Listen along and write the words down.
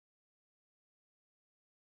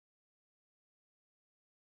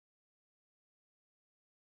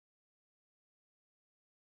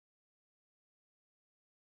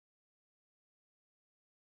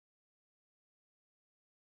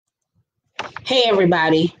Hey,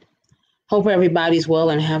 everybody. Hope everybody's well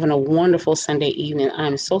and having a wonderful Sunday evening.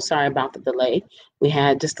 I'm so sorry about the delay. We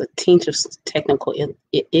had just a tinge of technical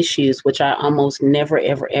issues, which I almost never,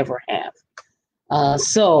 ever, ever have.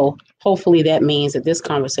 So hopefully that means that this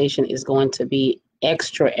conversation is going to be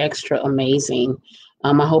extra, extra amazing.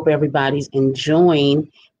 I hope everybody's enjoying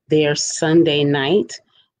their Sunday night.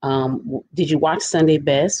 Did you watch Sunday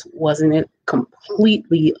Best? Wasn't it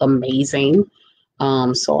completely amazing?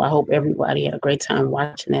 So I hope everybody had a great time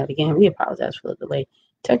watching that. Again, we apologize for the delay.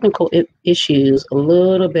 Technical issues, a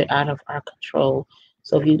little bit out of our control.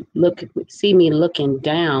 So if you see me looking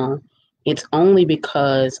down, it's only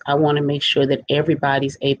because I want to make sure that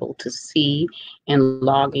everybody's able to see and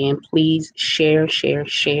log in. Please share, share,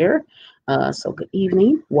 share. So good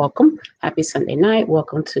evening. Welcome. Happy Sunday night.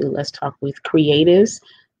 Welcome to Let's Talk with Creatives.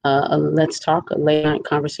 Let's Talk, a late night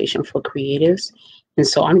conversation for creatives. And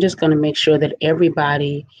so I'm just going to make sure that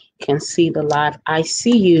everybody can see the live. I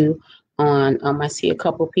see you on, I see a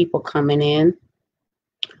couple people coming in.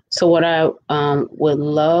 So what I would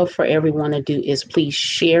love for everyone to do is please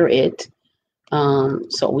share it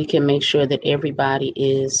so we can make sure that everybody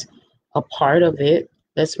is a part of it.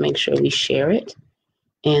 Let's make sure we share it.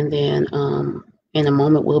 And then in a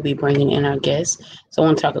moment, we'll be bringing in our guests. So I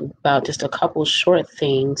want to talk about just a couple short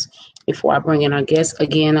things before I bring in our guests.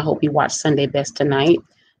 Again, I hope you watched Sunday Best tonight.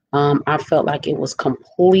 I felt like it was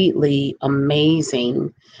completely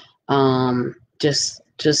amazing. Just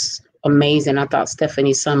amazing. I thought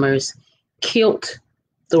Stephanie Summers killed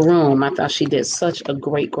the room. I thought she did such a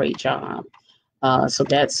great, great job. So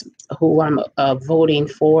that's who I'm voting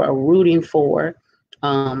for or rooting for.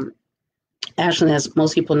 Ashlyn, as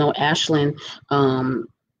most people know, Ashlyn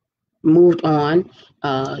moved on.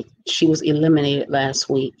 She was eliminated last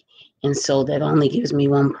week. And so that only gives me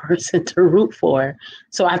one person to root for.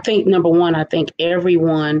 So I think, number one, I think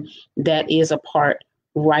everyone that is a part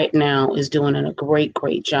right now is doing a great,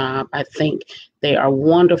 great job. I think they are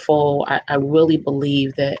wonderful. I really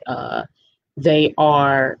believe that they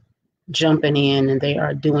are jumping in and they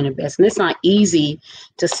are doing the best. And it's not easy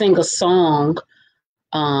to sing a song.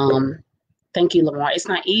 Thank you, Lamar. It's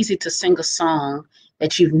not easy to sing a song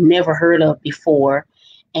that you've never heard of before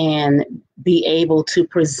and be able to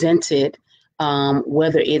present it,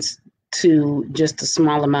 whether it's to just a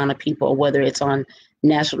small amount of people or whether it's on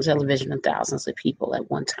national television and thousands of people at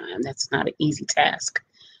one time. That's not an easy task.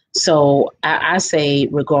 So I say,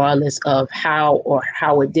 regardless of how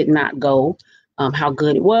it did not go, how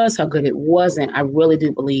good it was, how good it wasn't, I really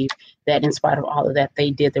do believe that in spite of all of that, they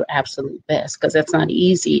did their absolute best, because that's not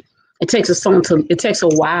easy. It takes a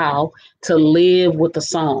while to live with the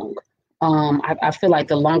song. I feel like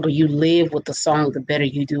the longer you live with the song, the better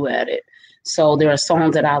you do at it. So there are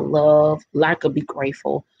songs that I love, like Be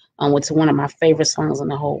Grateful, which is one of my favorite songs in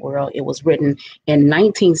the whole world. It was written in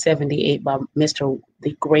 1978 by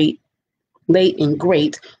the late and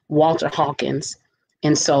great Walter Hawkins.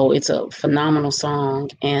 And so it's a phenomenal song.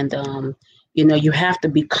 And, you have to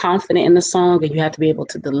be confident in the song and you have to be able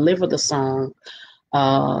to deliver the song,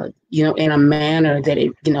 in a manner that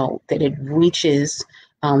it reaches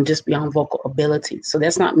just beyond vocal ability. So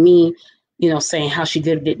that's not me, saying how she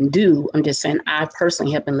did or didn't do. I'm just saying I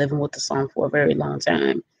personally have been living with the song for a very long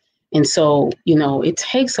time. And so, it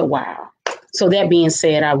takes a while. So that being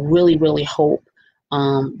said, I really, really hope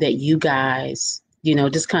that you guys,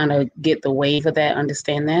 just kind of get the wave of that,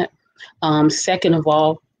 understand that. Second of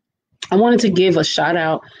all, I wanted to give a shout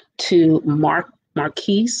out to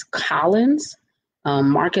Marcus Collins.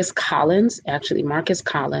 Marcus Collins.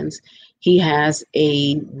 He has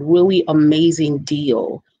a really amazing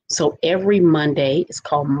deal. So every Monday, it's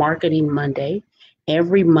called Marketing Monday.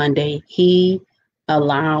 Every Monday, he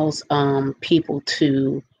allows people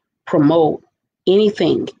to promote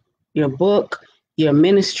anything, your book, your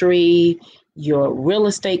ministry, your real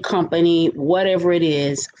estate company, whatever it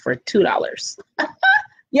is, for $2.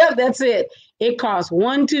 Yep, that's it. It costs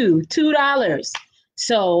 $2.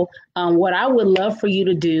 So what I would love for you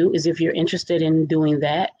to do is, if you're interested in doing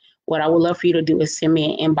that, what I would love for you to do is send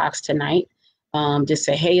me an inbox tonight. Just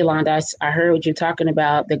say, hey, Yolanda, I heard what you're talking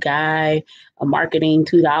about, the guy marketing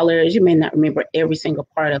 $2. You may not remember every single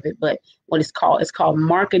part of it, but what it's called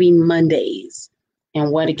Marketing Mondays.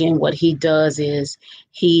 And what he does is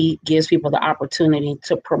he gives people the opportunity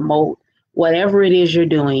to promote whatever it is you're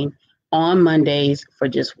doing on Mondays for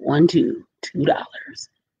just $2.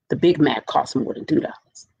 The Big Mac costs more than $2.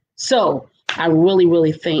 So I really,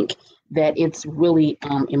 really think that it's really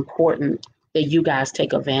important that you guys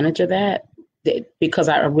take advantage of that, because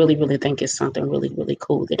I really, really think it's something really, really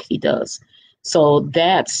cool that he does. So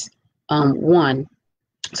that's one.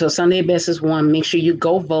 So Sunday Best is one. Make sure you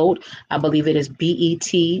go vote. I believe it is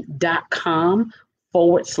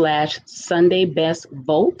bet.com/Sunday Best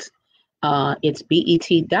Vote. It's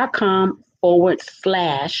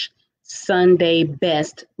bet.com/Sunday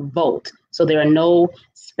Best Vote. So there are no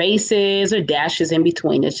spaces or dashes in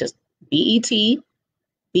between. It's just bet.com/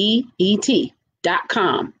 the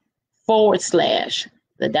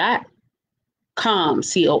dot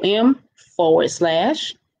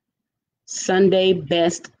com/Sunday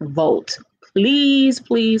Best Vote. Please,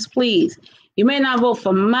 please, please. You may not vote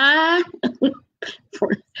for my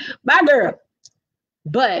girl,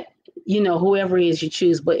 but whoever it is you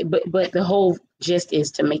choose. But the whole gist is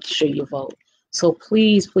to make sure you vote. So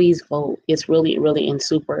please, please vote. It's really, really and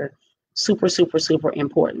super, super, super, super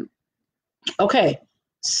important. Okay.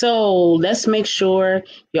 So let's make sure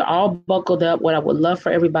you're all buckled up. What I would love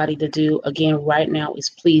for everybody to do again right now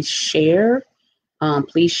is please share.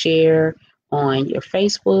 Please share on your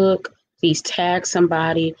Facebook. Please tag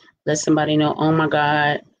somebody. Let somebody know, oh my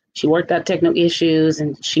God, she worked out technical issues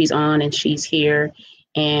and she's on and she's here.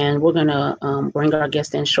 And we're going to bring our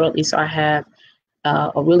guest in shortly. So I have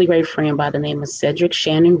a really great friend by the name of Cedric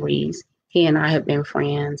Shannon Rives. He and I have been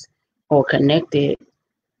friends or connected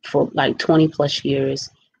for like 20 plus years.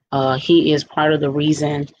 He is part of the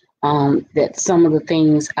reason that some of the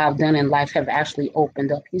things I've done in life have actually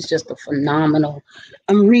opened up. He's just a phenomenal,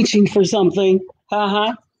 I'm reaching for something.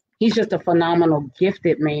 He's just a phenomenal,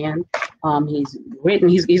 gifted man. He's written,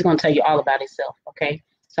 he's going to tell you all about himself. Okay.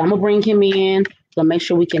 So I'm going to bring him in. So make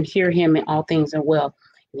sure we can hear him in all things and well.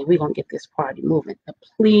 And then we're going to get this party moving. But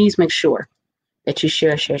please make sure that you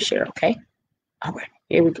share. Okay. All right.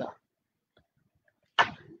 Here we go.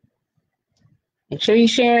 Make sure you're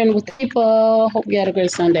sharing with people. Hope you had a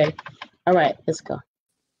great Sunday. All right, let's go.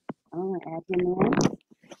 Oh, add him in.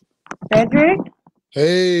 Cedric?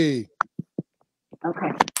 Hey.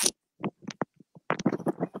 Okay.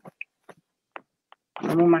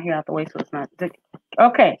 I'll move my hair out the way so it's not thick.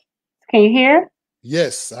 Okay. Can you hear?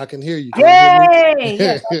 Yes, I can hear you. Can Yay! You hear me?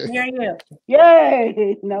 Yes, I can hear you.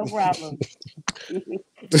 Yay! No problem.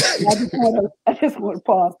 I just want to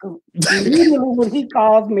pause because immediately when he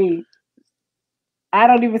calls me, I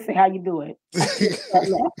don't even say how you do it.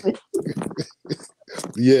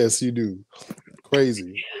 Yes, you do.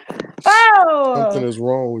 Crazy. Oh, something is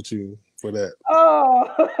wrong with you for that. Oh,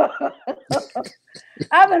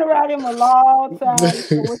 I've been around him a long time.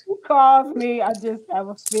 So when he calls me, I just have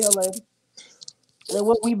a feeling that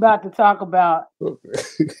what we about to talk about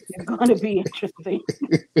is going to be interesting.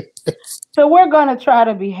 So we're going to try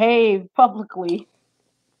to behave publicly.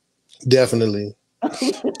 Definitely.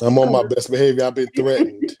 I'm on my best behavior. I've been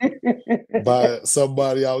threatened by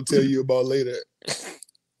somebody I'll tell you about later. This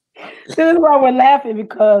is why we're laughing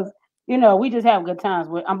because, we just have good times.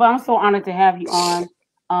 But I'm so honored to have you on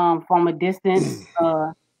from a distance.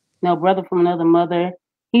 Brother from another mother.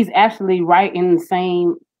 He's actually right in the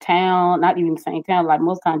same town, not even the same town, like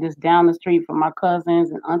most times just down the street from my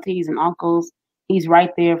cousins and aunties and uncles. He's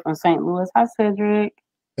right there from St. Louis. Hi, Cedric.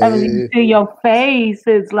 I haven't even seen your face.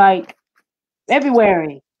 It's like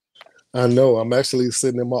February. I know. I'm actually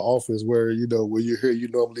sitting in my office where, when you're here, you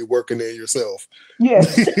normally working there yourself.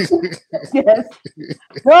 Yes. Yes.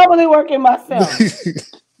 Normally working myself.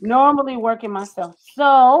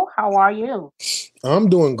 So, how are you? I'm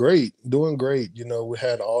doing great. We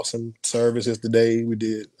had awesome services today.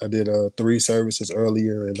 I did 3 services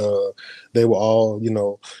earlier, and they were all,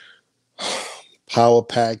 power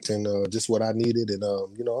packed and just what I needed. And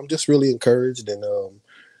I'm just really encouraged and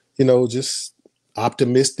just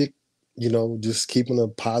optimistic. Just keeping a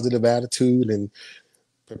positive attitude and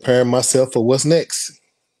preparing myself for what's next.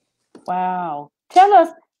 Wow. Tell us.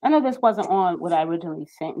 I know this wasn't on what I originally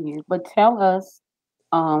sent you, but tell us.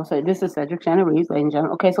 So this is Cedric Shannon Rives, ladies and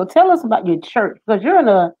gentlemen. Okay, so tell us about your church because you're in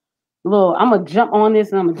a little. I'm gonna jump on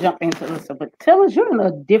this and I'm gonna jump into this. But tell us, you're in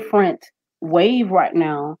a different wave right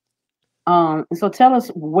now. And so tell us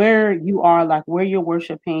where you are, like where you're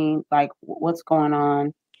worshiping, like what's going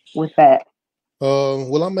on with that.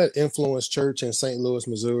 Well, I'm at Influence Church in St. Louis,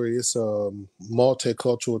 Missouri. It's a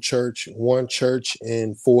multicultural church, one church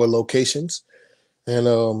in 4 locations, and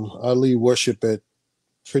I lead worship at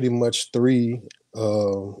pretty much 3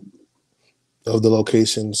 of the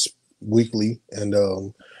locations weekly. And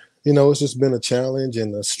it's just been a challenge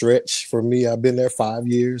and a stretch for me. I've been there 5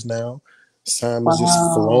 years now. Time has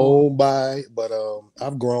just flown by, but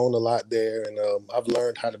I've grown a lot there, and I've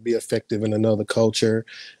learned how to be effective in another culture,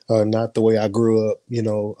 not the way I grew up,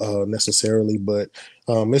 necessarily, but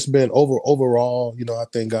it's been overall, I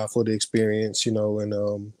thank God for the experience,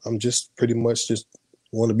 and I'm just pretty much just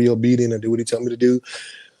want to be obedient and do what He tells me to do.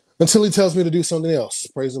 until he tells me to do something else.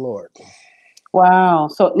 Praise the Lord. Wow.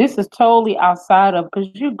 So this is totally outside of because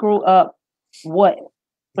you grew up what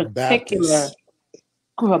particular Baptist.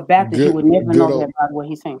 grew up Baptist. You Good would never good know that old by the way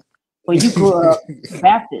he sings. But you grew up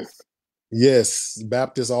Baptist. yes,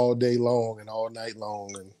 Baptist all day long and all night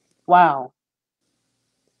long. And Wow.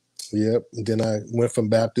 yep. And then I went from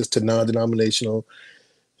Baptist to non-denominational.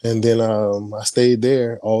 And then I stayed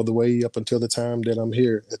there all the way up until the time that I'm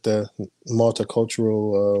here at the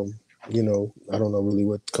multicultural. I don't know really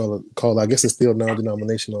what to call it. I guess it's still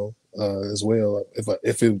non-denominational as well.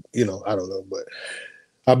 If it, I don't know, but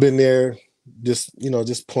I've been there,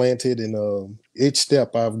 just planted, and each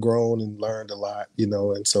step I've grown and learned a lot.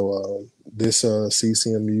 And so this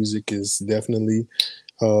CCM music is definitely,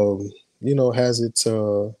 has its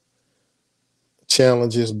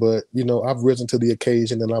challenges, but I've risen to the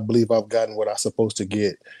occasion, and I believe I've gotten what I'm supposed to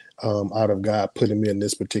get out of God putting me in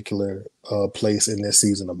this particular place in this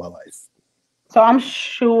season of my life. So I'm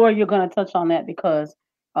sure you're going to touch on that because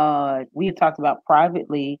we had talked about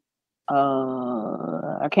privately.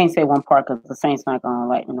 I can't say one part because the Saints not going to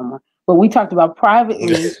like me no more. But we talked about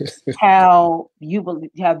privately how you believe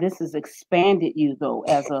how this has expanded you though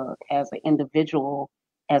as an individual,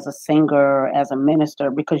 as a singer, as a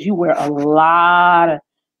minister, because you wear a lot of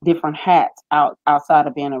different hats outside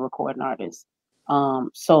of being a recording artist.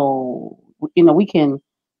 So we're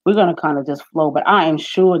going to kind of just flow, but I am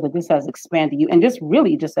sure that this has expanded you and just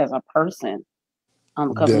really just as a person.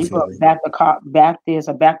 Because when you go Definitely. Baptist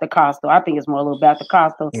or Baptist-costal, I think it's more a little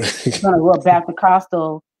Baptist-costal. You're going to go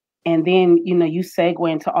Baptist-costal, and then, you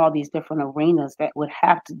segue into all these different arenas that would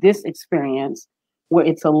have to this experience where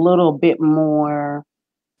it's a little bit more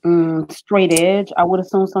straight edge, I would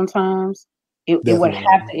assume sometimes. It would Definitely.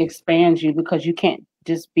 have to expand you because you can't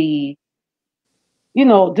just be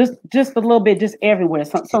just a little bit, just everywhere.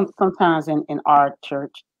 Sometimes in our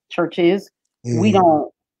churches, we Mm,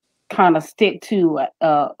 don't kind of stick to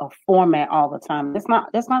a format all the time. That's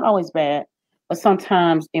not always bad, but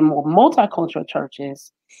sometimes in more multicultural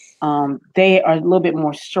churches, they are a little bit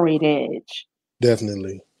more straight edge.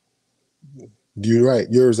 definitely. You're right.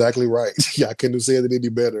 You're exactly right. I couldn't have said it any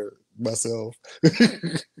better myself.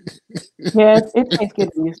 Yes, it takes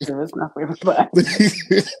getting used to. It's not for everybody.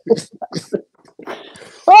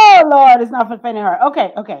 Oh Lord, it's not for faint of heart.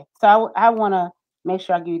 Okay. So I want to make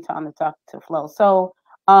sure I give you time to talk to Flo. So,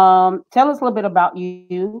 tell us a little bit about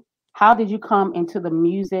you. How did you come into the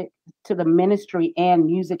ministry and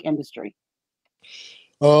music industry?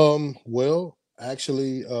 Well,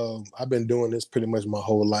 actually, I've been doing this pretty much my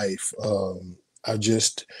whole life. I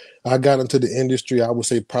got into the industry, I would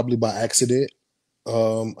say probably by accident.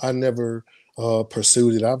 I never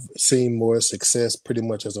pursued it. I've seen more success pretty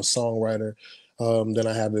much as a songwriter than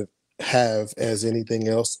I have as anything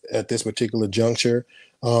else at this particular juncture.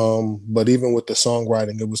 But even with the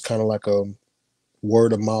songwriting, it was kind of like a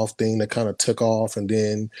word of mouth thing that kind of took off, and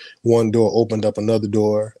then one door opened up another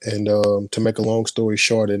door. And to make a long story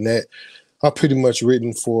short, in that I've pretty much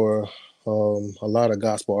written for a lot of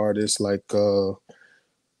gospel artists like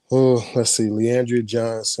let's see, Leandria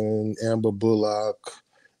Johnson, Amber Bullock,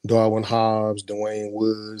 Darwin Hobbs, Dwayne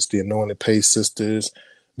Woods, the Anointed Pace Sisters,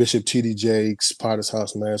 Bishop T.D. Jakes, Potter's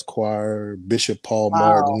House Mass Choir, Bishop Paul Wow,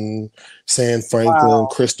 Martin, Sam Franklin, wow,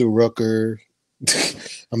 Crystal Rucker.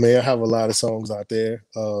 I mean, I have a lot of songs out there.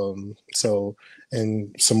 And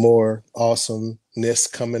some more awesomeness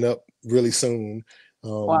coming up really soon.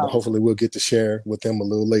 But wow, hopefully we'll get to share with them a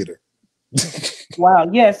little later. wow.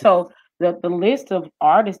 Yeah. So the list of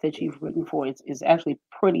artists that you've written for is actually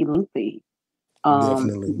pretty lengthy.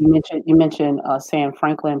 Definitely. You mentioned Sam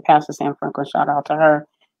Franklin, Pastor Sam Franklin. Shout out to her.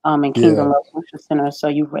 And Kingdom Yeah. Love Worship Center. So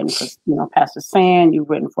you've written for Pastor Sam. You've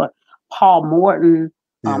written for Paul Morton,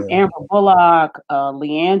 Yeah. Amber Bullock,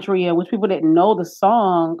 Leandria. Which people didn't know the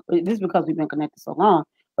song. This is because we've been connected so long.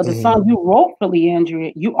 But the Hmm. song you wrote for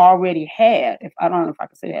Leandria, you already had. If I don't know if I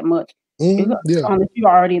can say that much, it's a Yeah. song that you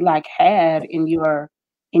already like had in your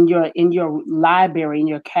library in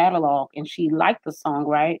your catalog, and she liked the song,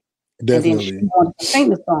 right? And then she Definitely. wanted to sing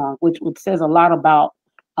the song, which says a lot about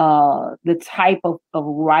the type of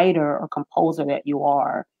writer or composer that you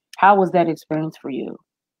are. How was that experience for you?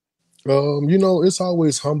 It's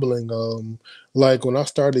always humbling Like when I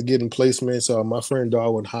started getting placements, my friend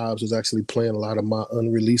Darwin Hobbs was actually playing a lot of my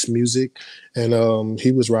unreleased music, and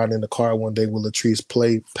he was riding in the car one day with Latrice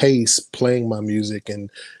Pace playing my music, and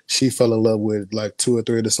she fell in love with like two or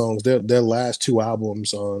three of the songs. Their last two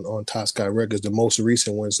albums on Top Sky Records, the most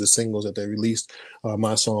recent ones, the singles that they released, are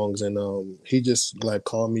my songs, and he just like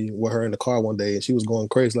called me with her in the car one day, and she was going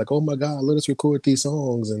crazy, like, "Oh my God, let us record these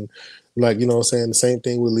songs," and like, you know what I'm saying? The same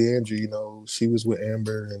thing with Leandra, you know, she was with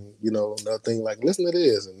Amber and, you know, nothing like, listen to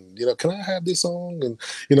this and, you know, can I have this song? And,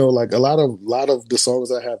 you know, like a lot of the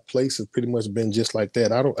songs I have placed have pretty much been just like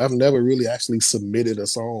that. I've never really actually submitted a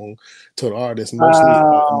song to an artist. Mostly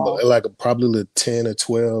Wow. like probably the 10 or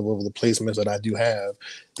 12 of the placements that I do have,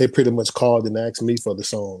 they pretty much called and asked me for the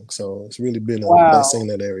song. So it's really been a blessing in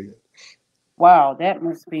Wow. that area. Wow. That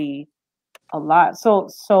must be a lot. So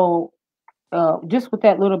just with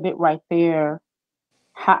that little bit right there,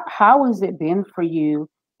 how has it been for you?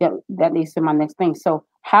 That leads to my next thing. So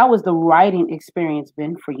how has the writing experience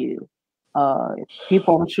been for you?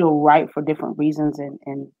 People I'm sure write for different reasons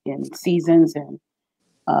and seasons, and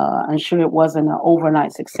I'm sure it wasn't an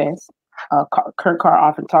overnight success. Kurt Carr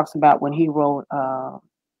often talks about when he wrote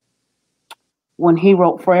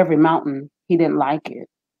For Every Mountain, he didn't like it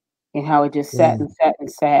and how it just sat Mm, and sat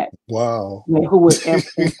and sat. wow. Who would ever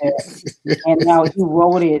do that? And now he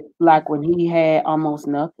wrote it like when he had almost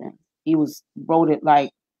nothing. He wrote it like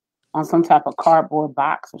on some type of cardboard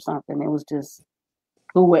box or something. It was just,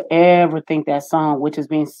 who would ever think that song, which is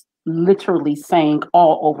being literally sang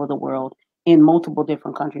all over the world in multiple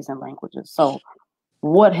different countries and languages. So,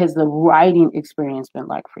 what has the writing experience been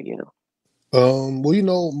like for you? Well, you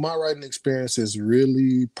know, my writing experience is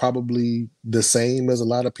really probably the same as a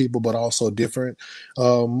lot of people, but also different.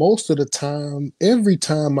 Most of the time, every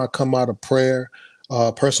time I come out of prayer,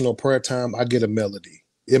 personal prayer time, I get a melody.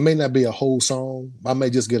 It may not be a whole song. I may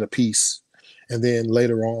just get a piece. And then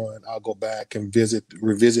later on, I'll go back and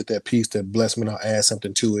revisit that piece that blessed me, and I'll add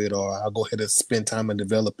something to it, or I'll go ahead and spend time and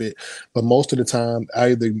develop it. But most of the time,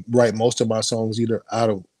 I either write most of my songs either out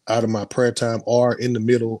of my prayer time or in the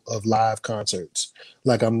middle of live concerts.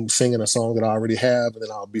 Like I'm singing a song that I already have, and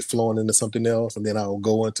then I'll be flowing into something else, and then I'll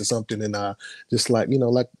go into something, and I just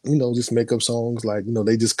just make up songs like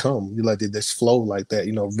they just come, like they just flow like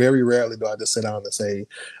that. Very rarely do I just sit down and say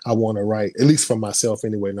I want to write, at least for myself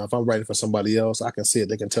anyway. Now, if I'm writing for somebody else, I can sit,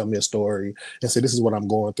 they can tell me a story and say this is what I'm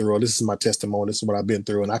going through, or this is my testimony, this is what I've been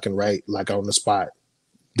through, and I can write like on the spot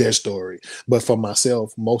their story. But for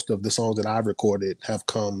myself, most of the songs that I've recorded have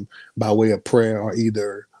come by way of prayer or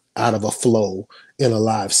either out of a flow in a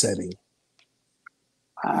live setting.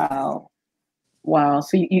 Wow. Wow.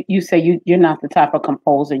 So you say you're not the type of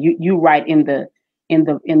composer. You write in the in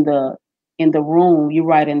the in the room, you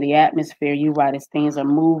write in the atmosphere, you write as things are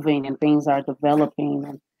moving and things are developing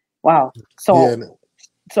and wow. Yeah.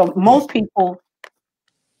 So most people,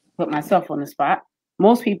 put myself on the spot,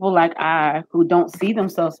 most people like I who don't see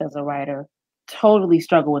themselves as a writer totally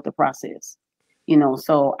struggle with the process.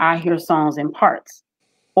 So I hear songs in parts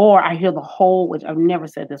or I hear the whole, which I've never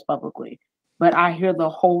said this publicly, but I hear the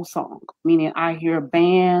whole song, meaning I hear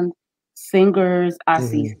band, singers, I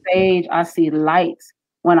see Mm-hmm. stage, I see lights.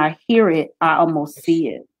 When I hear it, I almost see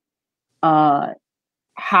it. Uh,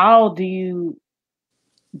 how do you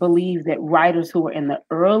believe that writers who are in the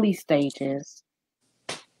early stages,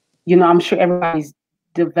 I'm sure everybody's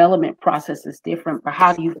development process is different, but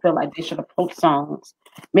how do you feel like they should approach songs?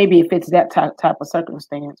 Maybe if it's that type of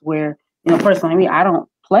circumstance where, personally, me, I don't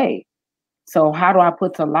play. So how do I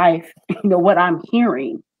put to life, what I'm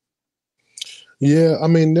hearing? Yeah, I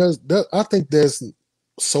mean, I think there's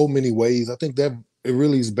so many ways. I think that it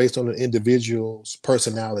really is based on an individual's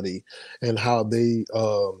personality and how they,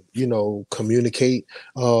 communicate.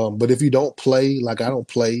 But if you don't play, like I don't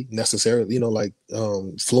play necessarily, like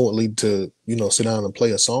fluently to, sit down and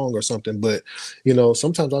play a song or something. But,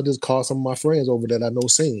 sometimes I'll just call some of my friends over that I know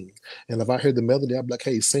sing. And if I hear the melody, I'll be like,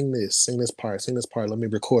 hey, sing this part, sing this part. Let me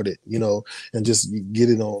record it, and just get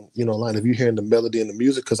it on line. If you're hearing the melody and the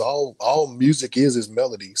music, because all music is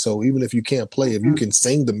melody. So even if you can't play, if you can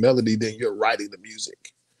sing the melody, then you're writing the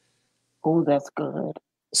music. Oh, that's good.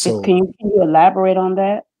 Can So you elaborate on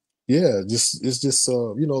that? yeah, just it's just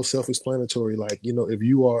self-explanatory. Like if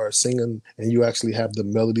you are singing and you actually have the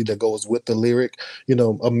melody that goes with the lyric,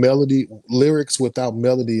 a melody, lyrics without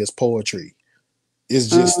melody is poetry. It's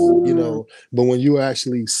just, Mm, but when you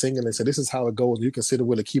actually singing and say this is how it goes, you can sit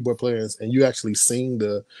with a keyboard player and you actually sing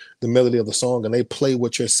the melody of the song and they play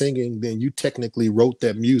what you're singing, then you technically wrote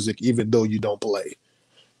that music even though you don't play.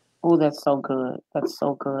 oh, that's so good. That's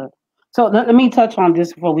so good. So let me touch on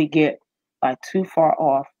this before we get like too far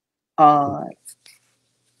off. Uh,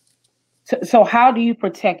 So how do you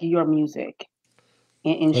protect your music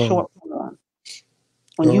in Um, short form?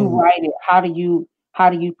 When you um, write it, how do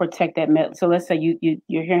you protect that So let's say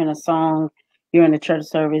you're hearing a song, you're in a church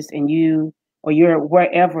service, and you're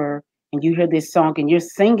wherever, and you hear this song, and you're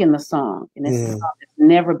singing the song, and it's a mm. song that's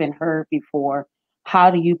never been heard before.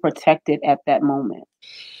 How do you protect it at that moment?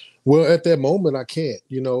 Well, at that moment, I can't.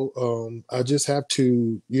 I just have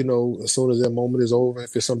to. As soon as that moment is over,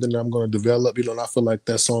 if it's something that I'm going to develop, and I feel like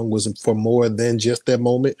that song was for more than just that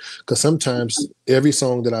moment. Because sometimes every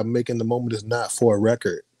song that I make in the moment is not for a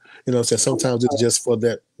record. You know what I'm saying? Sometimes it's just for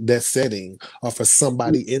that setting or for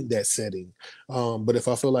somebody in that setting. But if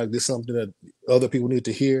I feel like there's something that other people need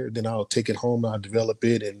to hear, then I'll take it home and I'll develop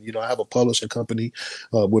it. And I have a publishing company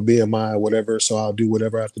with BMI or whatever. So I'll do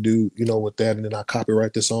whatever I have to do, with that. And then I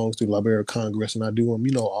copyright the songs through the Library of Congress and I do them,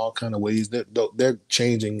 all kind of ways. They're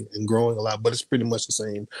changing and growing a lot, but it's pretty much the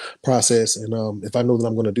same process. And if I know that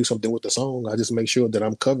I'm going to do something with the song, I just make sure that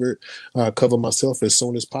I'm covered, cover myself as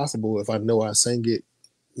soon as possible. If I know I sang it,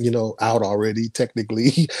 out already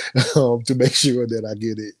technically, to make sure that I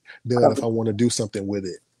get it done if I want to do something with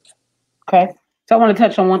it. Okay. So I want to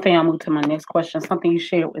touch on one thing. I'll move to my next question. Something you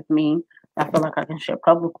shared with me, I feel like I can share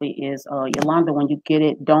publicly is Yolanda, when you get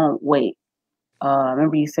it, don't wait. I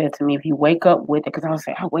remember you said to me, if you wake up with it, because I was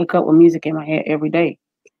saying, I wake up with music in my head every day.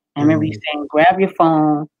 And I remember you saying, grab your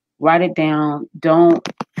phone, write it down. Don't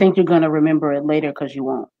think you're going to remember it later because you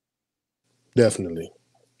won't. Definitely.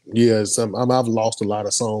 Yes. I've lost a lot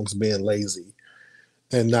of songs being lazy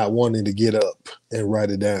and not wanting to get up and write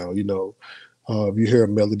it down. If you hear a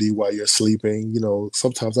melody while you're sleeping,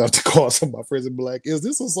 sometimes I have to call some of my friends and be like, is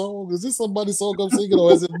this a song? Is this somebody's song I'm singing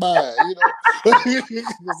or is it mine?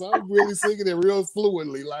 Because I'm really singing it real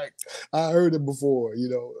fluently. Like I heard it before,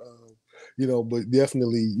 but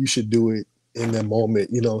definitely you should do it in that moment,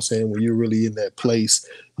 what I'm saying? When you're really in that place,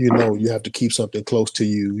 you have to keep something close to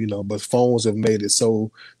you, but phones have made it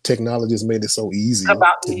so, technology has made it so easy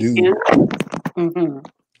About to me. do. Yeah. Mm-hmm.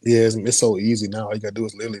 Yeah, it's so easy now. All you gotta do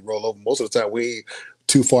is literally roll over. Most of the time, we ain't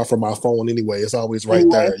too far from our phone anyway. It's always right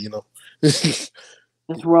Anyway, there.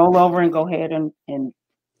 just roll over and go ahead and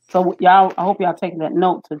so y'all, I hope y'all taking that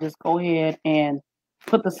note to just go ahead and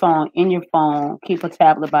put the song in your phone. Keep a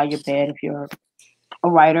tablet by your bed if you're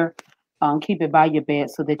a writer. Keep it by your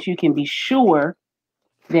bed so that you can be sure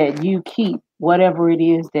that you keep whatever it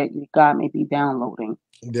is that God may be downloading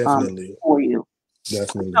Definitely, for you.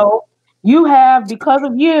 definitely. So you have, because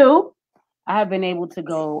of you, I have been able to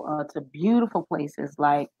go to beautiful places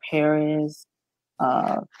like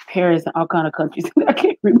uh, Paris, and all kind of countries. I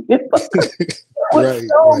can't remember. With Right,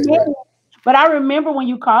 so right, right. many. But I remember when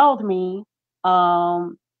you called me,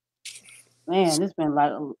 um, man, it's been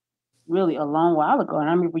like really a long while ago. And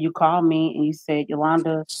I remember you called me and you said,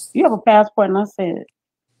 Yolanda, you have a passport? And I said,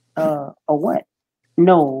 a what?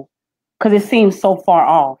 No, because it seems so far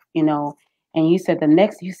off. And you said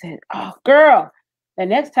you said, oh, girl, the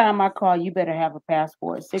next time I call, you better have a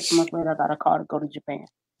passport. 6 months later, I got a call to go to Japan.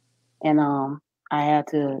 And I had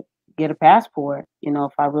to get a passport,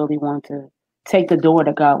 if I really want to take the door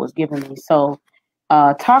that God was giving me. So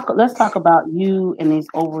let's talk about you and these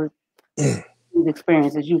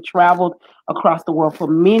experiences. You've traveled across the world for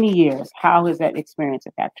many years. How has that experience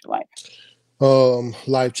impacted your life?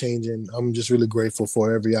 Life changing. I'm just really grateful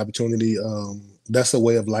for every opportunity. That's a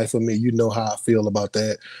way of life for me. You know how I feel about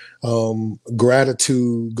that.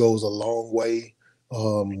 Gratitude goes a long way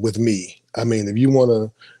with me. I mean, if you want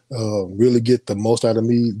to really get the most out of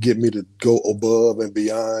me, get me to go above and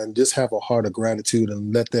beyond, just have a heart of gratitude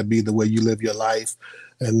and let that be the way you live your life.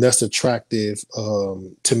 And that's attractive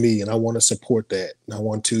to me. And I want to support that. And I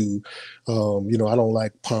want to, I don't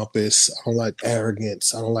like pompous. I don't like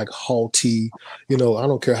arrogance. I don't like haughty. I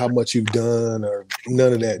don't care how much you've done or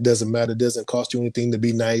none of that. It doesn't matter. It doesn't cost you anything to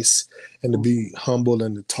be nice and to be humble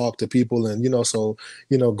and to talk to people. And, so,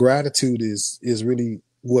 gratitude is really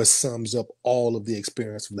what sums up all of the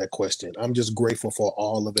experience of that question. I'm just grateful for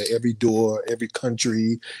all of it. Every door, every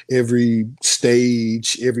country, every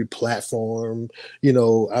stage, every platform.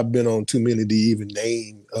 I've been on too many to even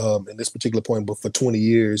name in this particular point, but for 20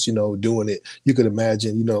 years, doing it, you could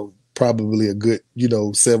imagine, probably a good,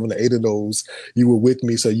 7 or 8 of those you were with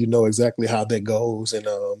me. So you know exactly how that goes. And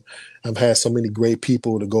I've had so many great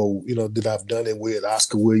people to go, that I've done it with: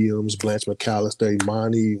 Oscar Williams, Blanche McAllister,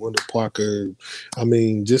 Imani, Wendell Parker. I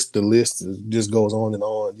mean, just the list just goes on and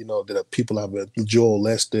on. That are people I've met: Joel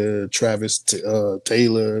Lester, Travis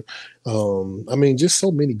Taylor. I mean, just so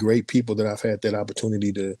many great people that I've had that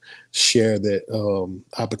opportunity to share that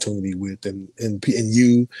opportunity with, and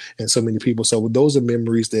you and so many people. So those are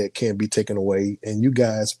memories that can't be taken away, and you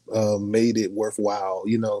guys made it worthwhile.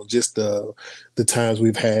 Just the times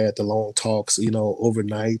we've had, the long talks,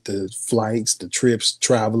 overnight, the flights, the trips,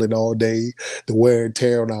 traveling all day, the wear and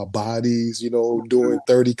tear on our bodies, doing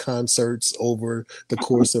 30 concerts over the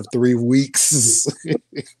course of 3 weeks.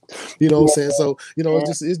 What I'm saying? So,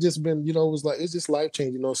 it's just been, it's just life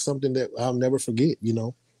changing, something that I'll never forget,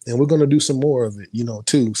 and we're going to do some more of it,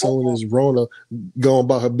 too. Soon as Rona going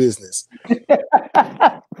about her business.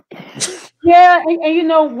 Yeah,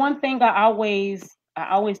 and one thing I always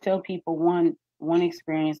tell people, one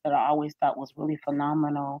experience that I always thought was really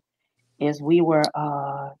phenomenal is we were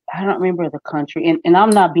I don't remember the country, and I'm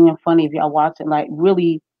not being funny if y'all watch it, like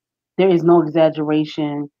really there is no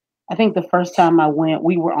exaggeration. I think the first time I went,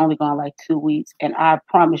 we were only gone like 2 weeks, and I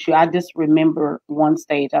promise you, I just remember one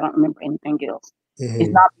stage. I don't remember anything else. It's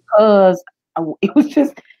Mm-hmm. not because it was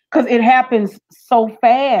just because it happens so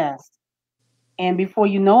fast, and before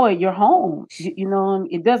you know it, you're home.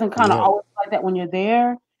 It doesn't kind of Yeah. always like that when you're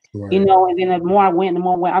there. Right. And then the more I went, the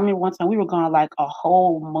more I went. I remember one time we were gone like a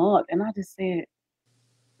whole month, and I just said,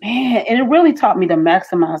 man, and it really taught me to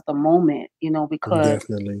maximize the moment, because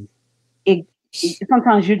Definitely. it,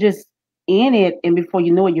 sometimes you're just in it, and before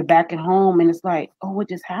you know it, you're back at home, and it's like, oh, what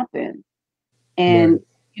just happened? And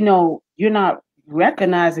Right. you're not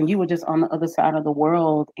recognizing you were just on the other side of the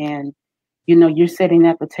world, and you're sitting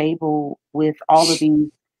at the table with all of these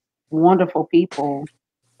wonderful people.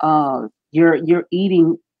 You're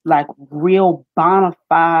eating like real bona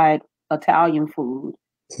fide Italian food,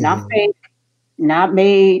 not Mm-hmm. fake, not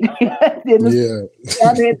made in the Yeah.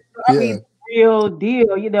 I mean, I Yeah. mean, real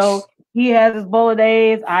deal. He has his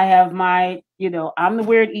bolognese. I have my, I'm the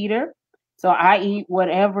weird eater, so I eat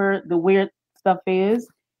whatever the weird stuff is,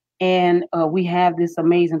 and we have this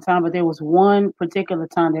amazing time. But there was one particular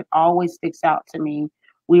time that always sticks out to me.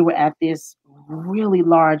 We were at this really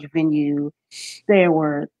large venue.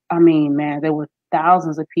 I mean, man, there were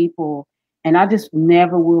thousands of people, and I just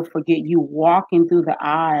never will forget you walking through the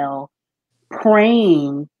aisle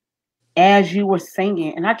praying as you were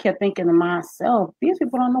singing. And I kept thinking to myself, these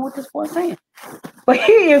people don't know what this boy's saying. But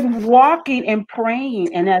he is walking and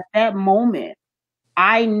praying. And at that moment,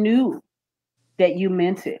 I knew that you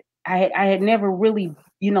meant it. I had never really,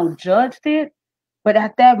 judged it. But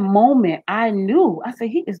at that moment, I knew. I said,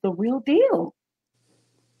 he is the real deal.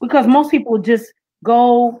 Because most people just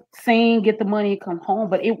go, sing, get the money, come home.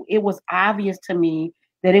 But it was obvious to me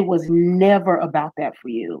that it was never about that for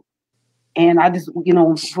you. And I just, I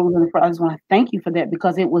just want to thank you for that,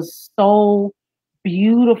 because it was so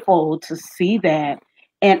beautiful to see that.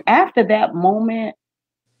 And after that moment,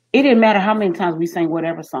 it didn't matter how many times we sang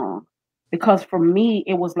whatever song, because for me,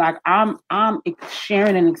 it was like I'm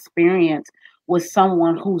sharing an experience with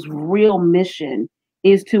someone whose real mission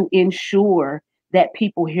is to ensure that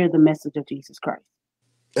people hear the message of Jesus Christ.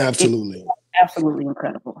 It's Absolutely. absolutely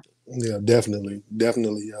incredible. Yeah, definitely,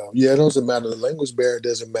 definitely. Yeah, it doesn't matter. The language barrier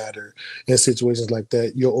doesn't matter in situations like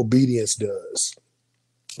that. Your obedience does.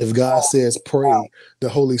 If God says pray, the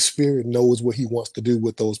Holy Spirit knows what He wants to do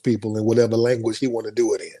with those people in whatever language He want to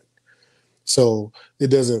do it in. So it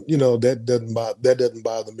doesn't, that doesn't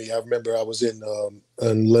bother me. I remember I was in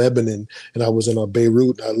Lebanon, and I was in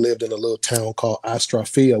Beirut. I lived in a little town called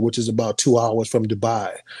Astrafia, which is about 2 hours from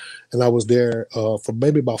Dubai, and I was there for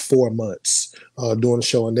maybe about 4 months doing the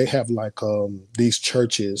show. And they have like these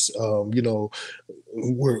churches,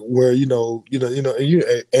 where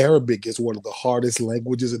Arabic is one of the hardest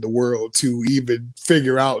languages in the world to even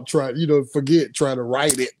figure out, trying to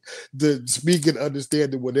write it, to speak and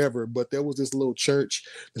understand it, whatever. But there was this little church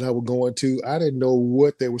that I was going to. I didn't know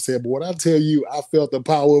what they were saying, but when I tell you, I felt the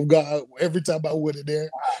power of God every time I went in there.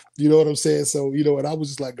 You know what I'm saying? So, and I was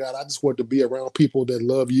just like, God, I just want to be around people that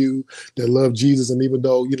love you, that love Jesus. And even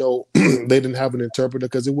though, they didn't have an interpreter,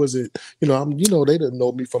 because it wasn't, they didn't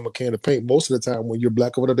know me from a can of paint. Most of the time when you're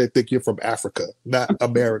black or whatever, they think you're from Africa, not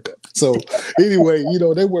America. So anyway,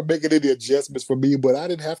 they were making any adjustments for me, but I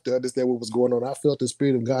didn't have to understand what was going on. I felt the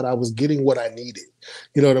Spirit of God. I was getting what I needed.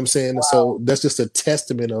 You know what I'm saying? And so that's just a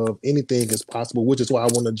testament of anything is possible, which is why I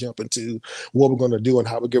want to jump into what we're going to do and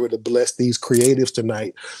how we're going to bless these creatives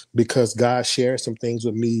tonight, because God shared some things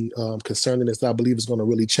with me concerning this that I believe is going to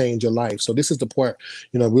really change your life. So this is the part,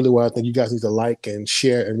 really where I think you guys need to like and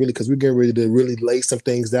share, and really, because we're getting ready to really lay some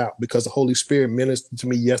things out, because the Holy Spirit ministered to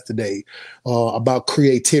me yesterday about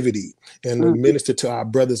creativity and ministered to our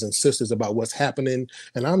brothers and sisters about what's happening.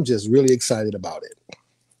 And I'm just really excited about it.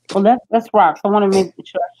 Well, let's rock. So I want to make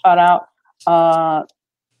sure I shout out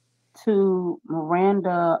to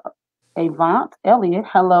Miranda Avant Elliott.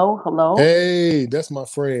 Hello. Hey, that's my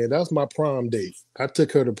friend. That's my prom date. I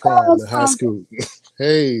took her to prom in high school.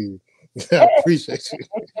 Hey, I appreciate you.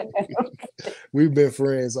 We've been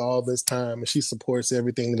friends all this time, and she supports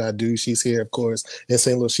everything that I do. She's here, of course, in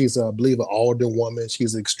St. Louis. She's, I believe, an Alden woman.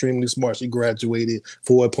 She's extremely smart. She graduated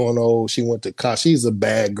 4.0. She went to college. She's a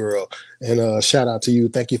bad girl. And shout out to you.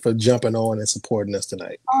 Thank you for jumping on and supporting us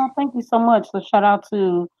tonight. Oh, thank you so much. So shout out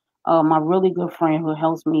to my really good friend who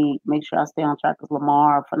helps me make sure I stay on track, is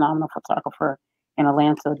Lamar, a phenomenal photographer in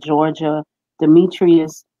Atlanta, Georgia.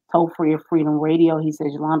 Demetrius, toll-free of Freedom Radio. He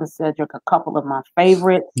says, Yolanda, Cedric, a couple of my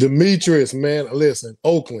favorites. Demetrius, man, listen,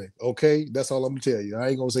 Oakland, okay? That's all I'm going to tell you. I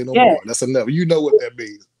ain't going to say no more. That's enough. You know what that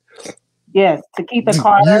means. Yes, Takitha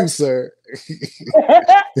Carter. You, sir.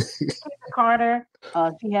 Takitha Carter.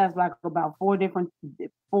 She has like about 4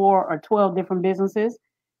 or 12 different businesses.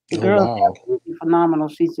 The girl is absolutely phenomenal.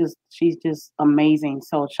 She's just amazing.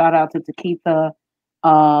 So shout out to Takitha.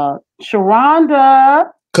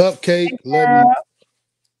 Sharonda. Cupcake, love you.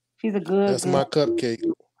 She's a good. That's my cupcake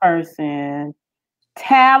person.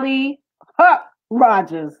 Tally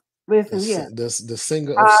Rogers. Listen here. The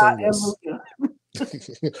singer of singers.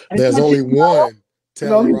 There's only one one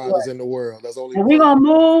Tally Rogers in the world. There's only one. We're going to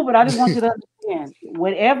move, but I just want you to understand,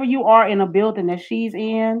 whenever you are in a building that she's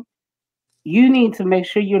in, you need to make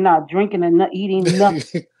sure you're not drinking and not eating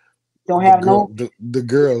nothing. Don't have the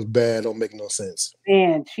girl's bad. Don't make no sense.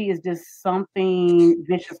 And she is just something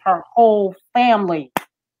vicious. Her whole family.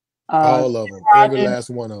 All of them. Every last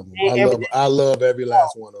one of them. I love every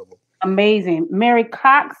last one of them. Amazing. Mary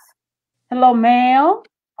Cox. Hello, ma'am.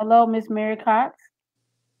 Hello, Miss Mary Cox.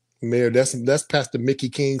 Mary, that's Pastor Mickey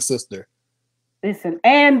King's sister. Listen,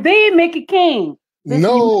 and the Mickey King. Listen,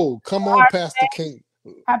 no, come on, Pastor King.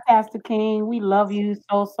 Hi, Pastor King. We love you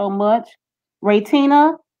so much.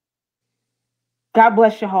 Raytina, God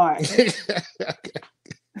bless your heart.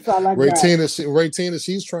 That's all I got. Raytina,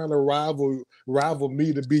 she's trying to rival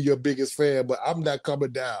me to be your biggest fan, but I'm not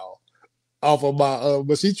coming down off of my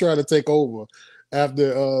but she's trying to take over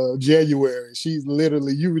after January. You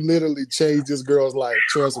literally changed this girl's life.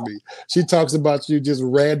 Trust me. She talks about you just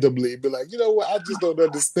randomly. Be like, you know what? I just don't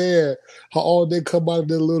understand how all they come out of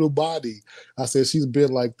their little body. I said, she's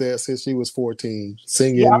been like that since she was 14,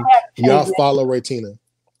 singing. Y'all follow Raytina.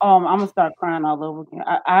 I'm gonna start crying all over again.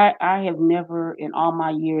 I have never in all my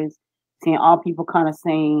years seen all people kind of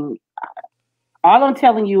saying. All I'm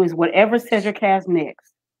telling you is whatever Cedric has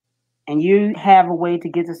next, and you have a way to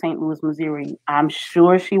get to St. Louis, Missouri, I'm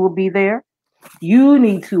sure she will be there. You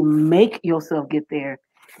need to make yourself get there,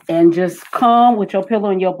 and just come with your pillow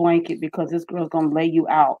and your blanket, because this girl's gonna lay you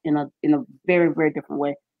out in a very, very different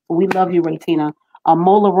way. So we love you, Raytina.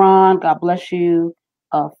 Molaron, God bless you.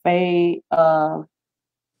 Faye.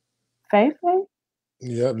 Faye?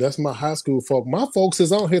 Yeah, that's my high school folk. My folks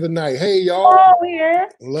is on here tonight. Hey, y'all. Oh, yeah.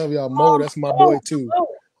 Love y'all. Mo, that's my boy, too.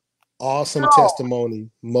 Awesome testimony.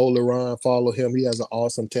 Mo Laron, follow him. He has an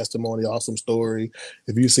awesome testimony, awesome story.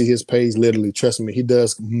 If you see his page, literally, trust me, he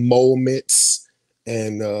does moments,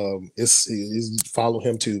 and follow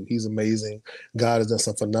him, too. He's amazing. God has done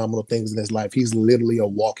some phenomenal things in his life. He's literally a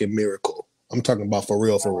walking miracle. I'm talking about for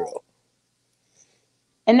real, for real.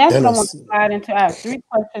 And that's what I want to slide into. I have 3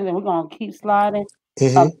 questions, and we're going to keep sliding.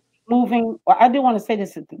 Moving. Well, I do want to say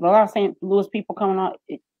this. A lot of St. Louis people coming on.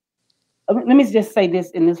 Let me just say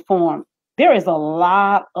this in this form. There is a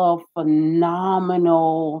lot of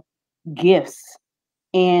phenomenal gifts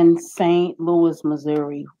in St. Louis,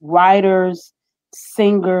 Missouri. Writers,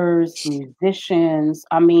 singers, musicians.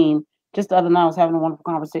 I mean, just the other night I was having a wonderful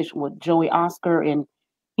conversation with Joey Oscar, and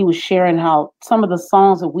he was sharing how some of the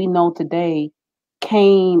songs that we know today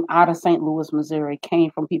came out of St. Louis, Missouri,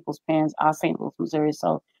 came from people's pens out of St. Louis, Missouri.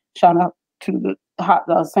 So shout out to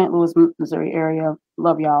the St. Louis, Missouri area.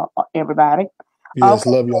 Love y'all, everybody. Yes,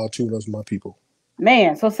 love y'all too. Those are my people.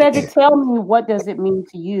 Man, so Cedric, tell me, what does it mean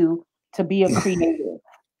to you to be a creative?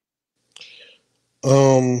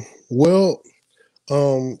 Well,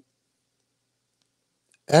 Um,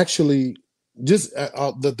 actually, just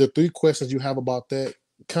the three questions you have about that,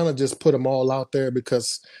 kind of just put them all out there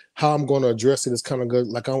because how I'm going to address it is kind of good.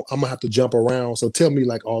 Like I'm gonna have to jump around. So tell me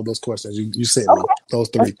like all those questions you sent me, Okay, those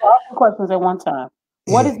let's three. do all the questions at one time.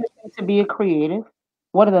 What Mhm. does it mean to be a creative?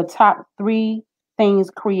 What are the top three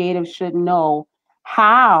things creatives should know?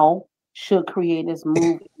 How should creatives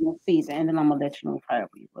move in the season? And then I'm gonna let you know if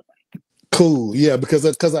however you would like. Cool, yeah,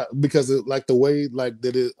 like the way like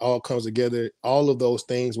that it all comes together. All of those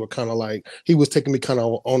things were kind of like he was taking me kind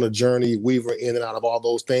of on a journey, weaving in and out of all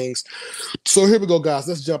those things. So here we go, guys.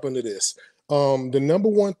 Let's jump into this. The number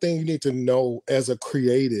one thing you need to know as a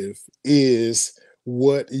creative is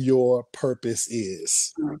what your purpose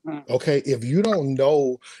is. Mm-hmm. Okay, if you don't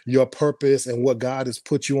know your purpose and what God has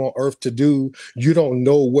put you on earth to do, you don't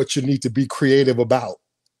know what you need to be creative about.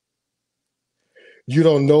 You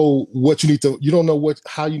don't know what you need to, you don't know what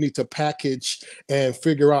how you need to package and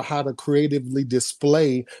figure out how to creatively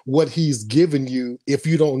display what he's given you if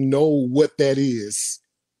you don't know what that is.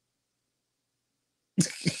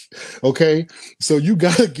 Okay, so you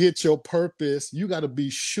got to get your purpose. You got to be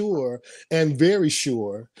sure and very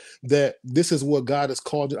sure that this is what God has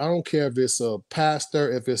called you. I don't care if it's a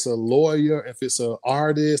pastor, if it's a lawyer, if it's an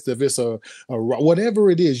artist, if it's a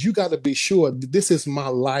whatever it is. You got to be sure that this is my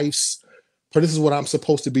life's. For this is what I'm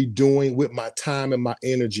supposed to be doing with my time and my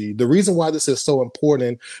energy. The reason why this is so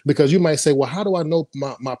important, because you might say, well, how do I know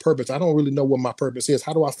my purpose? I don't really know what my purpose is.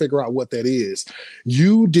 How do I figure out what that is?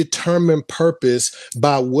 You determine purpose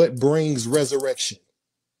by what brings resurrection.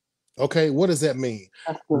 Okay, what does that mean?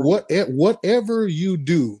 That's good. Whatever you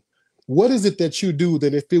do, what is it that you do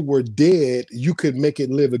that if it were dead, you could make it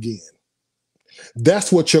live again?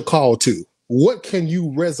 That's what you're called to. What can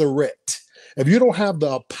you resurrect? If you don't have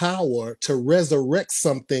the power to resurrect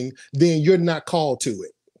something, then you're not called to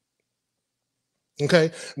it.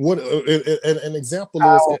 Okay, what an example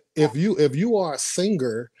is if you are a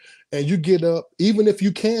singer and you get up, even if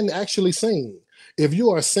you can actually sing, if you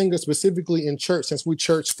are a singer specifically in church, since we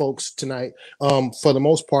church folks tonight, for the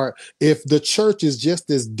most part, if the church is just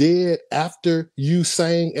as dead after you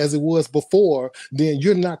sang as it was before, then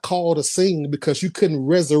you're not called to sing because you couldn't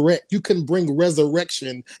resurrect, you couldn't bring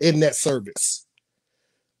resurrection in that service.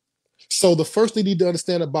 So the first thing you need to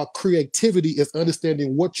understand about creativity is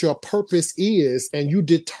understanding what your purpose is, and you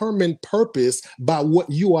determine purpose by what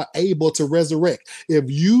you are able to resurrect.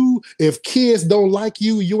 If kids don't like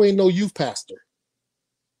you, you ain't no youth pastor.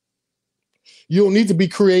 You don't need to be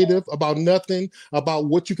creative about nothing, about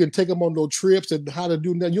what you can take them on those trips and how to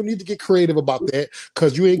do nothing. You don't need to get creative about that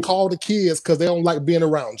because you ain't called the kids because they don't like being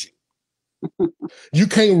around you. You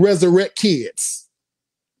can't resurrect kids.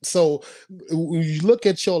 So when you look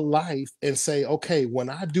at your life and say, okay, when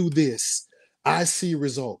I do this, I see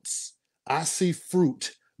results. I see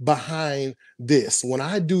fruit behind this. When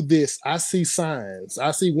I do this, I see signs.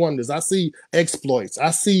 I see wonders. I see exploits.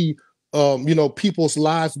 I see people's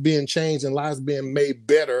lives being changed and lives being made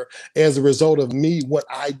better as a result of me when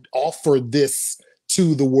I offer this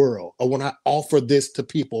to the world, or when I offer this to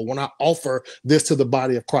people, when I offer this to the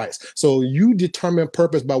body of Christ. So you determine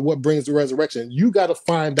purpose by what brings the resurrection. You got to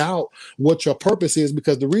find out what your purpose is,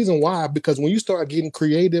 because the reason why, because when you start getting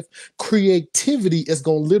creative, creativity is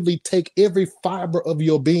going to literally take every fiber of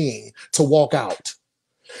your being to walk out.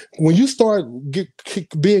 When you start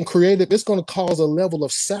being creative, it's going to cause a level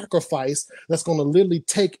of sacrifice that's going to literally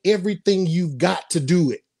take everything you've got to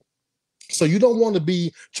do it. So you don't want to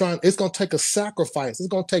be trying, it's going to take a sacrifice. It's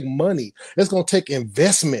going to take money. It's going to take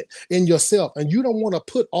investment in yourself. And you don't want to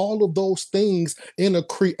put all of those things in a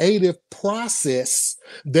creative process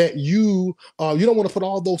that you don't want to put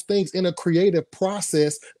all those things in a creative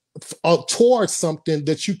process towards something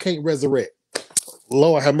that you can't resurrect.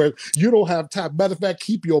 Lord have mercy. You don't have time. Matter of fact,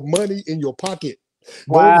 keep your money in your pocket.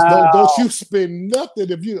 Don't Wow. you spend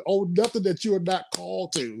nothing if you owe nothing that you are not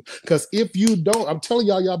called to. Because if you don't, I'm telling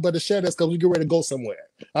y'all better share this because we get ready to go somewhere.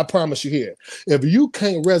 I promise you here. If you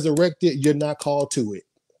can't resurrect it, you're not called to it.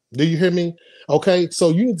 Do you hear me? Okay.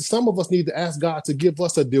 So some of us need to ask God to give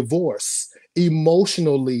us a divorce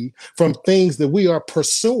emotionally from things that we are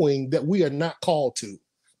pursuing that we are not called to.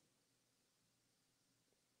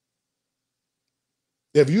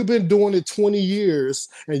 If you've been doing it 20 years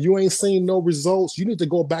and you ain't seen no results, you need to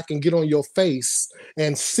go back and get on your face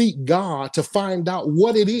and seek God to find out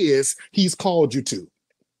what it is he's called you to.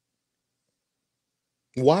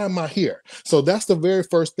 Why am I here? So that's the very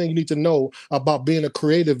first thing you need to know about being a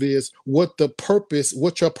creative is what your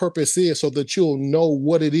purpose is, so that you'll know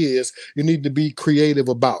what it is you need to be creative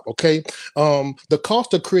about. Okay. The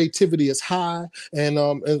cost of creativity is high, and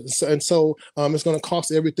so it's going to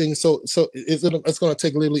cost everything. So it's going to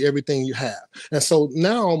take literally everything you have. And so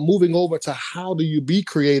now moving over to how do you be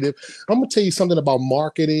creative, I'm going to tell you something about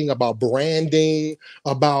marketing, about branding,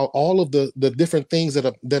 about all of the different things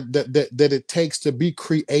that it takes to be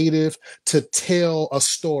creative, to tell a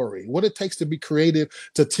story, what it takes to be creative,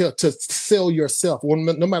 to sell yourself.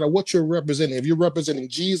 No matter what you're representing, if you're representing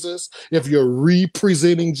Jesus, if you're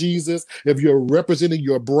representing Jesus, if you're representing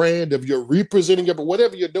your brand, if you're representing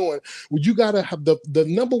whatever you're doing, well, you got to have the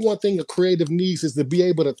number one thing a creative needs is to be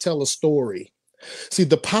able to tell a story. See,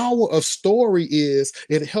 the power of story is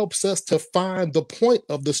it helps us to find the point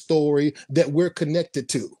of the story that we're connected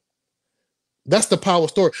to. That's the power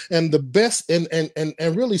of story. And the best and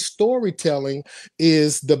really storytelling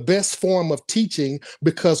is the best form of teaching,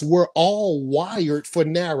 because we're all wired for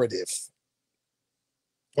narrative.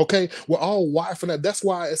 Okay, we're all wired for that. That's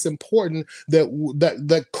why it's important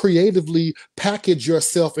that creatively package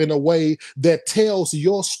yourself in a way that tells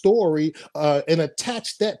your story, and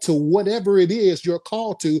attach that to whatever it is you're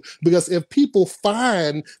called to. Because if people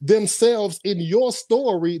find themselves in your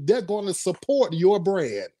story, they're going to support your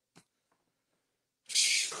brand.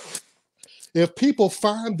 If people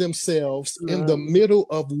find themselves in the middle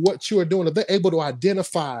of what you're doing, if they're able to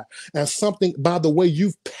identify as something by the way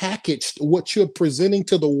you've packaged what you're presenting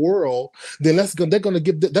to the world, then that's going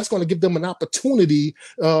to give them an opportunity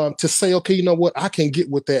to say, okay, you know what, I can get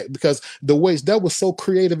with that, because the ways that was so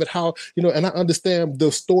creative at how, and I understand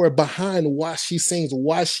the story behind why she sings,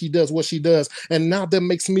 why she does what she does, and now that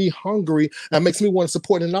makes me hungry, that makes me want to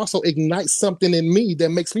support, and also ignites something in me that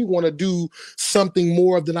makes me want to do something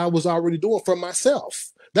more than I was already doing for myself.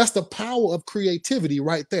 That's the power of creativity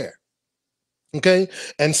right there. Okay.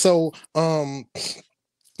 And so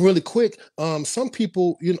really quick, some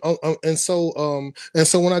people, and so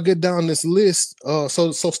when I get down this list,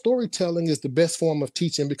 so storytelling is the best form of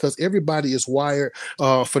teaching, because everybody is wired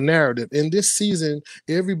for narrative. In this season,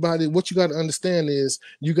 everybody, what you got to understand is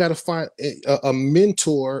you got to find a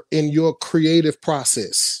mentor in your creative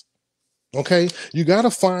process. Okay, you got to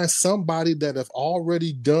find somebody that have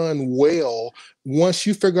already done well. Once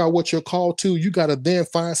you figure out what you're called to, you got to then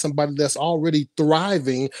find somebody that's already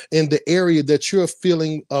thriving in the area that you're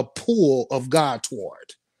feeling a pull of God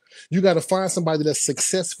toward. You got to find somebody that's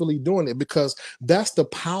successfully doing it, because that's the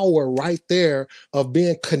power right there of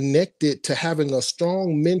being connected to having a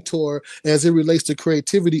strong mentor as it relates to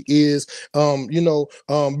creativity is,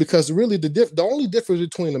 because really the only difference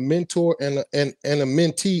between a mentor and a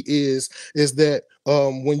mentee is that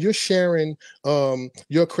when you're sharing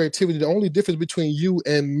your creativity, the only difference between you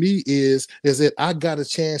and me is that I got a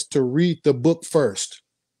chance to read the book first.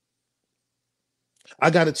 I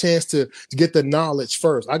got a chance to get the knowledge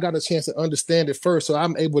first. I got a chance to understand it first, so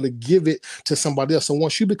I'm able to give it to somebody else. So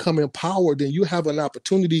once you become empowered, then you have an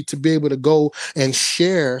opportunity to be able to go and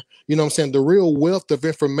share. You know what I'm saying? The real wealth of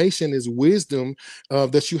information is wisdom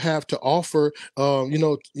that you have to offer,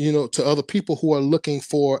 to other people who are looking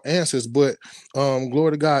for answers. But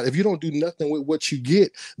glory to God, if you don't do nothing with what you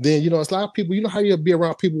get, then, it's a lot of people, how you be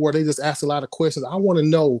around people where they just ask a lot of questions. I want to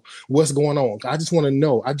know what's going on. I just want to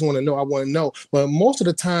know. I want to know. But most of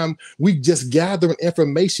the time, we just gather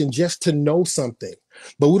information just to know something.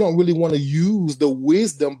 But we don't really want to use the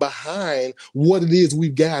wisdom behind what it is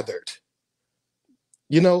we've gathered.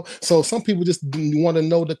 So some people just want to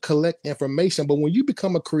know to collect information. But when you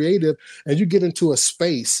become a creative and you get into a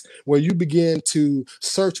space where you begin to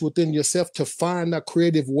search within yourself to find out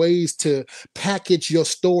creative ways to package your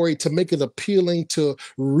story, to make it appealing, to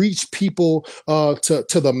reach people,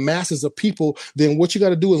 to the masses of people, then what you got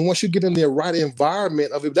to do is, once you get in the right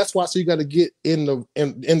environment of it, that's why, so you got to get in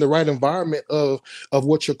the right environment of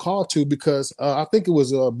what you're called to, because I think it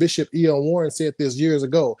was Bishop E.L. Warren said this years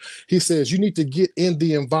ago. He says you need to get in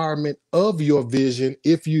the environment of your vision.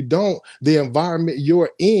 If you don't, the environment you're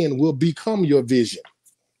in will become your vision.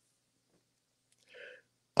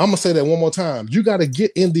 I'm going to say that one more time. You got to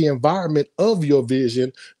get in the environment of your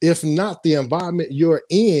vision. If not, the environment you're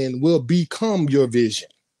in will become your vision.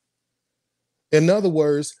 In other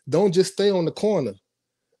words, don't just stay on the corner.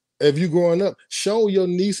 If you're growing up, show your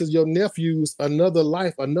nieces, your nephews another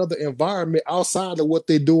life, another environment outside of what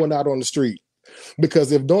they're doing out on the street.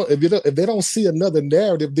 Because if they don't see another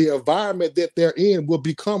narrative, the environment that they're in will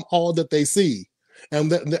become all that they see,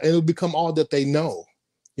 and it'll become all that they know.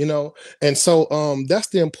 you know. And so that's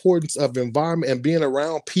the importance of environment and being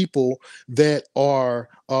around people that are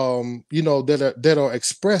you know, that are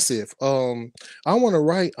expressive. I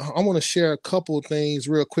want to share a couple of things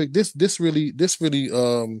real quick. This really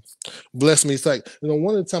blessed me. It's like, you know,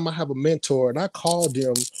 one of the time I have a mentor and I called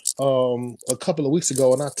him a couple of weeks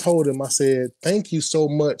ago and I told him, I said, thank you so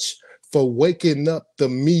much for waking up the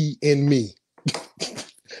me in me.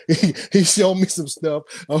 He showed me some stuff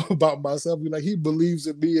about myself. Like, he believes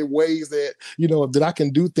in me in ways that, you know, that I can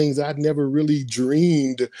do things I'd never really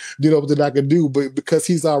dreamed, you know, that I could do. But because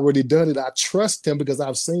he's already done it, I trust him because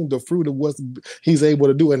I've seen the fruit of what he's able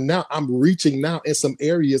to do. And now I'm reaching now in some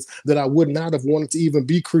areas that I would not have wanted to even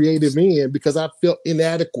be creative in because I felt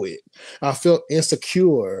inadequate. I felt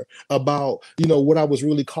insecure about, you know, what I was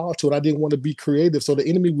really called to. And I didn't want to be creative. So the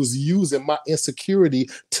enemy was using my insecurity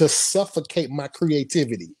to suffocate my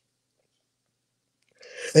creativity.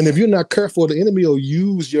 And if you're not careful, the enemy will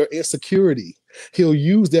use your insecurity. He'll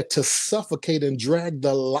use that to suffocate and drag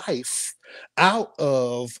the life out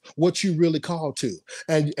of what you really called to.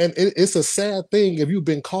 And it's a sad thing if you've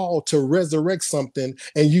been called to resurrect something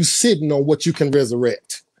and you sitting on what you can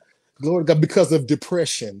resurrect. Glory to God, because of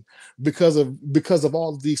depression, because of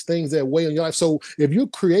all of these things that weigh on your life. So if you're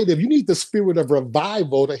creative, you need the spirit of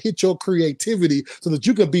revival to hit your creativity so that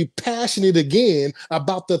you can be passionate again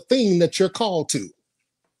about the thing that you're called to.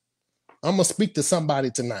 I'm going to speak to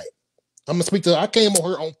somebody tonight. I came on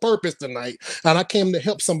here on purpose tonight, and I came to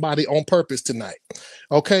help somebody on purpose tonight.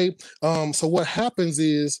 Okay. So what happens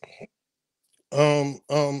is, so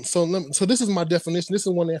this is my definition. This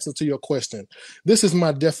is one answer to your question. This is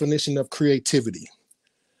my definition of creativity.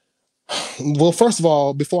 Well, first of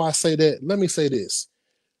all, before I say that, let me say this.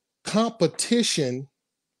 Competition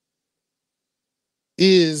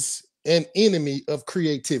is an enemy of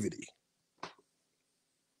creativity.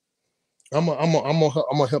 I'm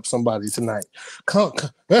gonna help somebody tonight.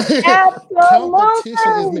 Competition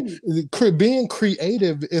is being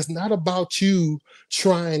creative is not about you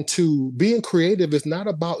being creative is not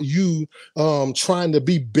about you trying to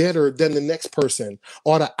be better than the next person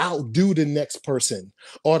or to outdo the next person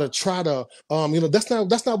or to try to you know, that's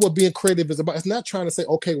not what being creative is about. It's not trying to say,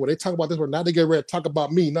 okay, well, they talk about this, but now they get ready to talk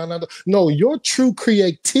about me. No, your true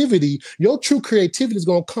creativity is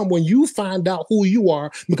going to come when you find out who you are,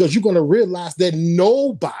 because you're going to realize that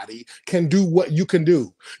nobody can do what you can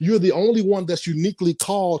do. You're the only one that's uniquely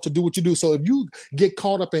called to do what you do. So if you get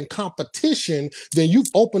caught up in competition, then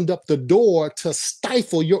you've opened up the door to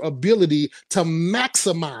stifle your ability to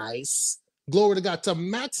maximize, glory to God, to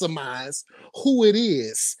maximize who it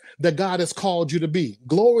is that God has called you to be.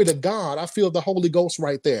 Glory to God. I feel the Holy Ghost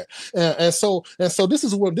right there. And so this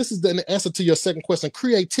is the answer to your second question.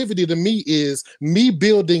 Creativity to me is me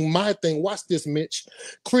building my thing. Watch this, Mitch.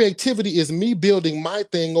 Creativity is me building my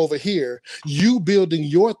thing over here, you building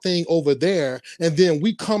your thing over there, and then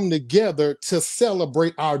we come together to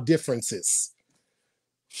celebrate our differences.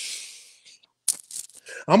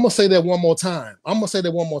 I'm going to say that one more time.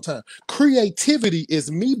 Creativity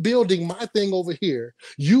is me building my thing over here,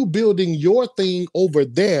 you building your thing over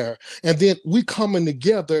there, and then we coming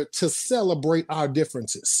together to celebrate our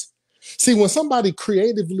differences. See, when somebody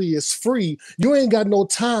creatively is free, you ain't got no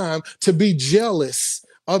time to be jealous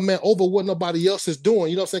over what nobody else is doing.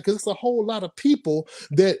 You know what I'm saying? Because it's a whole lot of people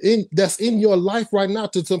that's in your life right now.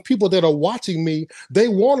 To some people that are watching me, they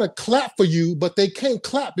want to clap for you, but they can't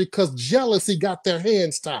clap because jealousy got their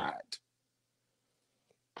hands tied.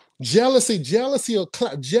 Jealousy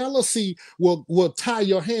will tie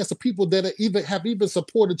your hands to people that have even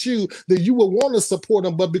supported you, that you would want to support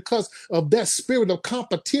them, but because of that spirit of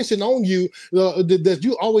competition on you, that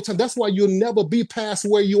you always. That's why you'll never be past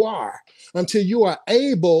where you are until you are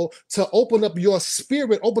able to open up your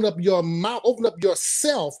spirit, open up your mouth, open up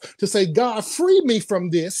yourself to say, God, free me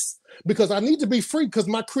from this. Because I need to be free, because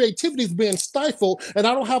my creativity is being stifled and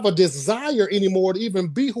I don't have a desire anymore to even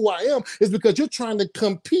be who I am. It's because you're trying to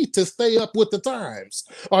compete to stay up with the times,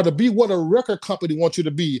 or to be what a record company wants you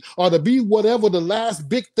to be, or to be whatever the last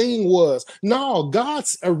big thing was. No,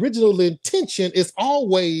 God's original intention is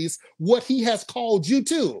always what he has called you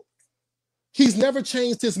to. He's never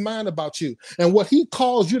changed his mind about you. And what he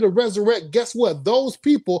calls you to resurrect, guess what? Those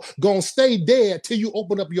people gonna stay dead till you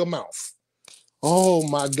open up your mouth. Oh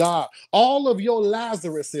my God. All of your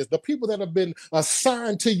Lazaruses, the people that have been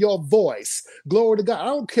assigned to your voice, glory to God. I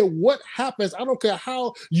don't care what happens. I don't care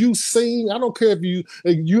how you sing. I don't care if you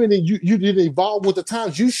didn't evolve with the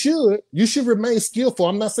times. You should remain skillful.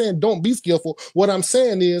 I'm not saying don't be skillful. What I'm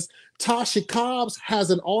saying is Tasha Cobbs has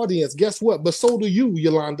an audience. Guess what? But so do you,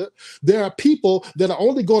 Yolanda. There are people that are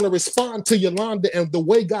only going to respond to Yolanda and the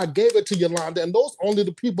way God gave it to Yolanda. And those only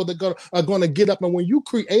the people that are going to get up. And when you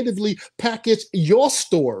creatively package your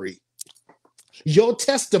story, your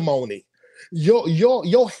testimony,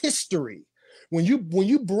 your history, when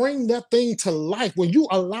you bring that thing to life, when you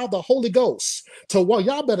allow the Holy Ghost to, well,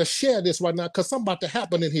 y'all better share this right now, because something about to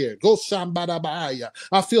happen in here. Go shambadabaaya.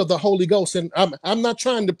 I feel the Holy Ghost, and I'm not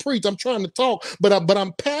trying to preach, I'm trying to talk, but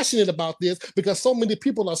I'm passionate about this because so many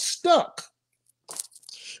people are stuck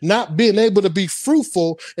not being able to be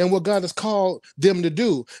fruitful in what God has called them to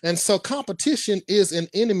do. And so competition is an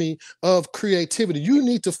enemy of creativity. You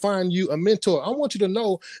need to find you a mentor. I want you to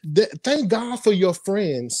know that, thank God for your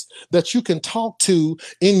friends that you can talk to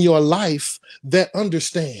in your life that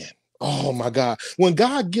understand. Oh my God. When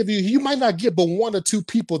God give you might not get but one or two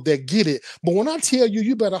people that get it. But when I tell you,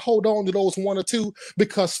 you better hold on to those one or two,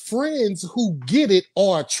 because friends who get it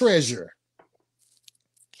are a treasure.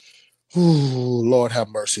 Ooh, Lord have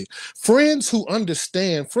mercy. Friends who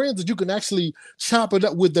understand, friends that you can actually chop it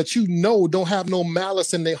up with, that don't have no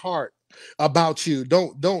malice in their heart about you,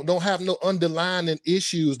 don't have no underlying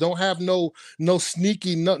issues, don't have no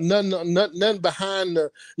sneaky, nothing behind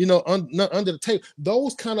the, under the table.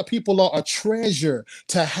 Those kind of people are a treasure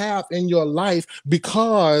to have in your life,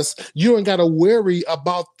 because you ain't got to worry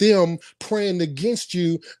about them praying against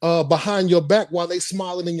you behind your back while they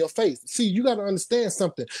smiling in your face. See, you got to understand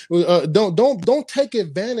something. Don't take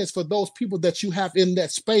advantage for those people that you have in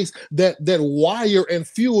that space that wire and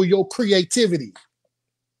fuel your creativity.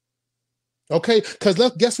 Okay, because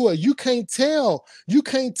guess what? You can't tell.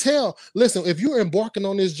 Listen, if you're embarking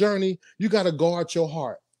on this journey, you got to guard your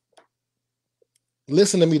heart.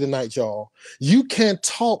 Listen to me tonight, y'all. You can't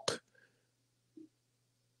talk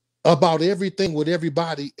about everything with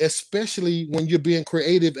everybody, especially when you're being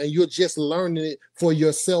creative and you're just learning it for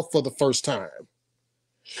yourself for the first time.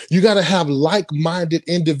 You got to have like-minded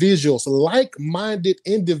individuals. Like-minded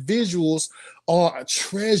individuals are a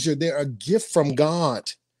treasure. They're a gift from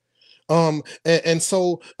God.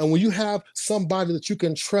 So when you have somebody that you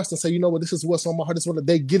can trust and say, you know what, this is what's on my heart, this is what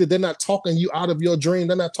they get it. They're not talking you out of your dream.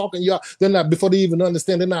 They're not talking you out. They're not, before they even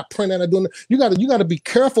understand, they're not praying, they're not doing it. You gotta be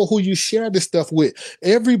careful who you share this stuff with.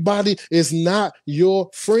 Everybody is not your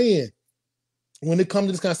friend. When it comes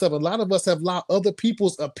to this kind of stuff, a lot of us have allowed other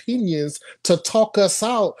people's opinions to talk us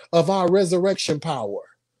out of our resurrection power.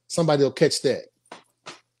 Somebody will catch that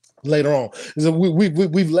later on.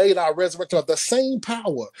 We've laid our resurrection of the same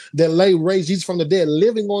power that raised Jesus from the dead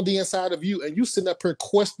living on the inside of you, and you sitting up here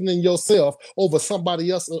questioning yourself over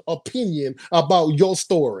somebody else's opinion about your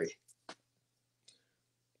story.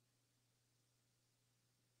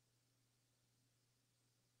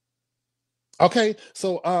 Okay,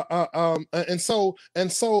 so and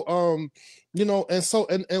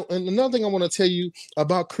another thing I want to tell you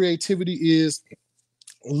about creativity is,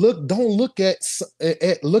 don't look at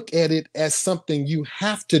it as something you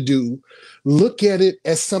have to do. Look at it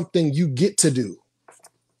as something you get to do.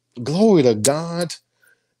 Glory to God.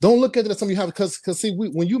 Don't look at it as something you have, because see,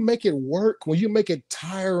 when you make it work, when you make it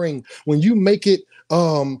tiring, when you make it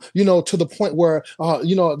to the point where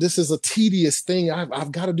this is a tedious thing.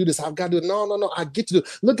 I've got to do this. I've got to do it. No. I get to do it.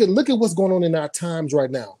 Look at what's going on in our times right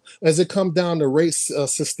now, as it comes down to race,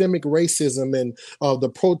 systemic racism, and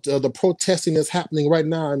the protesting that's happening right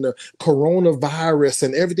now, and the coronavirus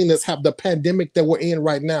and everything that's happened, the pandemic that we're in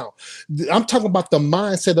right now. I'm talking about the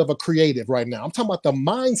mindset of a creative right now. I'm talking about the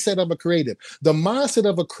mindset of a creative. The mindset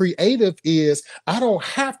of a creative is, I don't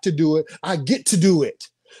have to do it, I get to do it.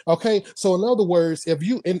 Okay, so in other words, if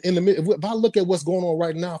you if I look at what's going on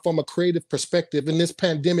right now from a creative perspective in this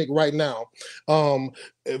pandemic right now,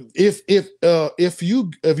 if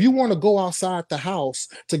you want to go outside the house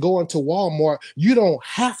to go into Walmart, you don't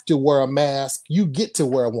have to wear a mask, you get to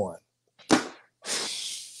wear one.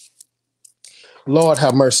 Lord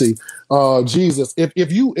have mercy. Jesus,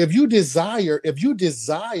 if you desire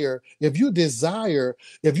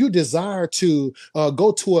to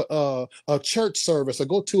go to a church service, or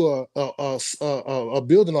go to a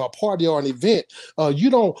building or a party or an event, you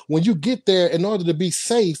don't, when you get there, in order to be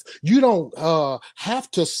safe, you don't have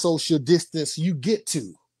to social distance, you get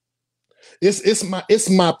to. It's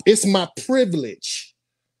my privilege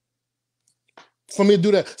for me to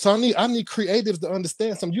do that. So I need creatives to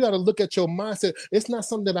understand something. You got to look at your mindset. It's not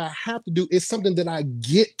something that I have to do. It's something that I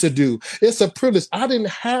get to do. It's a privilege. I didn't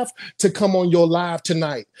have to come on your live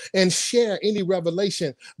tonight and share any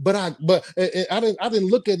revelation, but I didn't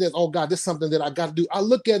look at it as, oh God, this is something that I got to do. I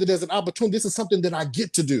look at it as an opportunity. This is something that I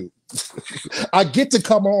get to do. I get to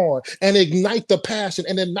come on and ignite the passion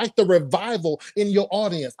and ignite the revival in your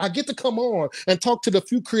audience. I get to come on and talk to the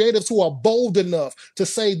few creatives who are bold enough to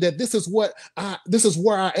say that this is where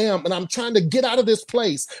I am, and I'm trying to get out of this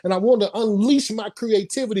place, and I want to unleash my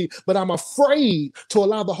creativity, but I'm afraid to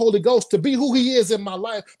allow the Holy Ghost to be who he is in my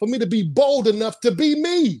life, for me to be bold enough to be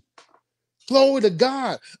me. Glory to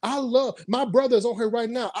God. I love my brothers on here right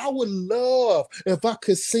now. I would love if I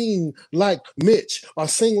could sing like Mitch or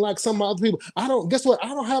sing like some other people. Guess what? I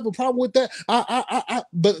don't have a problem with that.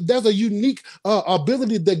 But there's a unique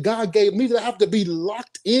ability that God gave me that I have to be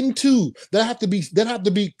locked into.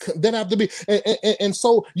 And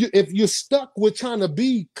so if you're stuck with trying to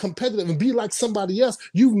be competitive and be like somebody else,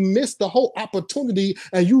 you've missed the whole opportunity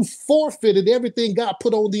and you forfeited everything God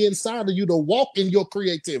put on the inside of you to walk in your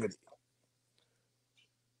creativity.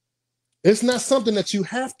 It's not something that you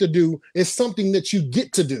have to do. It's something that you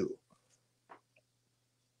get to do.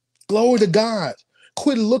 Glory to God.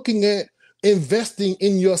 Quit looking at investing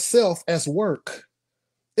in yourself as work.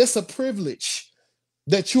 It's a privilege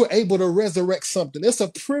that you're able to resurrect something. It's a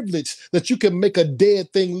privilege that you can make a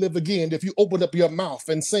dead thing live again if you open up your mouth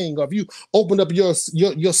and sing, or if you open up your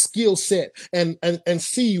skill set and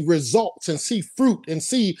see results and see fruit and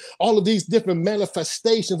see all of these different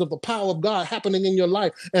manifestations of the power of God happening in your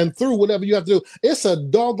life and through whatever you have to do. It's a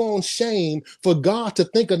doggone shame for God to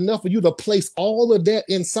think enough of you to place all of that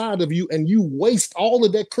inside of you, and you waste all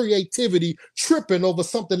of that creativity tripping over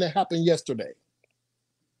something that happened yesterday.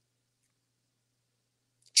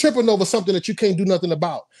 Tripping over something that you can't do nothing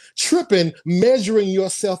about. Tripping, measuring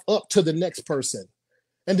yourself up to the next person.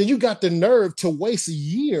 And then you got the nerve to waste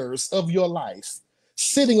years of your life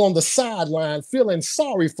sitting on the sideline, feeling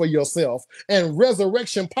sorry for yourself, and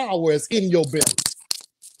resurrection power is in your belly.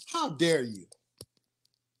 How dare you?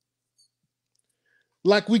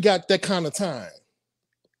 Like we got that kind of time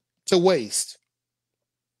to waste.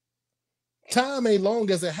 Time ain't long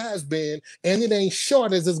as it has been, and it ain't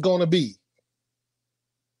short as it's going to be.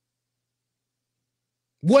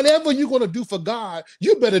 Whatever you're going to do for God,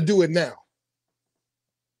 you better do it now.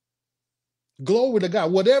 Glory to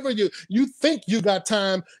God. Whatever you think you got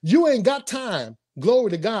time, you ain't got time.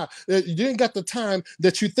 Glory to God. You ain't got the time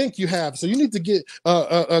that you think you have. So you need to get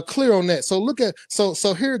clear on that.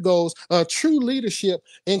 So here it goes. True leadership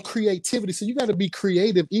and creativity. So you got to be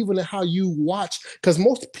creative even in how you watch, because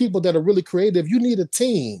most people that are really creative, you need a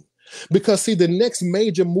team. Because see, the next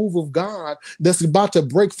major move of God that's about to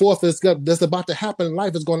break forth, that's about to happen in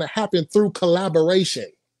life, is going to happen through collaboration.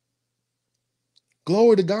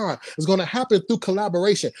 Glory to God. It's going to happen through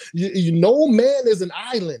collaboration. No man is an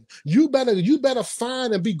island. You better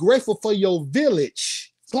find and be grateful for your village.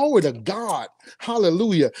 Glory to God.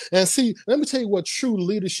 Hallelujah. And see, let me tell you what true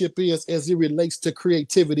leadership is as it relates to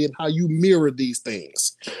creativity and how you mirror these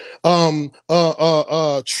things. True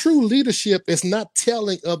leadership is not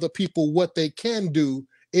telling other people what they can do,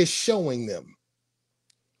 it's showing them.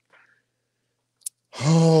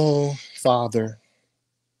 Oh, Father.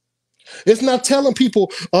 It's not telling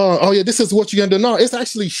people, oh yeah, this is what you're gonna do. No, it's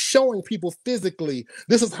actually showing people physically.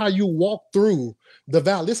 This is how you walk through the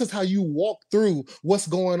valley. This is how you walk through what's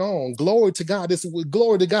going on. Glory to God.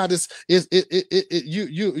 Glory to God.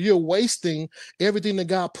 You're wasting everything that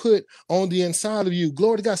God put on the inside of you.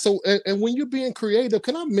 Glory to God. So, and when you're being creative,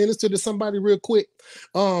 can I minister to somebody real quick?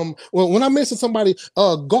 Well, when I mention somebody,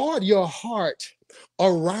 guard your heart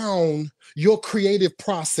around your creative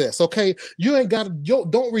process. Okay, you ain't got to,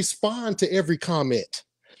 don't respond to every comment.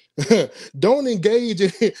 Don't engage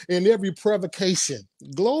in every provocation.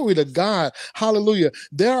 Glory to God. Hallelujah.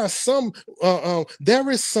 There is some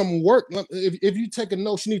work. If you take a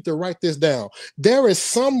note, you need to write this down. There is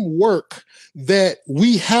some work that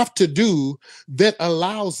we have to do that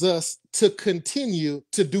allows us to continue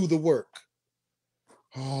to do the work.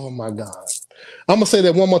 Oh my God. I'm going to say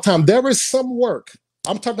that one more time. There is some work,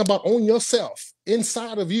 I'm talking about on yourself,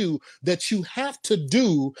 inside of you, that you have to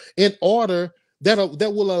do in order that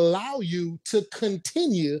will allow you to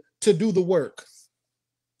continue to do the work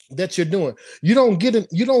that you're doing. You don't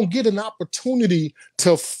get an opportunity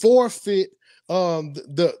to forfeit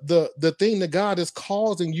the thing that God is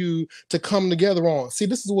causing you to come together on. See,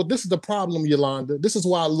 this is the problem, Yolanda. This is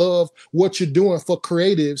why I love what you're doing for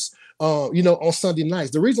creatives, on Sunday nights.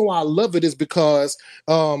 The reason why I love it is because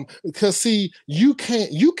see, you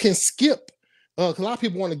can skip. A lot of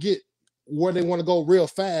people want to get where they want to go real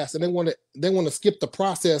fast, and they want to skip the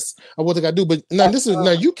process of what they got to do. But now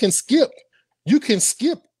you can skip. You can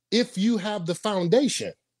skip if you have the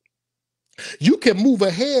foundation. You can move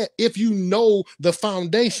ahead if you know the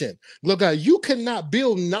foundation. Look, you cannot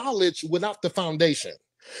build knowledge without the foundation.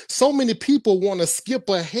 So many people want to skip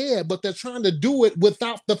ahead, but they're trying to do it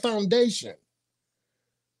without the foundation.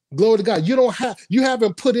 Glory to God. You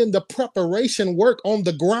haven't put in the preparation work on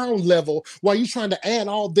the ground level while you're trying to add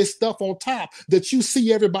all this stuff on top that you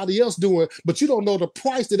see everybody else doing, but you don't know the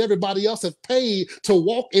price that everybody else has paid to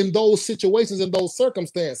walk in those situations and those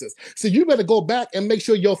circumstances. So you better go back and make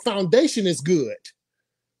sure your foundation is good.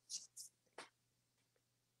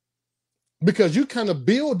 Because you kind of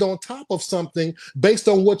build on top of something based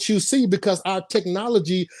on what you see, because our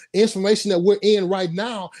technology information that we're in right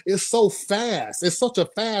now is so fast. It's such a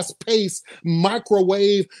fast-paced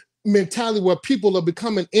microwave mentality where people are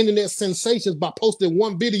becoming internet sensations by posting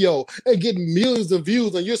one video and getting millions of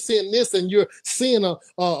views, and you're seeing this and you're seeing a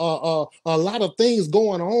lot of things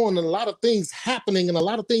going on and a lot of things happening and a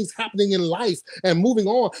lot of things happening in life and moving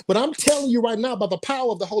on. But I'm telling you right now, by the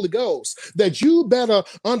power of the Holy Ghost, that you better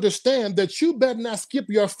understand that you better not skip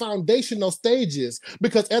your foundational stages,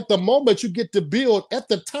 because at the moment you get to build, at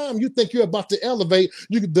the time you think you're about to elevate,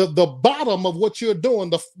 the bottom of what you're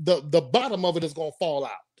doing, the bottom of it is going to fall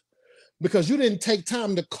out, because you didn't take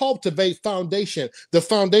time to cultivate foundation, the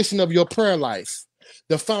foundation of your prayer life,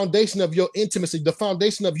 the foundation of your intimacy, the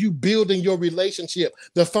foundation of you building your relationship,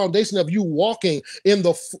 the foundation of you walking in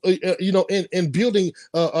the, in building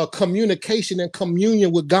communication and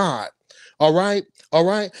communion with God. All right.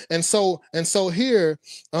 And so here,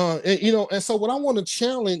 and so what I want to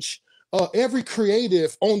challenge every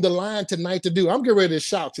creative on the line tonight to do. I'm getting ready to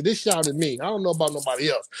shout you. This shouted me. I don't know about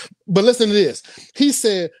nobody else. But listen to this. He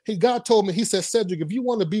said, God told me, he said, Cedric, if you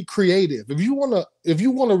want to be creative, if you want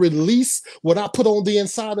to release what I put on the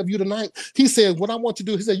inside of you tonight, he said, what I want you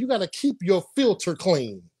to do, he said, you got to keep your filter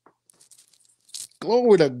clean.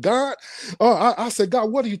 Glory to God. I said,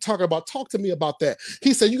 God, what are you talking about? Talk to me about that.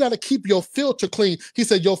 He said, you got to keep your filter clean. He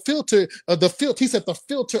said, your filter, he said, the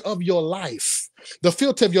filter of your life, the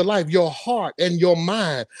filter of your life, your heart and your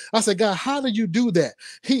mind. I said, God, how do you do that?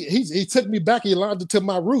 He took me back, Yolanda, to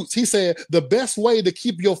my roots. He said, the best way to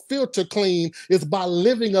keep your filter clean is by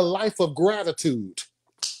living a life of gratitude.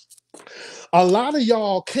 A lot of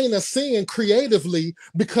y'all can't ascend creatively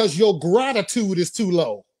because your gratitude is too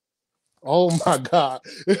low. Oh my God.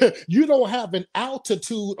 You don't have an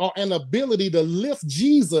altitude or an ability to lift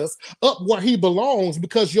Jesus up where he belongs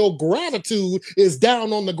because your gratitude is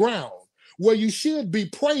down on the ground. Where you should be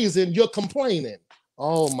praising, you're complaining.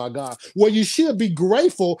 Oh my God. Where you should be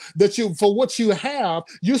grateful that for what you have,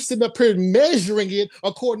 you're sitting up here measuring it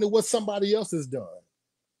according to what somebody else has done.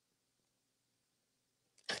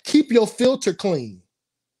 Keep your filter clean.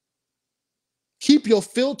 Keep your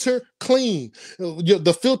filter clean,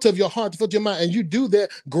 the filter of your heart, the filter of your mind, and you do that.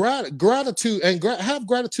 Gratitude and have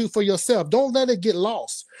gratitude for yourself. Don't let it get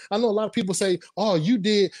lost. I know a lot of people say, "Oh, you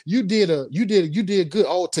did good.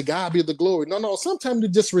 Oh, to God be the glory." No. Sometimes you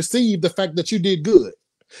just receive the fact that you did good.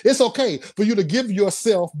 It's okay for you to give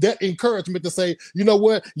yourself that encouragement to say, you know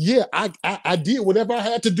what? Yeah, I did whatever I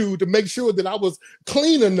had to do to make sure that I was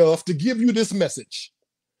clean enough to give you this message.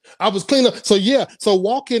 I was clean up. So yeah, so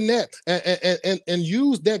walk in that and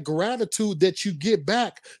use that gratitude that you get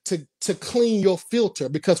back to clean your filter,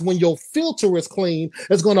 because when your filter is clean,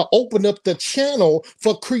 it's going to open up the channel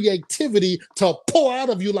for creativity to pour out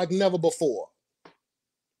of you like never before.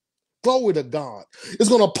 Glory to God. It's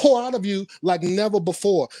going to pour out of you like never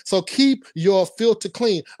before. So keep your filter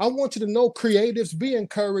clean. I want you to know, creatives, be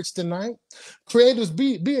encouraged tonight. Creatives,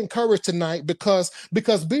 be encouraged tonight, because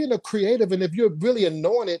being a creative, and if you're really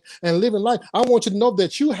anointed and living life, I want you to know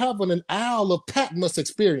that you have an Isle of Patmos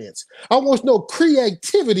experience. I want you to know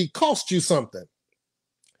creativity costs you something.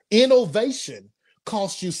 Innovation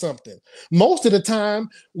costs you something. Most of the time,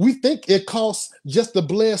 we think it costs just the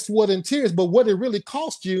blood, sweat, and tears, but what it really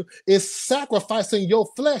costs you is sacrificing your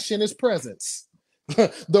flesh in his presence.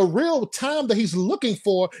 The real time that he's looking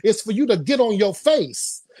for is for you to get on your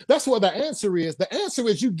face. That's what the answer is. The answer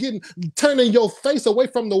is you turning your face away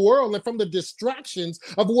from the world and from the distractions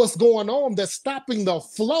of what's going on that's stopping the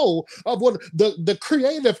flow of what the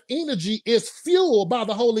creative energy is fueled by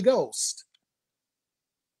the Holy Ghost.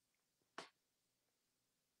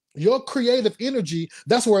 Your creative energy,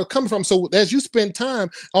 that's where it comes from. So as you spend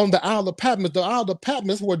time on the Isle of Patmos, the Isle of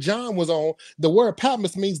Patmos where John was on, the word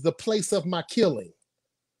Patmos means the place of my killing.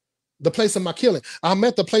 The place of my killing. I'm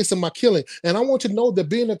at the place of my killing. And I want you to know that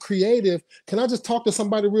being a creative, can I just talk to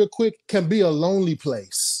somebody real quick, can be a lonely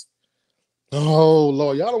place. Oh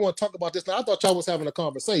Lord, y'all don't want to talk about this now. I thought y'all was having a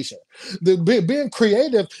conversation. Being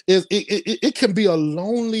creative it can be a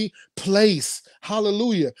lonely place.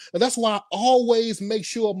 Hallelujah. And that's why I always make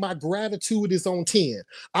sure my gratitude is on 10.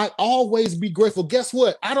 I always be grateful. Guess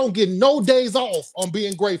what? I don't get no days off on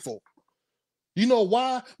being grateful. You know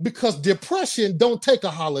why? Because depression don't take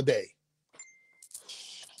a holiday.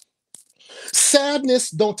 Sadness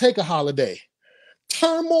don't take a holiday.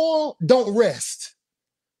 Turmoil don't rest.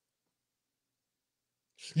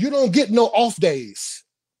 You don't get no off days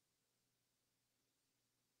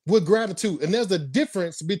with gratitude. And there's a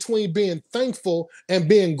difference between being thankful and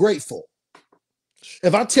being grateful.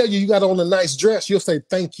 If I tell you you got on a nice dress, you'll say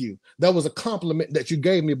thank you. That was a compliment that you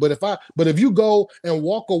gave me. But if you go and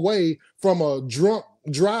walk away from a drunk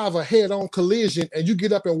driver head-on collision and you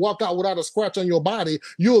get up and walk out without a scratch on your body,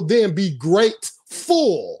 you'll then be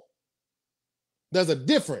grateful. There's a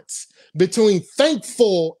difference between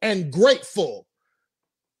thankful and grateful.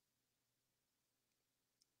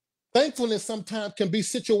 Thankfulness sometimes can be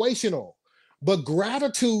situational, but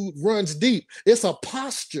gratitude runs deep. It's a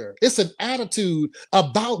posture, it's an attitude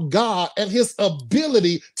about God and his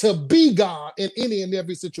ability to be God in any and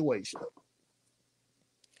every situation.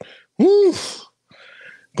 Woo.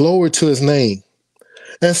 Glory to his name.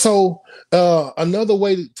 And so another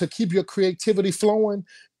way to keep your creativity flowing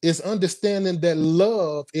is understanding that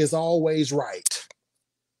love is always right.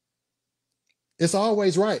 It's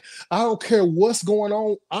always right. I don't care what's going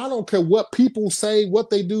on. I don't care what people say, what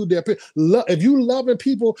they do. If you loving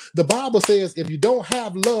people, the Bible says if you don't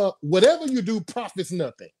have love, whatever you do profits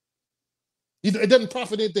nothing. It doesn't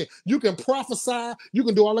profit anything. You can prophesy, you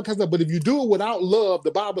can do all that kind of stuff, but if you do it without love,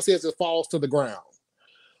 the Bible says it falls to the ground.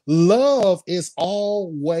 Love is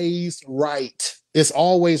always right. It's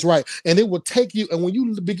always right. And it will take you, and when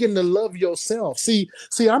you begin to love yourself, see,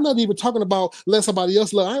 I'm not even talking about let somebody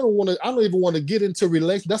else love. I don't even want to get into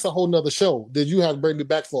relation. That's a whole nother show that you have to bring me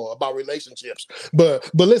back for about relationships.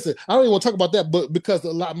 But listen, I don't even want to talk about that, but because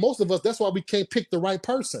most of us, that's why we can't pick the right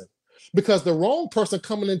person. Because the wrong person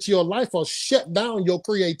coming into your life will shut down your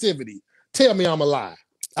creativity. Tell me I'm a lie.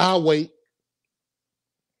 I'll wait.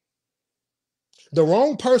 The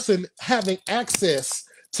wrong person having access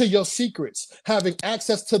to your secrets, having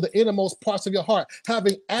access to the innermost parts of your heart,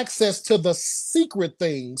 having access to the secret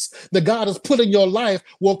things that God has put in your life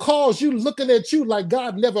will cause you looking at you like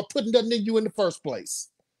God never put nothing in you in the first place.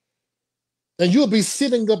 And you'll be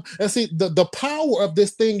sitting up and see the power of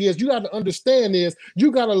this thing is you got to understand is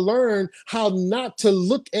you got to learn how not to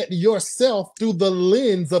look at yourself through the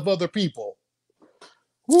lens of other people.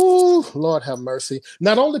 Woo, Lord have mercy.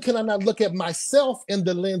 Not only can I not look at myself in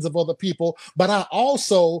the lens of other people, but I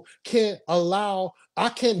also can't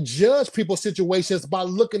judge people's situations by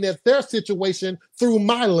looking at their situation through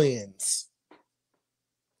my lens.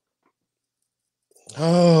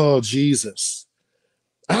 Oh, Jesus.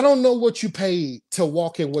 I don't know what you paid to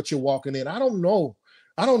walk in what you're walking in. I don't know.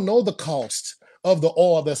 I don't know the cost of the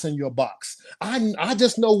oil that's in your box. I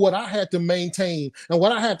just know what I had to maintain and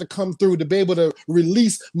what I had to come through to be able to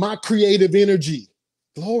release my creative energy.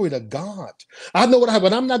 Glory to God. I know what I have,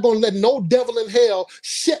 but I'm not going to let no devil in hell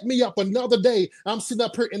shut me up another day. I'm sitting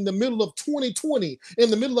up here in the middle of 2020, in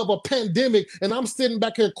the middle of a pandemic, and I'm sitting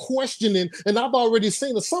back here questioning, and I've already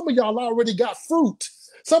seen it. Some of y'all already got fruit.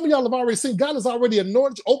 Some of y'all have already seen God has already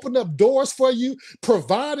anointed, opened up doors for you,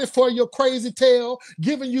 provided for your crazy tail,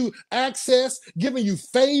 giving you access, giving you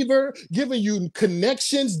favor, giving you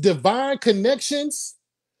connections, divine connections.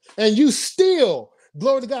 And you still,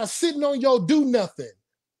 glory to God, sitting on your do nothing,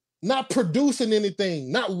 not producing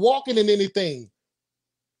anything, not walking in anything.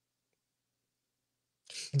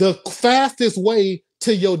 The fastest way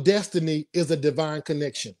to your destiny is a divine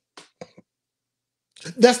connection.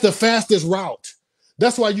 That's the fastest route.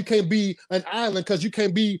 That's why you can't be an island, because you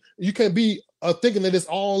can't be thinking that it's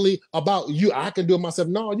only about you. I can do it myself.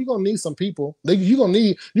 No, you're gonna need some people. You're gonna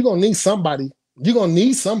need somebody. You're gonna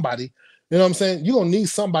need somebody. You know what I'm saying? You're gonna need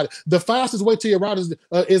somebody. The fastest way to your route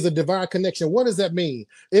is a divine connection. What does that mean?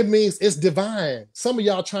 It means it's divine. Some of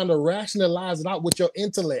y'all trying to rationalize it out with your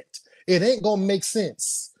intellect. It ain't gonna make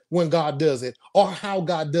sense when God does it or how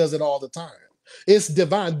God does it all the time. It's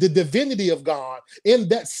divine, the divinity of God in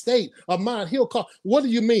that state of mind. He'll call. What do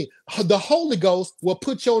you mean? The Holy Ghost will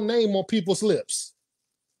put your name on people's lips.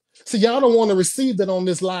 See, y'all don't want to receive that on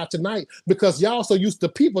this live tonight because y'all so used to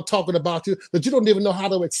people talking about you that you don't even know how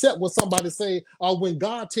to accept what somebody say or when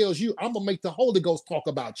God tells you, I'm going to make the Holy Ghost talk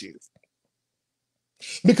about you.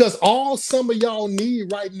 Because all some of y'all need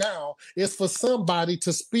right now is for somebody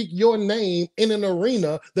to speak your name in an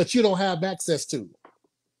arena that you don't have access to.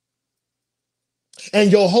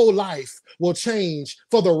 And your whole life will change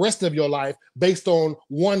for the rest of your life based on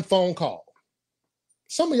one phone call.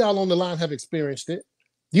 Some of y'all on the line have experienced it.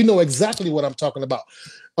 You know exactly what I'm talking about.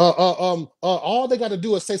 All they got to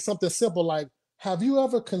do is say something simple like, have you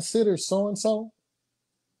ever considered so-and-so?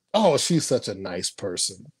 Oh, she's such a nice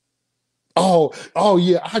person. Oh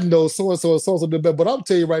yeah, I know so and so and so and so the best. But I'm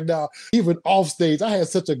telling you right now, even off stage, I had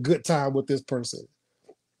such a good time with this person.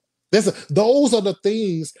 Those are the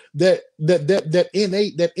things that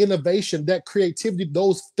innate, that innovation, that creativity,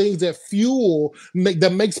 those things that fuel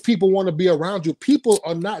that makes people want to be around you. People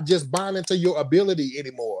are not just buying into your ability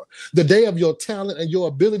anymore. The day of your talent and your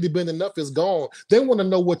ability being enough is gone. They want to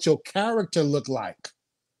know what your character look like.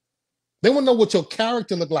 They want to know what your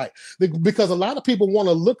character look like, because a lot of people want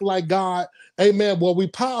to look like God. Amen. Well, we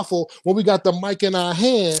powerful when we got the mic in our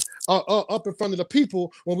hand, up in front of the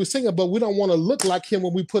people when we sing it, but we don't want to look like him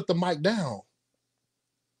when we put the mic down.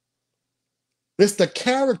 It's the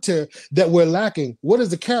character that we're lacking. What is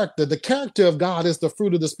the character? The character of God is the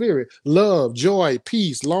fruit of the Spirit: love, joy,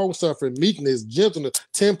 peace, long suffering, meekness, gentleness,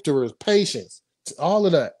 temperance, patience, all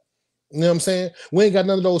of that. You know what I'm saying? We ain't got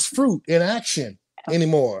none of those fruit in action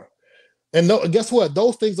anymore. And no, guess what?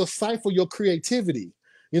 Those things will stifle your creativity.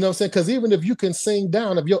 You know what I'm saying? Because even if you can sing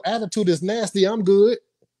down, if your attitude is nasty, I'm good.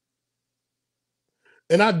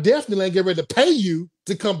 And I definitely ain't get ready to pay you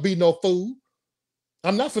to come be no fool.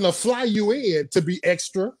 I'm not gonna fly you in to be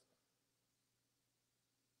extra.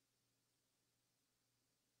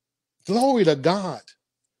 Glory to God.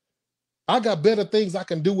 I got better things I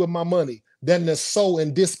can do with my money than to sow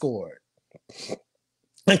in discord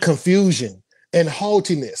and confusion and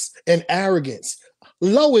haughtiness and arrogance.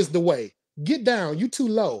 Low is the way. Get down. You too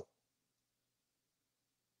low.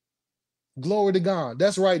 Glory to God.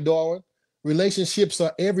 That's right, Darwin. Relationships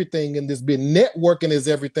are everything in this business. Networking is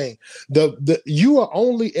everything. You are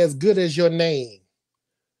only as good as your name,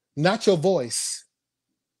 not your voice,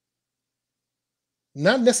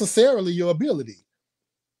 not necessarily your ability.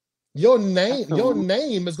 Your Absolutely.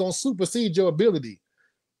 name is gonna supersede your ability.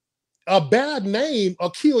 A bad name will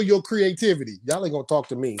kill your creativity. Y'all ain't gonna talk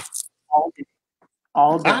to me. All day.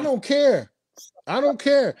 All I day. don't care. I don't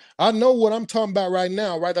care. I know what I'm talking about right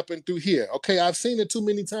now, right up and through here. Okay, I've seen it too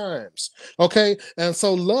many times. Okay, and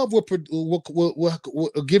so love will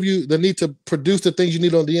give you the need to produce the things you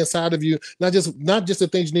need on the inside of you, not just the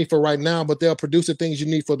things you need for right now, but they'll produce the things you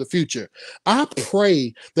need for the future. I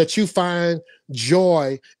pray that you find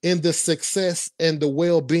joy in the success and the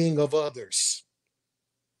well-being of others,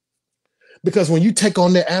 because when you take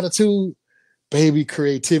on that attitude, baby,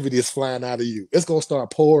 creativity is flying out of you. It's going to start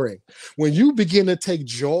pouring. When you begin to take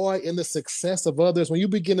joy in the success of others, when you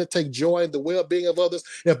begin to take joy in the well-being of others,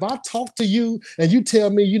 if I talk to you and you tell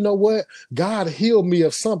me, you know what, God healed me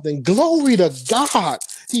of something, glory to God.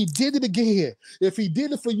 He did it again. If he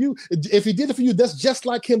did it for you, that's just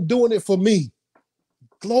like him doing it for me.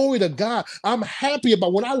 Glory to God. I'm happy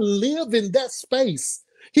about when I live in that space.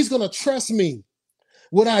 He's going to trust me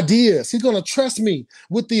with ideas. He's going to trust me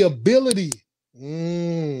with the ability.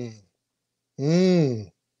 Mm, mm,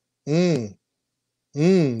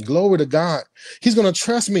 mm, Glory to God. He's going to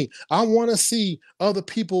trust me. I want to see other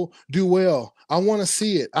people do well. I want to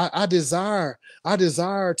see it. I desire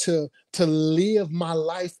to live my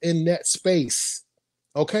life in that space.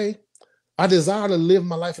 Okay. I desire to live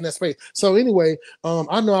my life in that space. So anyway,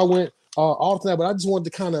 I know I went off tonight, but I just wanted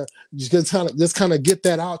to kind of get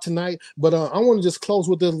that out tonight. But I want to just close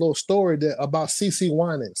with this little story about CC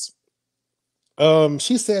Winans.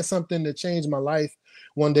 She said something that changed my life.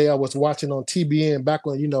 One day I was watching on TBN back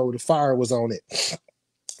when the fire was on it.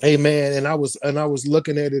 Amen. And I was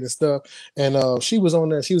looking at it and stuff, and she was on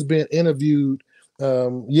there. She was being interviewed.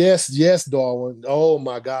 Yes, Darwin. Oh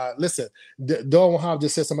my God! Listen, Darwin Hobbs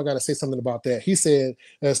just said something. I got to say something about that. He said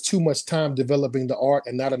there's too much time developing the art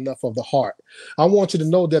and not enough of the heart. I want you to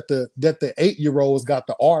know that the 8-year-olds got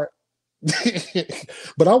the art,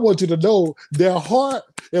 but I want you to know their heart.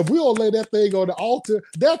 If we don't lay that thing on the altar,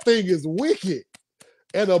 that thing is wicked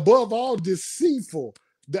and above all deceitful.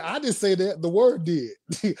 I didn't say that, the word did.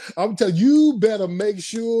 I'm telling you, better make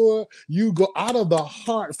sure you go out of the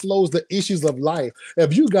heart flows the issues of life.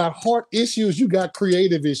 If you got heart issues, you got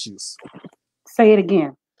creative issues. Say it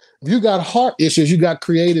again. If you got heart issues, you got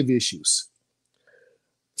creative issues.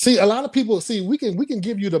 See, a lot of people we can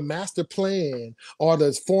give you the master plan or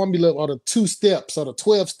the formula or the 2 steps or the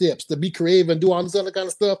 12 steps to be creative and do all this other kind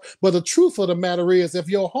of stuff. But the truth of the matter is, if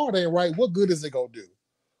your heart ain't right, what good is it gonna do?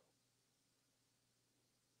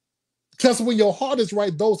 Because when your heart is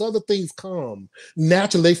right, those other things come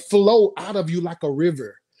naturally. They flow out of you like a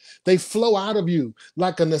river. They flow out of you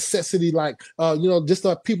like a necessity, like just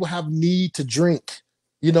like people have need to drink.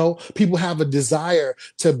 People have a desire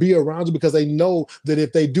to be around you because they know that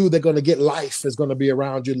if they do, they're going to get life is going to be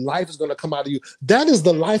around you. Life is going to come out of you. That is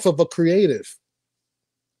the life of a creative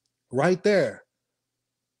right there.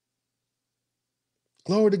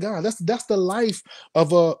 Glory to God. That's the life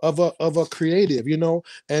of a creative, you know.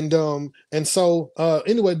 And so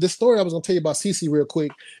anyway, the story I was gonna tell you about Cece real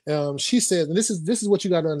quick. She said, and this is what you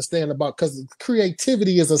got to understand about, because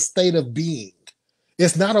creativity is a state of being.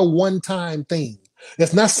 It's not a one-time thing.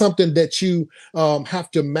 It's not something that you have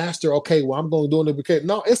to master. Okay, well, I'm going to do it because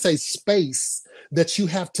no, it's a space that you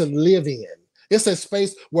have to live in. It's a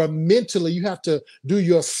space where mentally you have to do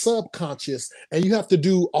your subconscious, and you have to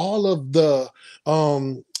do all of the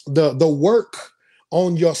work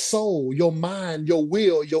on your soul, your mind, your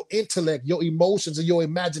will, your intellect, your emotions, and your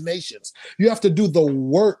imaginations. You have to do the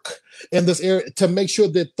work in this area to make sure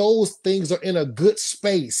that those things are in a good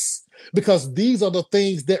space, because these are the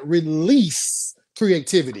things that release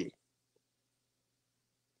creativity.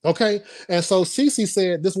 Okay. And so Cece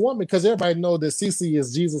said, this woman, because everybody know that Cece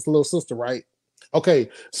is Jesus' little sister, right? Okay.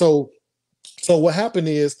 So what happened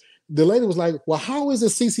is the lady was like, well, how is it,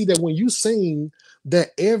 Cece, that when you sing, that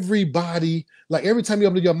everybody, like every time you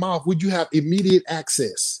open your mouth, would you have immediate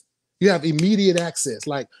access? You have immediate access.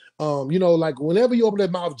 Like, you know, like whenever you open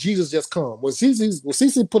that mouth, Jesus just come. When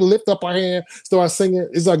Cece put a lift up her hand, start singing,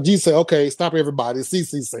 it's like Jesus said, okay, stop everybody.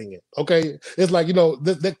 Cece singing. Okay. It's like, you know,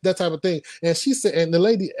 that type of thing. And she said, and the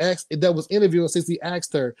lady asked, that was interviewing Cece,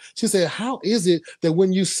 asked her, she said, how is it that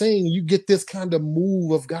when you sing, you get this kind of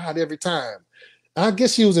move of God every time? I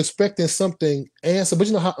guess she was expecting something answer, but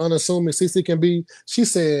you know how unassuming Cece can be. She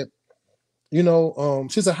said,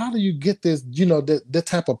 she said, how do you get this, that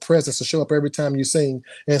type of presence to show up every time you sing?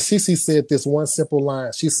 And Cece said this one simple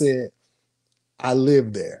line. She said, I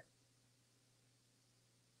live there.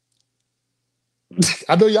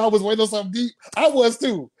 I know y'all was waiting on something deep. I was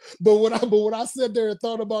too. But when I sat there and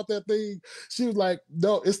thought about that thing, she was like,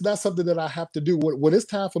 no, it's not something that I have to do. When it's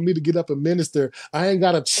time for me to get up and minister, I ain't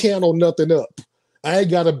got to channel nothing up. I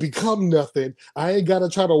ain't got to become nothing. I ain't got to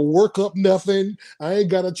try to work up nothing. I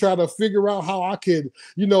ain't got to try to figure out how I can,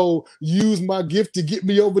 use my gift to get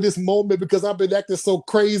me over this moment because I've been acting so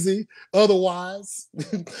crazy otherwise.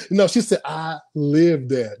 She said, I live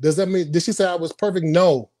there. Does that mean, did she say I was perfect?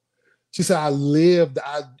 No. She said, I lived,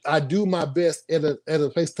 I do my best at a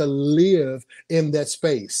place to live in that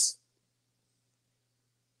space.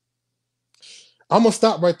 I'm going to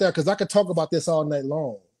stop right there because I could talk about this all night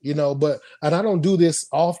long, and I don't do this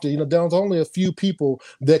often. There's only a few people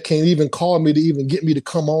that can even call me to even get me to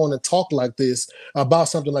come on and talk like this about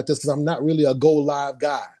something like this, because I'm not really a go live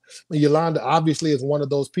guy. Yolanda obviously is one of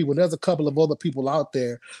those people. There's a couple of other people out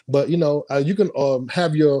there, but you can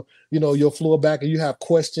have your your floor back, and you have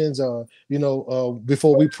questions,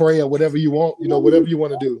 before we pray or whatever you want, whatever you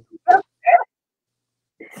want to do.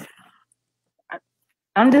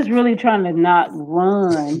 I'm just really trying to not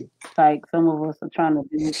run like some of us are trying to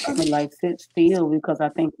do, something like sit still, because I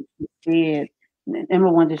think you said, number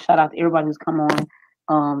one, just shout out to everybody who's come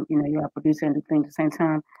on. You're a producer and do things at the same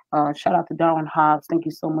time. Shout out to Darwin Hobbs. Thank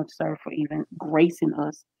you so much, sir, for even gracing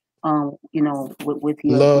us, with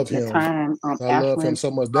Love your him. time. I love him Ashlyn,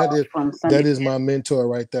 so much. from Sunday. That is my mentor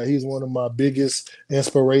right there. He's one of my biggest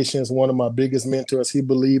inspirations, one of my biggest mentors. He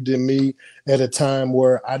believed in me at a time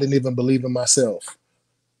where I didn't even believe in myself.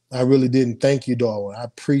 I really didn't. Thank you, Darwin. I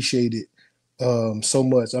appreciate it so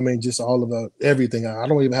much. I mean, just all about everything. I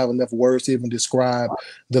don't even have enough words to even describe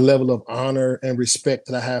the level of honor and respect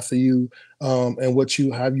that I have for you,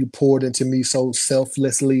 and how you poured into me so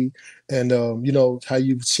selflessly, and how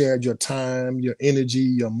you've shared your time, your energy,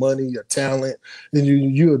 your money, your talent, and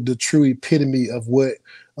you're the true epitome of what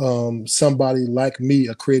somebody like me,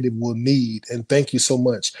 a creative, will need. And thank you so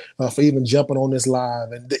much for even jumping on this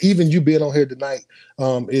live, and even you being on here tonight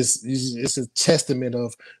is a testament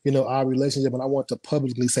of our relationship. And I want to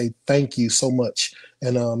publicly say thank you so much,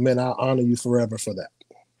 and man, I honor you forever for that.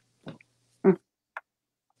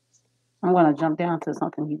 I'm going to jump down to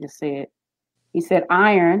something he just said. He said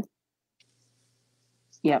iron.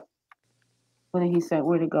 Yep. What did he say?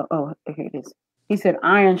 Where'd it go? Oh, here it is. He said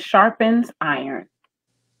iron sharpens iron.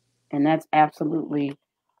 And that's absolutely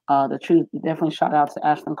the truth. Definitely shout out to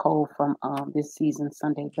Ashlyn Cole from this season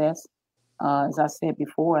Sunday Best. As I said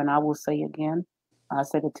before, and I will say again, I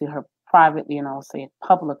said it to her privately, and I'll say it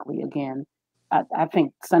publicly again. I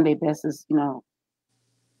think Sunday Best is,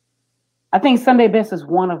 I think Sunday Best is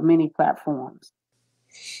one of many platforms,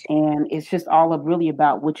 and it's just all of really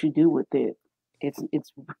about what you do with it. It's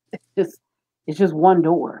just one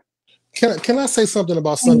door. Can I say something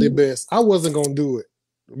about Sunday Best? I wasn't gonna do it.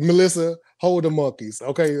 Melissa, hold the monkeys,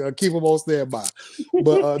 okay? Keep them on standby.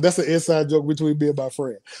 But that's an inside joke between me and my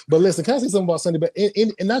friend. But listen, can I say something about Sunday Best?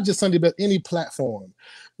 And not just Sunday Best, any platform.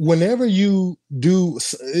 Whenever you do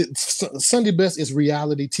Sunday Best is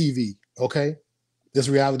reality TV, okay? It's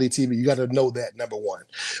reality TV. You got to know that, number one.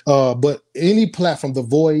 But any platform, The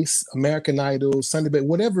Voice, American Idol, Sunday Bake,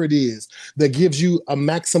 whatever it is that gives you a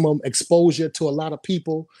maximum exposure to a lot of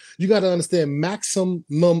people, you got to understand maximum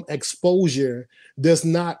exposure does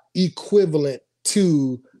not equivalent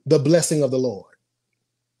to the blessing of the Lord.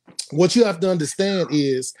 What you have to understand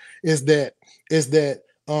is that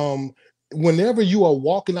whenever you are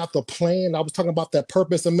walking out the plan, I was talking about that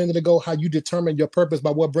purpose a minute ago, how you determine your purpose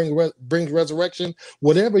by what brings resurrection.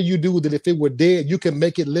 Whatever you do, that if it were dead, you can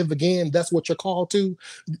make it live again. That's what you're called to.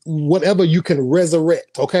 Whatever you can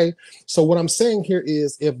resurrect. Okay. So what I'm saying here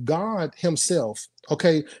is, if God himself,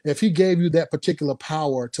 okay, if he gave you that particular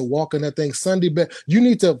power to walk in that thing, you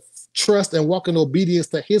need to trust and walk in obedience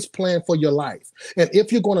to his plan for your life. And if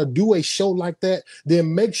you're going to do a show like that,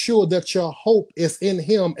 then make sure that your hope is in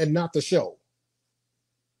him and not the show.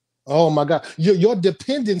 Oh my God. Your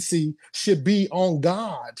dependency should be on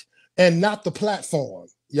God and not the platform.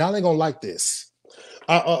 Y'all ain't gonna like this.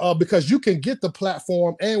 Because you can get the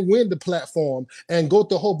platform and win the platform and go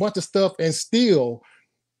through a whole bunch of stuff and still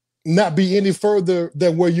not be any further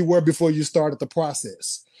than where you were before you started the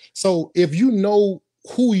process. So if you know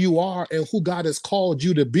who you are and who God has called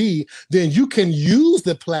you to be, then you can use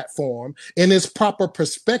the platform in its proper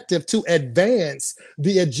perspective to advance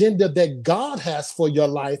the agenda that God has for your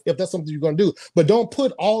life, if that's something you're going to do. But don't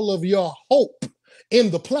put all of your hope in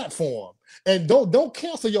the platform, and don't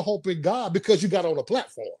cancel your hope in God because you got on a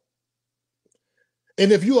platform.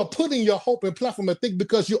 And if you are putting your hope in platform and think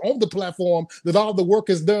because you're on the platform that all the work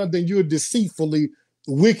is done, then you're deceitfully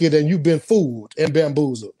wicked and you've been fooled and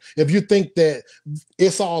bamboozled. If you think that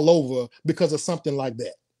it's all over because of something like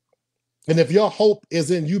that. And if your hope is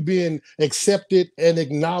in you being accepted and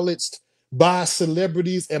acknowledged by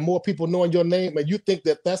celebrities and more people knowing your name, and you think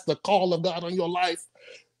that that's the call of God on your life,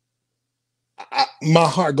 my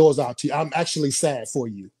heart goes out to you. I'm actually sad for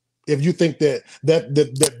you if you think that's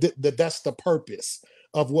the purpose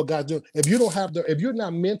of what God's doing. If you don't have if you're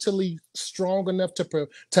not mentally strong enough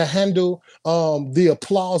to handle the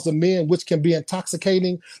applause of men, which can be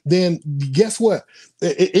intoxicating, then guess what?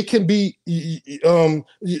 It can be.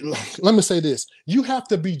 Let me say this: you have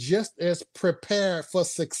to be just as prepared for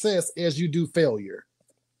success as you do failure.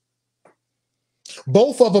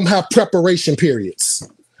 Both of them have preparation periods.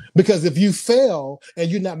 Because if you fail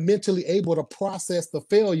and you're not mentally able to process the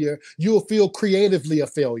failure, you'll feel creatively a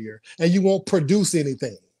failure and you won't produce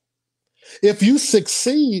anything. If you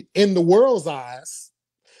succeed in the world's eyes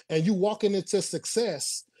and you walking into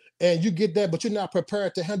success and you get that, but you're not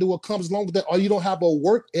prepared to handle what comes along with that, or you don't have a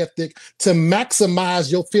work ethic to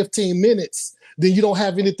maximize your 15 minutes, then you don't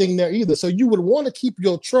have anything there either. So you would want to keep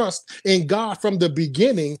your trust in God from the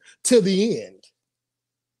beginning to the end.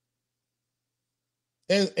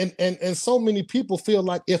 And so many people feel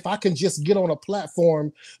like if I can just get on a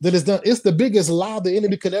platform that is done, it's the biggest lie the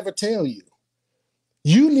enemy could ever tell you.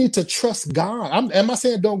 You need to trust God. Am I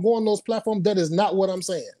saying don't go on those platforms? That is not what I'm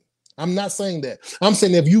saying. I'm not saying that. I'm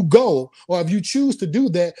saying if you go or if you choose to do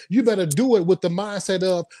that, you better do it with the mindset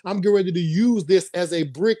of, I'm getting ready to use this as a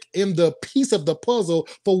brick in the piece of the puzzle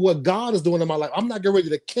for what God is doing in my life. I'm not getting ready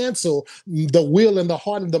to cancel the will and the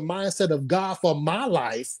heart and the mindset of God for my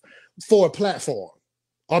life for a platform,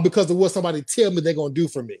 or because of what somebody tell me they're gonna do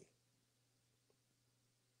for me.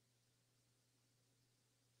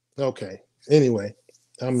 Okay. Anyway,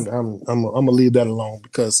 I'm gonna leave that alone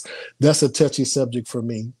because that's a touchy subject for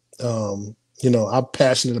me. I'm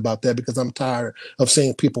passionate about that because I'm tired of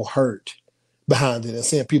seeing people hurt behind it and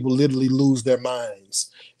seeing people literally lose their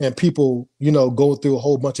minds and people, go through a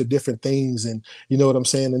whole bunch of different things, and you know what I'm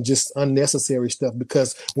saying, and just unnecessary stuff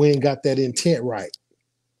because we ain't got that intent right.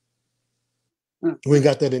 We ain't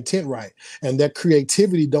got that intent right. And that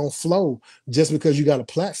creativity don't flow just because you got a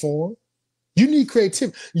platform. You need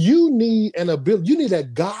creativity. You need an ability. You need a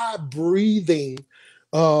God-breathing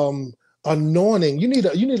anointing. You need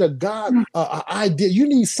a God idea. You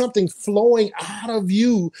need something flowing out of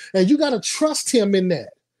you, and you got to trust him in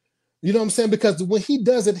that. You know what I'm saying? Because when he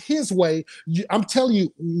does it his way, I'm telling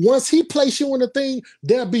you, once he places you in a thing,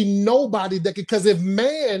 there'll be nobody that can, because if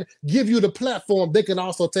man give you the platform, they can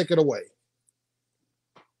also take it away.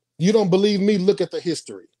 You don't believe me? Look at the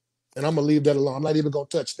history. And I'm going to leave that alone. I'm not even going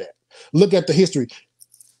to touch that. Look at the history.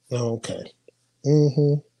 Okay.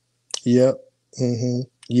 Mm-hmm. Yep. Mm-hmm.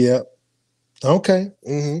 Yep. Okay.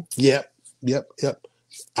 Mm-hmm. Yep. Yep. Yep.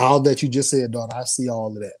 All that you just said, daughter, I see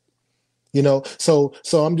all of that. So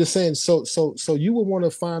I'm just saying, so you would want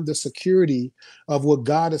to find the security of what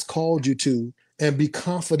God has called you to and be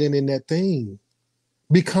confident in that thing.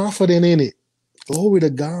 Be confident in it. Glory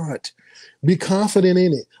to God. Be confident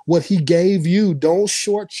in it. What he gave you, don't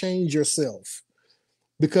shortchange yourself.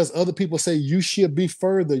 because other people say you should be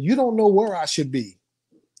further. You don't know where I should be.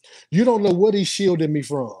 You don't know what he's shielding me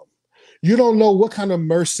from. You don't know what kind of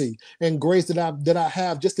mercy and grace that I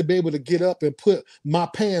have just to be able to get up and put my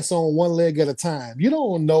pants on one leg at a time. You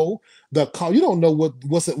don't know the call. You don't know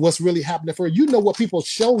what's really happening for you. You know what people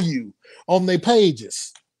show you on their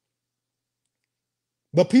pages,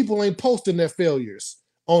 but people ain't posting their failures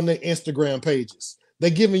on their Instagram pages.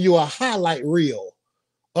 They're giving you a highlight reel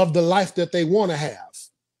of the life that they want to have.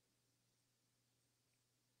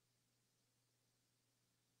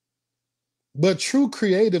 But true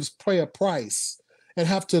creatives pay a price and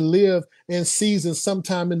have to live in seasons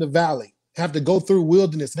sometime in the valley, have to go through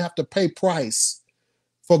wilderness and have to pay price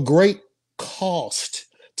for great cost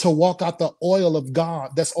to walk out the oil of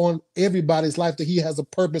God that's on everybody's life that he has a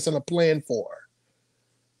purpose and a plan for.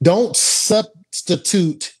 Don't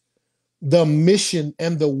substitute the mission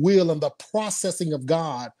and the will and the processing of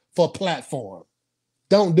God for platform.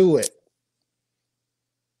 Don't do it.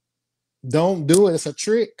 Don't do it. It's a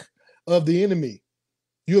trick of the enemy.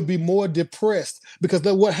 You'll be more depressed because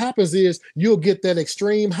what happens is you'll get that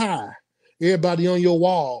extreme high. Everybody on your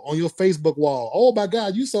wall, on your Facebook wall. Oh my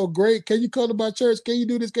God, you so great. Can you come to my church? Can you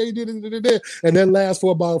do this? Can you do this? And that lasts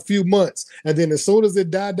for about a few months. And then as soon as it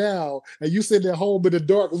die down and you sit at home in the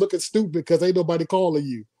dark looking stupid because ain't nobody calling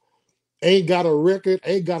you. Ain't got a record,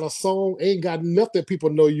 ain't got a song, ain't got nothing people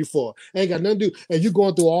know you for. Ain't got nothing to do. And you're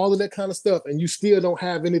going through all of that kind of stuff and you still don't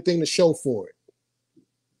have anything to show for it.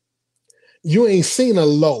 You ain't seen a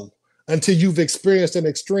low until you've experienced an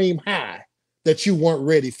extreme high that you weren't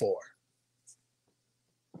ready for.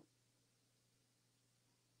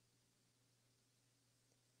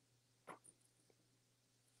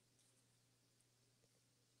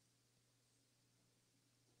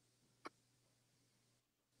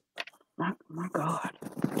 My God.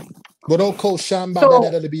 Boroko shamba da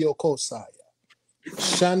da So da biyo kosaya.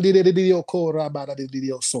 Shandi de biyo ko rabada de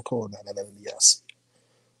biyo soko da da da yas.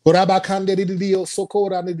 Urabakande de biyo soko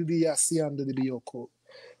da de yasi and de biyo ko.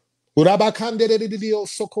 Urabakande de biyo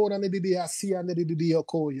soko da de yasi and de biyo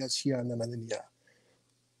ko yasi and na.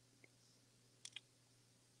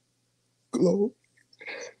 Glory,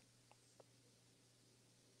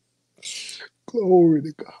 glory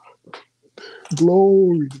to God.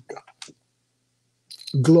 Glory to God.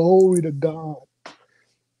 Glory to God.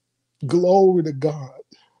 Glory to God.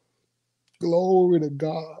 Glory to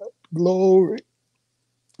God. Glory.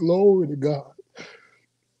 Glory to God.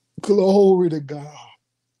 Glory to God.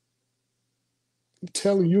 I'm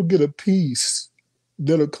telling you, get a peace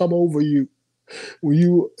that'll come over you when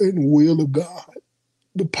you in the will of God.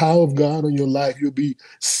 The power of God on your life. You'll be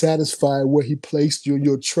satisfied where he placed you and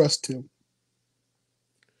you'll trust him.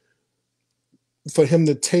 For him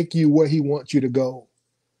to take you where he wants you to go.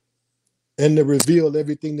 And to reveal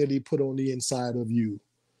everything that he put on the inside of you.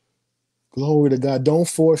 Glory to God. Don't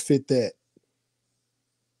forfeit that.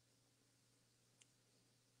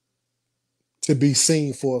 To be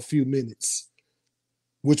seen for a few minutes,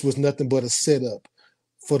 which was nothing but a setup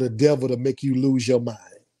for the devil to make you lose your mind.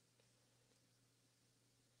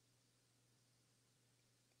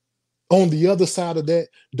 On the other side of that,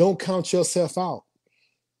 don't count yourself out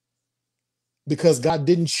because God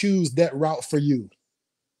didn't choose that route for you.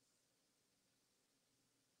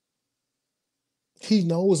 He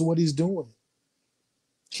knows what he's doing.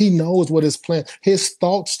 He knows what his plan. His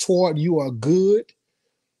thoughts toward you are good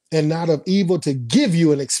and not of evil to give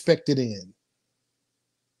you an expected end.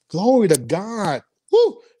 Glory to God.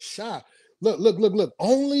 Woo! Shot. Look.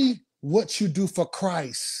 Only what you do for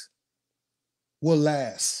Christ will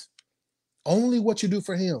last. Only what you do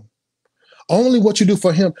for him. Only what you do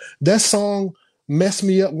for him. That song messed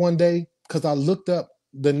me up one day because I looked up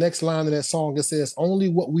the next line of that song. It says, only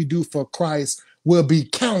what we do for Christ will be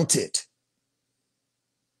counted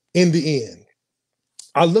in the end.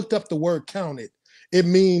 I looked up the word counted. It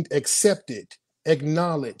means accepted,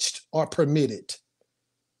 acknowledged, or permitted.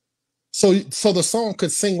 So the song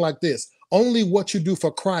could sing like this. Only what you do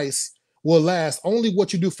for Christ will last. Only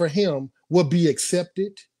what you do for him will be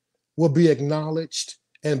accepted, will be acknowledged,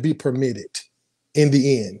 and be permitted in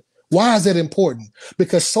the end. Why is that important?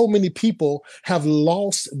 Because so many people have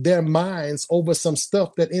lost their minds over some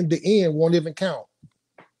stuff that in the end won't even count.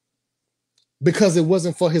 Because it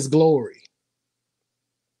wasn't for his glory.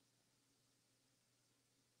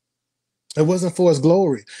 It wasn't for his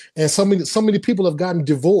glory. And so many people have gotten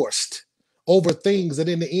divorced over things that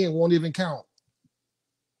in the end won't even count.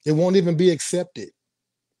 It won't even be accepted.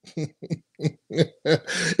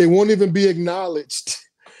 It won't even be acknowledged.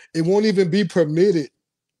 It won't even be permitted.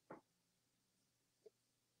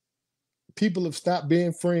 People have stopped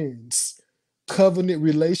being friends Covenant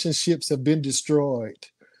relationships have been destroyed.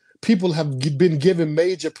 People have been given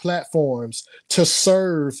major platforms to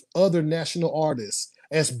serve other national artists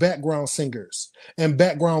as background singers and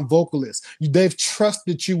background vocalists. They've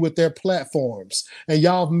trusted you with their platforms, and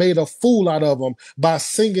y'all have made a fool out of them by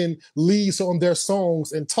singing leads on their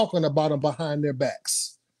songs and talking about them behind their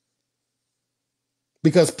backs.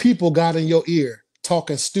 Because people got in your ear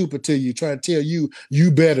talking stupid to you, trying to tell you, you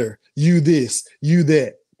better, you this, you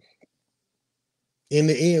that. In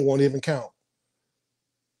the end, won't even count.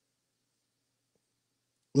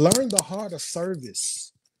 Learn the heart of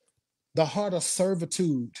service, the heart of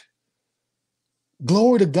servitude.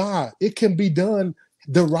 Glory to God. It can be done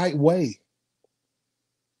the right way,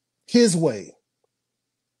 His way.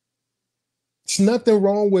 There's nothing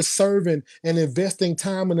wrong with serving and investing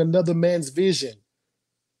time in another man's vision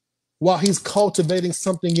while he's cultivating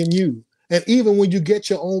something in you. And even when you get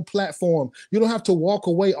your own platform, you don't have to walk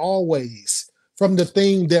away always from the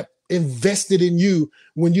thing that invested in you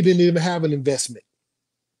when you didn't even have an investment.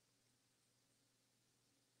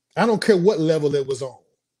 I don't care what level it was on.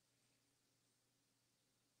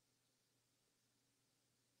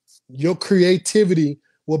 Your creativity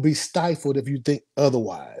will be stifled if you think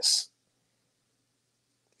otherwise.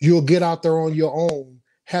 You'll get out there on your own,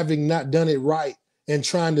 having not done it right and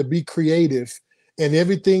trying to be creative. And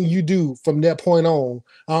everything you do from that point on,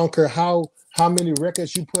 I don't care how many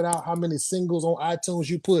records you put out, how many singles on iTunes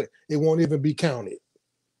you put, it won't even be counted.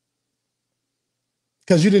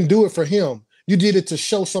 Because you didn't do it for him. You did it to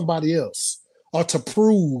show somebody else or to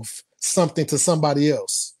prove something to somebody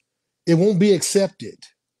else. It won't be accepted.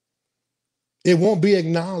 It won't be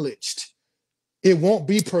acknowledged. It won't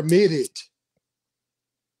be permitted.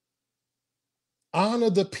 Honor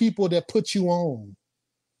the people that put you on.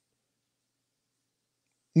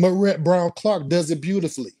 Marant Brown Clark does it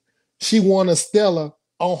beautifully. She won a Stella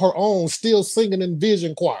on her own, still singing in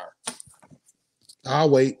Vision Choir. I'll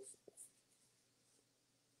wait.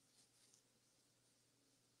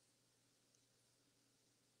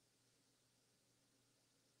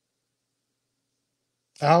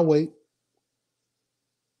 I'll wait.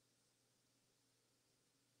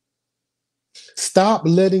 Stop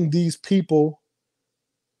letting these people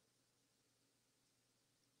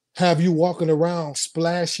have you walking around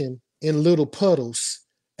splashing in little puddles,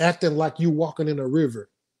 acting like you walking in a river.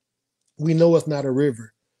 We know it's not a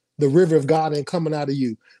river. The river of God ain't coming out of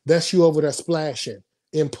you. That's you over there splashing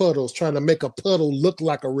in puddles, trying to make a puddle look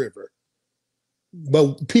like a river.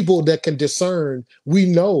 But people that can discern, we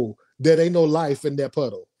know that ain't no life in that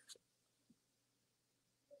puddle.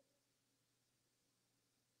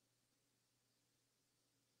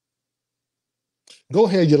 Go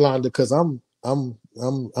ahead, Yolanda, because I'm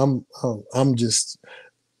just,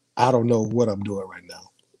 I don't know what I'm doing right now.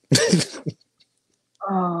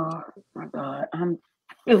 Oh my God, I'm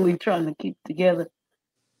really trying to keep together.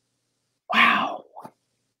 Wow.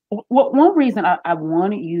 Well, one reason I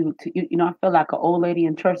wanted you to, I feel like an old lady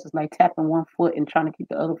in church is like tapping one foot and trying to keep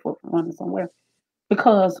the other foot from running somewhere.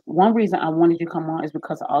 Because one reason I wanted you to come on is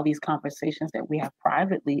because of all these conversations that we have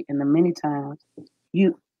privately, and the many times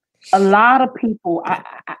a lot of people,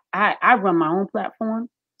 I run my own platform,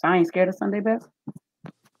 so I ain't scared of Sunday best.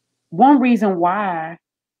 One reason why,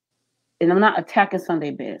 and I'm not attacking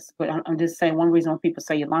Sunday best, but I'm just saying one reason when people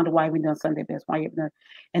say, Yolanda, why have we done Sunday best? Why have you done?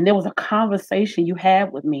 And there was a conversation you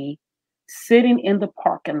had with me sitting in the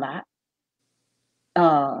parking lot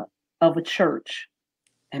of a church.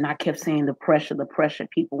 And I kept saying the pressure,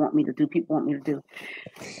 people want me to do, people want me to do.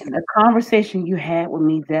 And the conversation you had with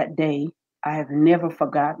me that day, I have never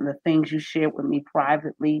forgotten the things you shared with me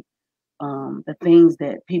privately, the things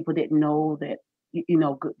that people didn't know that,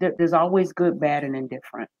 there's always good, bad, and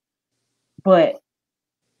indifferent. But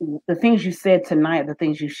the things you said tonight, the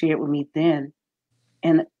things you shared with me then,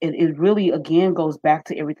 and it really again goes back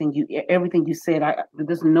to everything you said.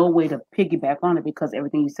 There's no way to piggyback on it because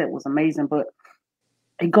everything you said was amazing, but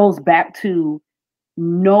it goes back to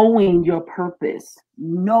knowing your purpose,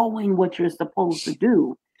 knowing what you're supposed to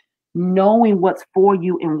do, knowing what's for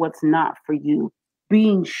you and what's not for you,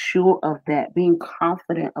 being sure of that, being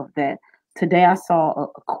confident of that. Today I saw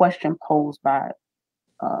a question posed by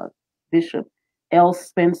Bishop L.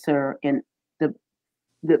 Spencer, and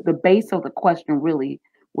the base of the question really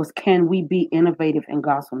was, can we be innovative in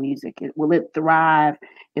gospel music? Will it thrive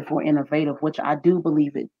if we're innovative, which I do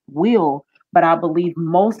believe it will, but I believe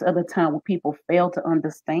most of the time what people fail to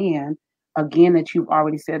understand, again, that you've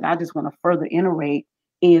already said, I just want to further iterate,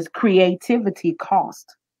 is creativity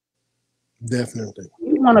cost. Definitely.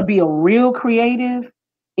 You want to be a real creative,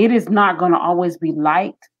 it is not going to always be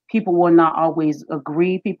liked. People will not always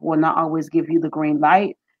agree. People will not always give you the green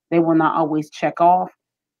light. They will not always check off.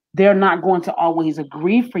 They're not going to always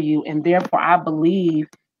agree for you. And therefore, I believe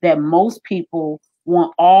that most people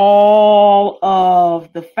want all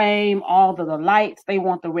of the fame, all of the lights. They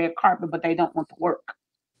want the red carpet, but they don't want the work.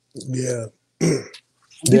 Yeah. You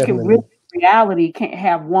can really, Definitely. reality can't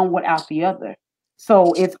have one without the other.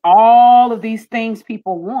 So it's all of these things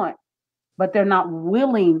people want, but they're not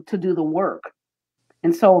willing to do the work.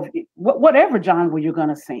 And so, whatever genre you're going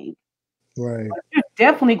to sing, Right. you're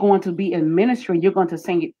definitely going to be in ministry. You're going to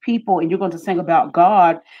sing at people and you're going to sing about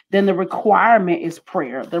God. Then the requirement is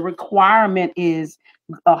prayer. The requirement is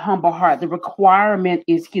a humble heart. The requirement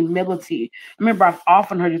is humility. Remember, I've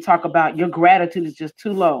often heard you talk about your gratitude is just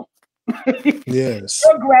too low. Yes.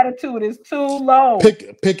 Your gratitude is too low.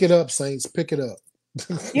 Pick it up, saints. Pick it up.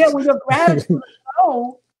 Yeah, when your gratitude is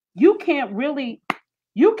low, you can't really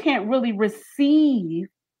receive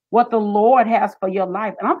what the Lord has for your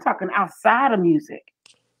life. And I'm talking outside of music.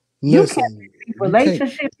 You can't Listen, receive you can't.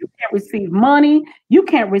 relationships. You can't receive money. You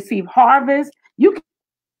can't receive harvest.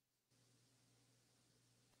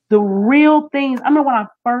 The real things. I remember when I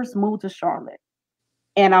first moved to Charlotte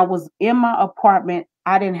and I was in my apartment,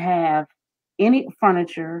 I didn't have any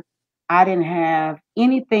furniture. I didn't have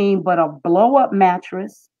anything but a blow up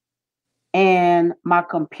mattress and my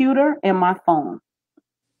computer and my phone.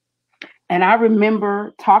 And I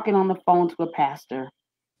remember talking on the phone to a pastor,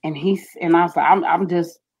 and I was like, I'm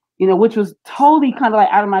just, which was totally kind of like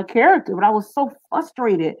out of my character, but I was so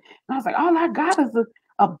frustrated. And I was like, all I got is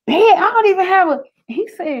a bed. I don't even have a. He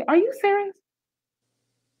said, "Are you serious?"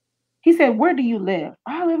 He said, "Where do you live?"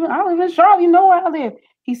 I live in Charlotte. You know where I live.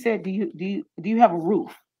 He said, "Do you have a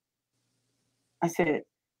roof?" I said,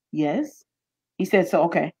 "Yes." He said, "So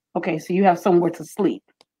okay, so you have somewhere to sleep.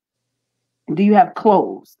 Do you have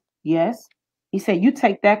clothes?" Yes. He said, "You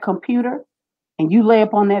take that computer and you lay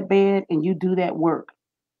up on that bed and you do that work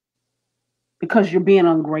because you're being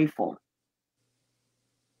ungrateful.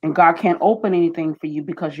 And God can't open anything for you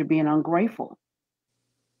because you're being ungrateful."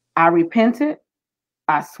 I repented.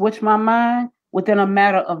 I switched my mind. Within a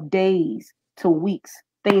matter of days to weeks,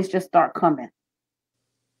 things just start coming.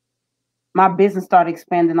 My business started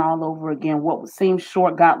expanding all over again. What seemed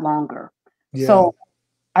short got longer. Yeah. So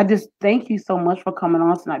I just thank you so much for coming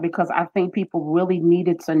on tonight because I think people really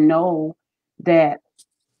needed to know that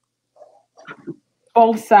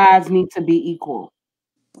both sides need to be equal.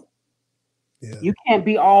 Yeah. You can't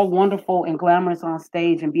be all wonderful and glamorous on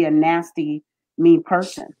stage and be a nasty, mean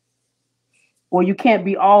person. Or you can't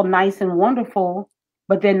be all nice and wonderful,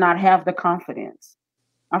 but then not have the confidence.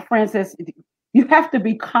 My friend says, you have to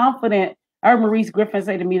be confident. I heard Maurice Griffin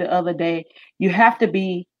say to me the other day, you have to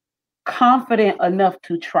be confident enough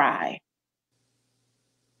to try.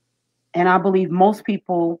 And I believe most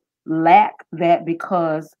people lack that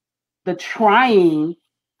because the trying,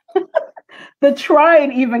 the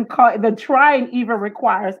trying even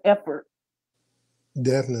requires effort.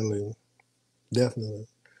 Definitely. Definitely.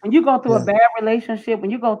 When you go through a Yeah. bad relationship, when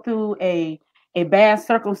you go through a bad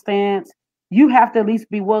circumstance, you have to at least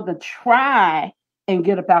be willing to try and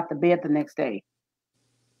get up out the bed the next day.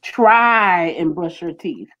 Try and brush your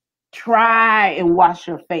teeth. Try and wash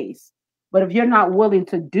your face. But if you're not willing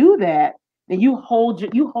to do that, then you hold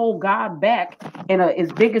God back. And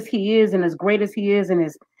as big as He is, and as great as He is, and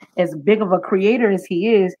as big of a creator as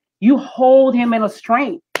He is, you hold Him in a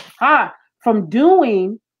strength, from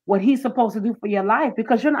doing what He's supposed to do for your life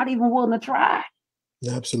because you're not even willing to try. That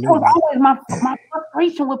was Absolutely. always my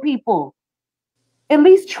frustration with people. At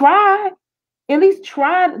least try. At least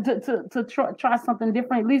try to try something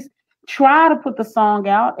different. At least try to put the song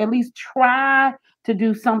out. At least try to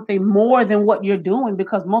do something more than what you're doing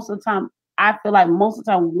because most of the time, I feel like most of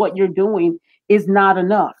the time what you're doing is not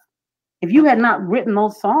enough. If you had not written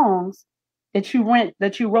those songs that you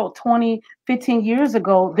wrote 20, 15 years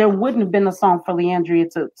ago, there wouldn't have been a song for Leandria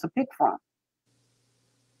to pick from.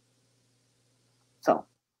 So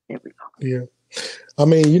there we go. Yeah. I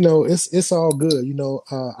mean, it's all good.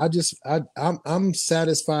 I'm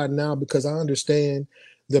satisfied now because I understand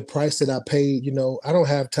the price that I paid. I don't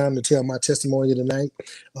have time to tell my testimony tonight,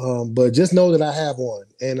 but just know that I have one,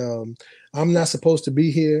 and I'm not supposed to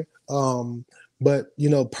be here. But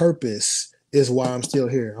purpose is why I'm still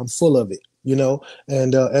here. I'm full of it.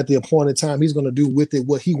 And at the appointed time, He's going to do with it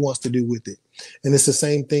what He wants to do with it, and it's the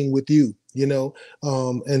same thing with you.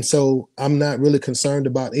 And so I'm not really concerned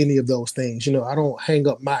about any of those things. I don't hang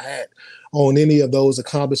up my hat on any of those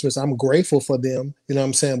accomplishments. I'm grateful for them, what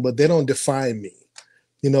I'm saying, but they don't define me.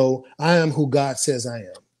 I am who God says I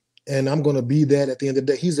am. And I'm going to be that at the end of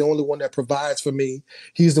the day. He's the only one that provides for me.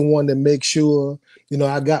 He's the one that makes sure,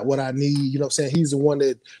 I got what I need. What I'm saying? He's the one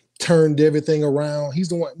that turned everything around. He's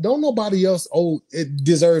the one. Don't nobody else it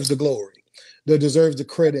deserves the glory. That deserves the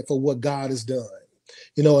credit for what God has done.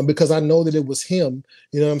 And because I know that it was him,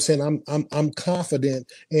 you know what I'm saying? I'm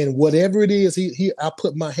confident in whatever it is I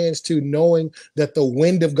put my hands to, knowing that the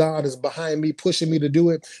wind of God is behind me, pushing me to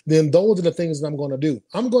do it. Then those are the things that I'm going to do.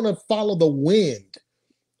 I'm going to follow the wind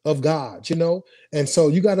of God, and so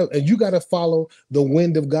you gotta follow the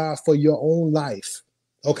wind of God for your own life.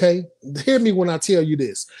 Okay, hear me when I tell you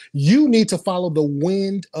this. You need to follow the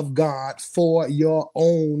wind of God for your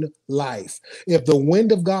own life. If the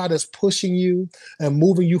wind of God is pushing you and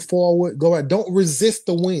moving you forward, go ahead. Don't resist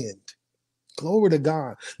the wind. Glory to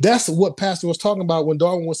God. That's what Pastor was talking about when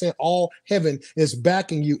Darwin was saying all heaven is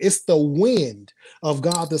backing you. It's the wind of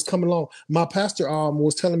God that's coming along. My pastor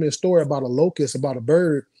was telling me a story about a locust, about a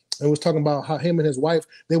bird, and was talking about how him and his wife,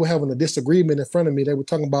 they were having a disagreement in front of me. They were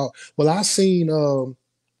talking about, well, I seen a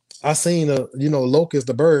locust,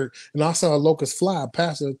 the bird, and I saw a locust fly.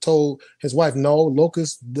 Pastor told his wife, no,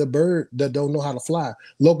 locust, the bird that don't know how to fly.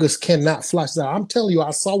 Locust cannot fly. She said, I'm telling you,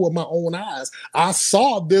 I saw with my own eyes. I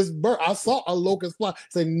saw this bird. I saw a locust fly.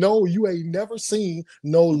 Say, no, you ain't never seen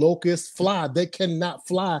no locust fly. They cannot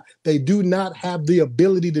fly. They do not have the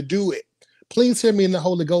ability to do it. Please hear me in the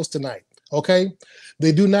Holy Ghost tonight. Okay,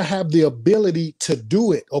 they do not have the ability to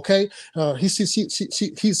do it. Okay,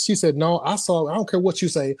 she said, no, I saw. I don't care what you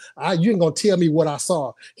say. You ain't gonna tell me what I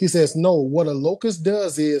saw. He says, no. What a locust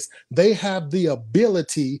does is they have the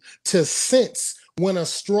ability to sense when a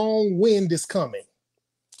strong wind is coming.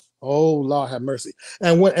 Oh, Lord have mercy.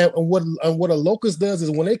 And what a locust does is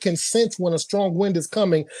when they can sense when a strong wind is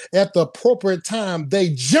coming, at the appropriate time,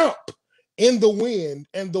 they jump in the wind,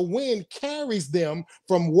 and the wind carries them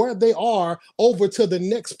from where they are over to the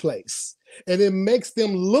next place. And it makes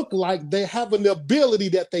them look like they have an ability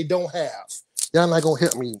that they don't have. Y'all not gonna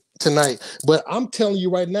help me tonight, but I'm telling you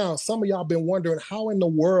right now, some of y'all been wondering, how in the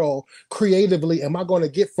world creatively am I going to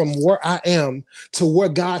get from where I am to where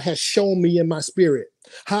God has shown me in my spirit?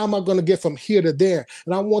 How am I going to get from here to there?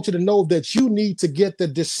 And I want you to know that you need to get the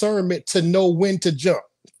discernment to know when to jump.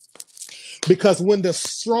 Because when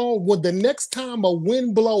the next time a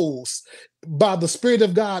wind blows by the Spirit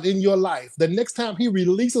of God in your life, the next time he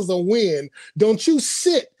releases a wind, don't you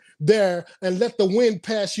sit there and let the wind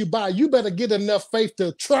pass you by. You better get enough faith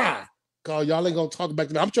to try. God, y'all ain't gonna talk back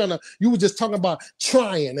to me. You were just talking about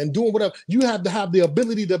trying and doing whatever. You have to have the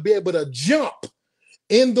ability to be able to jump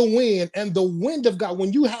in the wind, and the wind of God,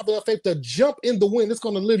 when you have enough faith to jump in the wind, it's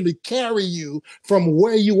going to literally carry you from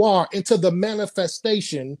where you are into the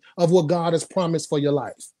manifestation of what God has promised for your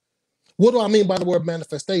life. What do I mean by the word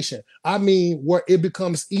manifestation? I mean where it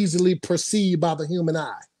becomes easily perceived by the human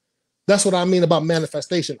eye. That's what I mean about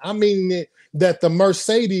manifestation. I mean that the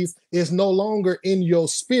Mercedes is no longer in your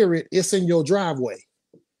spirit, it's in your driveway.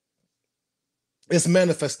 It's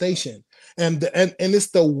manifestation. And it's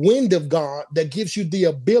the wind of God that gives you the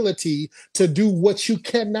ability to do what you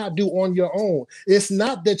cannot do on your own. It's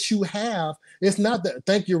not that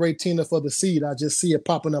thank you, Raytina, for the seed. I just see it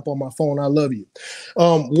popping up on my phone. I love you.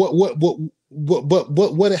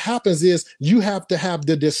 What happens is you have to have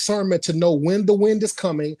the discernment to know when the wind is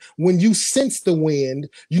coming. When you sense the wind,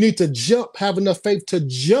 you need to have enough faith to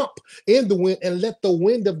jump in the wind and let the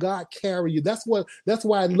wind of God carry you. That's why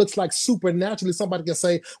it looks like supernaturally somebody can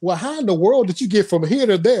say, well, how in the world did you get from here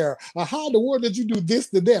to there? Or how in the world did you do this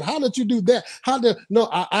to that? How did you do that?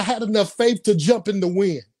 I had enough faith to jump in the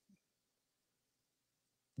wind.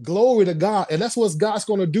 Glory to God. And that's what God's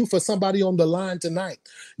going to do for somebody on the line tonight.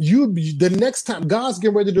 The next time God's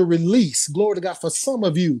getting ready to release, glory to God, for some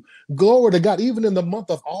of you, glory to God, even in the month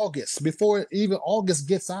of August, before even August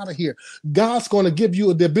gets out of here, God's going to give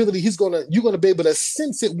you the ability. You're going to be able to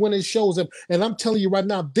sense it when it shows up. And I'm telling you right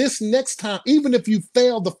now, this next time, even if you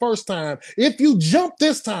failed the first time, if you jump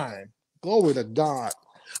this time, glory to God.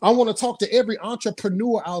 I want to talk to every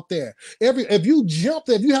entrepreneur out there. If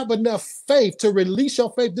you have enough faith to release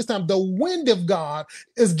your faith this time, the wind of God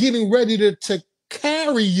is getting ready to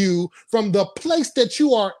carry you from the place that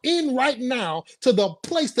you are in right now to the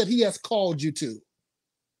place that he has called you to.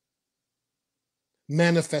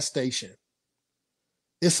 Manifestation.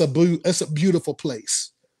 It's a beautiful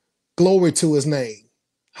place. Glory to his name.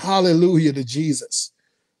 Hallelujah to Jesus.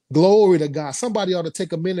 Glory to God. Somebody ought to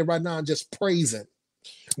take a minute right now and just praise him.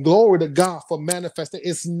 Glory to God for manifesting.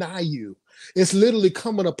 It's nigh you. It's literally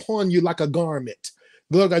coming upon you like a garment.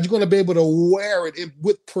 Glory to God, you're going to be able to wear it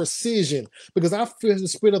with precision, because I feel the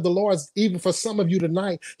Spirit of the Lord, even for some of you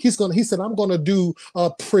tonight, he said, I'm going to do a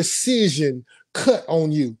precision cut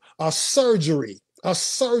on you, a surgery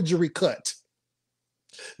cut.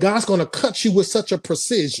 God's going to cut you with such a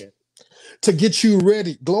precision. to get you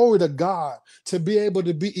ready, glory to God, to be able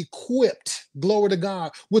to be equipped, glory to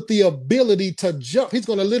God, with the ability to jump. He's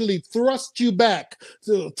going to literally thrust you back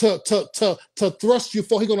to thrust you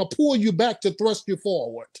forward. He's going to pull you back to thrust you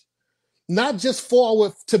forward. Not just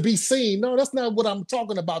forward to be seen. No, that's not what I'm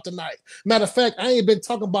talking about tonight. Matter of fact, I ain't been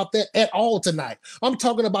talking about that at all tonight. I'm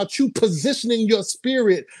talking about you positioning your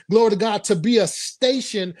spirit, glory to God, to be a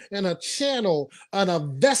station and a channel and a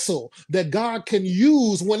vessel that God can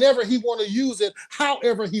use whenever he want to use it,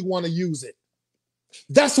 however he want to use it.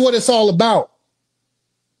 That's what it's all about.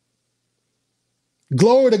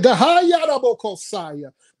 Glory to God.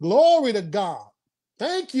 Glory to God.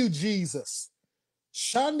 Thank you, Jesus.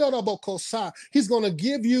 He's going to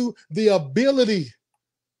give you the ability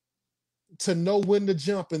to know when to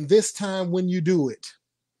jump, and this time when you do it.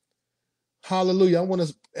 Hallelujah.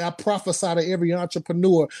 I prophesy to every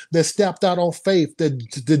entrepreneur that stepped out on faith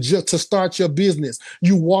to start your business.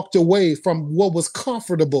 You walked away from what was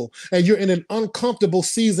comfortable, and you're in an uncomfortable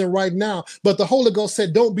season right now. But the Holy Ghost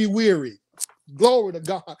said, don't be weary. Glory to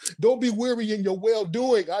God. Don't be weary in your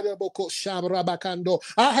well-doing. I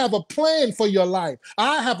have a plan for your life.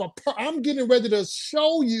 I'm getting ready to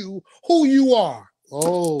show you who you are.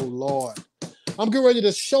 Oh, Lord. I'm getting ready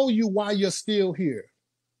to show you why you're still here.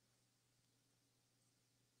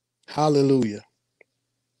 Hallelujah.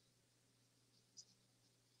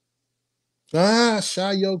 Some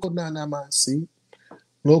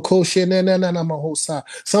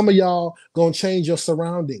of y'all gonna change your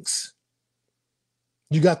surroundings.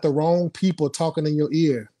 You got the wrong people talking in your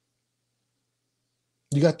ear.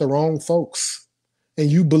 You got the wrong folks,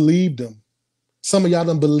 and you believed them. Some of y'all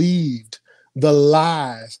done believed the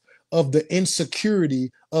lies of the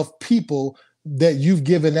insecurity of people that you've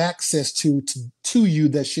given access to you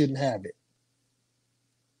that shouldn't have it.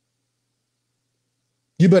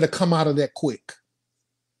 You better come out of that quick.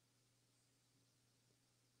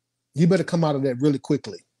 You better come out of that really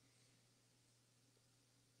quickly.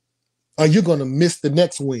 Or you're going to miss the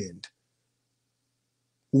next wind,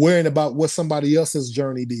 worrying about what somebody else's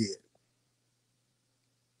journey did.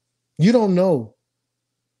 You don't know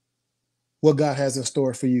what God has in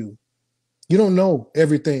store for you. You don't know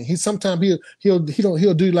everything. Sometimes he'll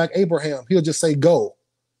do like Abraham. He'll just say go.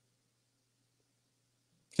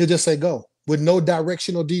 He'll just say go with no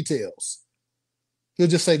directional details. He'll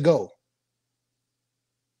just say go.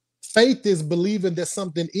 Faith is believing that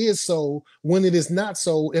something is so when it is not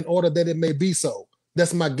so in order that it may be so.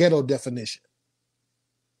 That's my ghetto definition.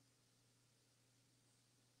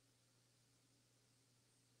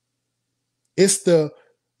 It's the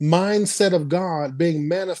mindset of God being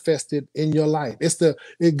manifested in your life.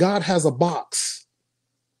 God has a box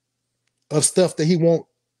of stuff that he wants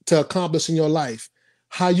to accomplish in your life.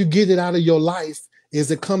 How you get it out of your life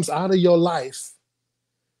is it comes out of your life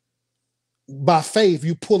by faith.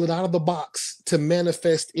 You pull it out of the box to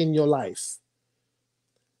manifest in your life.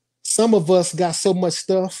 Some of us got so much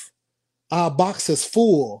stuff, our box is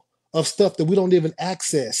full of stuff that we don't even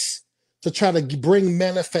access to try to bring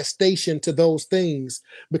manifestation to those things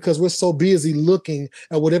because we're so busy looking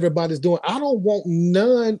at what everybody's doing. I don't want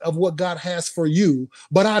none of what God has for you,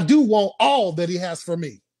 but I do want all that he has for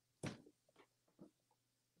me.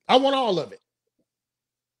 I want all of it.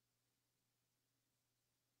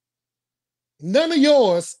 None of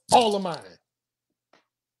yours, all of mine.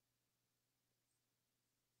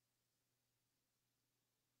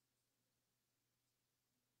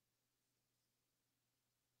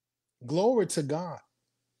 Glory to God.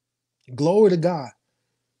 Glory to God.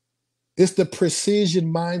 It's the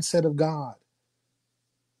precision mindset of God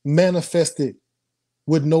manifested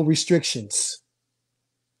with no restrictions.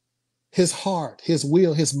 His heart, his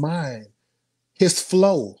will, his mind, his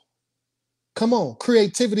flow. Come on,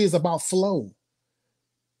 creativity is about flow.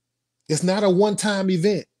 It's not a one-time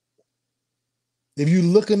event. If you're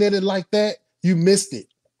looking at it like that, you missed it.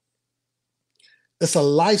 It's a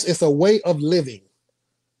life, it's a way of living.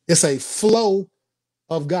 It's a flow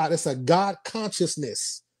of God. It's a God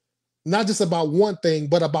consciousness, not just about one thing,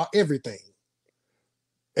 but about everything.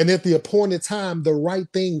 And at the appointed time, the right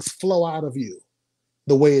things flow out of you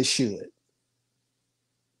the way it should.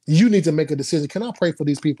 You need to make a decision. Can I pray for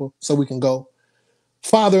these people so we can go?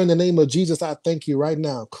 Father, in the name of Jesus, I thank you right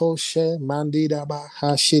now. I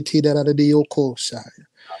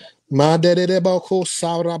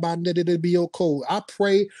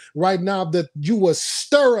pray right now that you will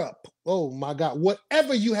stir up, oh my God,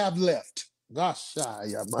 whatever you have left. Gosh,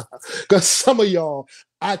 because some of y'all,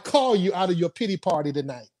 I call you out of your pity party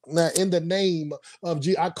tonight. Now, in the name of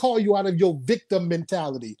Jesus, I call you out of your victim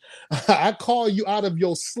mentality. I call you out of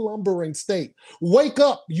your slumbering state. Wake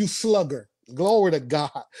up, you slugger. Glory to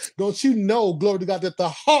God. Don't you know, glory to God, that the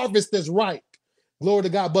harvest is ripe? Glory to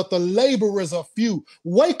God, but the laborers are few.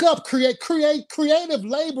 Wake up, creative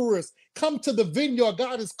laborers. Come to the vineyard.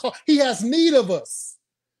 God is called. He has need of us.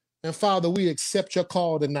 And Father, we accept your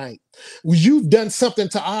call tonight. You've done something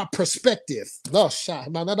to our perspective. We're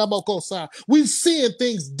seeing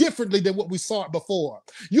things differently than what we saw it before.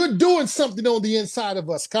 You're doing something on the inside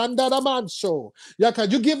of us.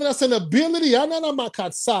 You're giving us an ability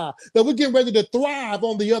that we're getting ready to thrive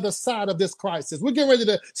on the other side of this crisis. We're getting ready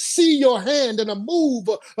to see your hand and a move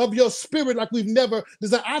of your spirit like we've never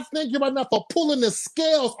designed. I thank you right now for pulling the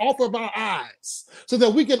scales off of our eyes so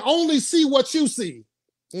that we can only see what you see.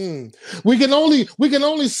 We can only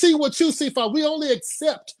see what you see, Father. We only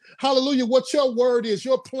accept, hallelujah, what your word is,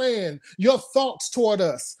 your plan, your thoughts toward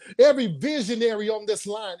us. Every visionary on this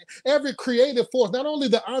line, every creative force, not only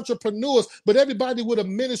the entrepreneurs, but everybody with a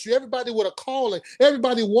ministry, everybody with a calling,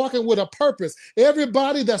 everybody walking with a purpose,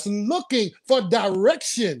 everybody that's looking for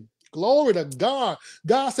direction. Glory to God.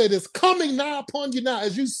 God said, it's coming now upon you now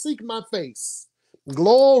as you seek my face.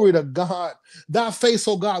 Glory to God. Thy face,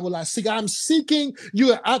 oh God, will I seek. I'm seeking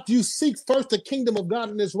you. After you seek first the kingdom of God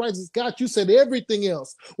and his righteousness, God, you said everything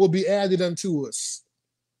else will be added unto us.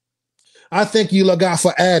 I thank you, Lord God,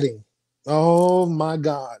 for adding. Oh my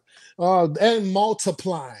God. And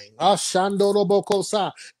multiplying.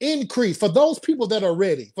 Increase for those people that are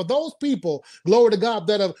ready. For those people, glory to God,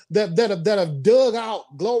 that have dug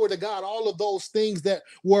out, glory to God, all of those things that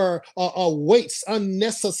were weights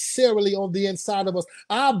unnecessarily on the inside of us.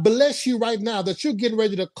 I bless you right now that you're getting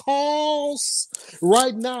ready to cause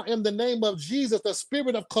right now in the name of Jesus, the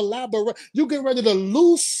spirit of collaboration. You're getting ready to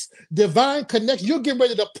loose divine connection. You're getting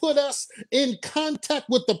ready to put us in contact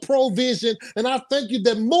with the provision. And I thank you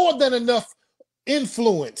that more than enough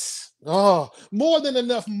influence, more than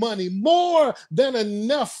enough money, more than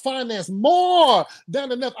enough finance, more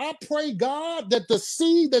than enough. I pray, God, that the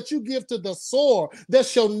seed that you give to the sower that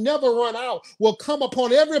shall never run out will come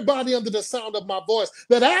upon everybody under the sound of my voice,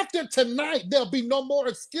 that after tonight there'll be no more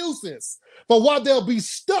excuses for why they'll be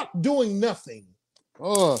stuck doing nothing.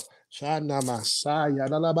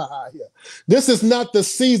 This is not the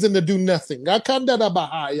season to do nothing.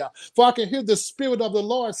 For I can hear the Spirit of the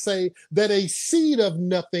Lord say that a seed of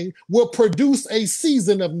nothing will produce a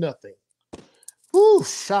season of nothing.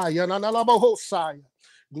 This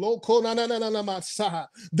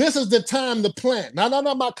is the time to plant.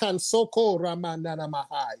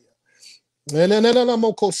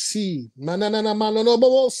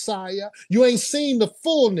 You ain't seen the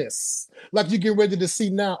fullness like you get ready to see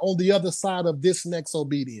now on the other side of this next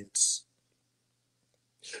obedience.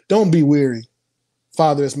 Don't be weary.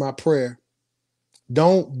 Father, is my prayer.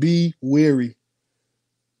 Don't be weary.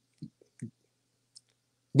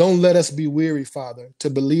 Don't let us be weary, Father, to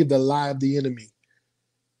believe the lie of the enemy,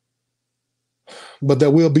 but that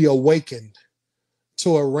we'll be awakened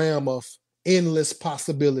to a realm of endless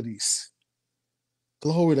possibilities.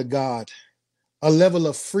 Glory to God. A level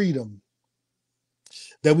of freedom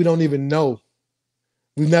that we don't even know.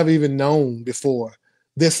 We've never even known before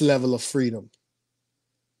this level of freedom.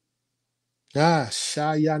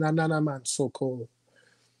 So cool.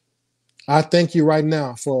 I thank you right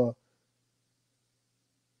now for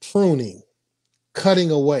pruning, cutting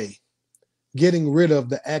away, getting rid of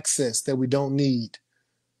the excess that we don't need,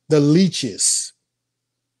 the leeches,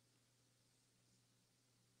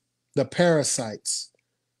 the parasites,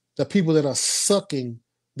 the people that are sucking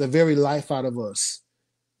the very life out of us,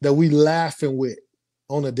 that we laughing with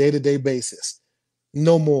on a day-to-day basis.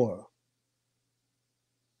 No more.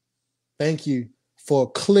 Thank you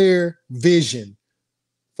for clear vision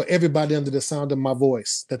for everybody under the sound of my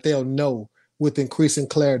voice, that they'll know with increasing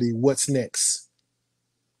clarity what's next.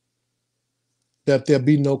 That there'll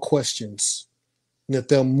be no questions, and that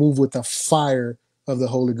they'll move with the fire of the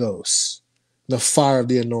Holy Ghost, the fire of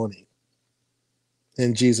the anointing.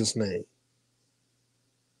 In Jesus' name,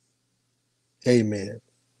 amen.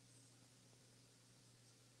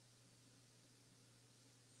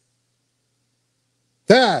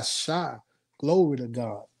 That's shy. Glory to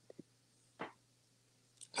God.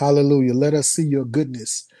 Hallelujah. Let us see your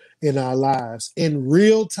goodness in our lives in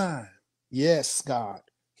real time. Yes, God.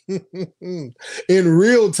 In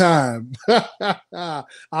real time. I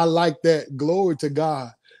like that. Glory to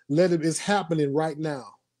God. It's happening right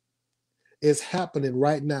now. It's happening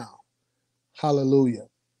right now. Hallelujah.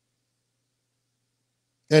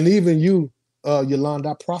 And even you, Yolanda,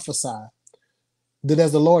 I prophesy that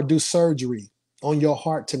as the Lord do surgery on your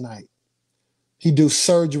heart tonight, he do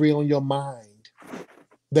surgery on your mind,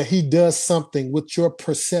 that he does something with your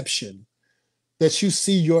perception, that you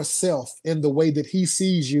see yourself in the way that he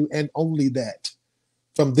sees you and only that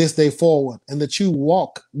from this day forward, and that you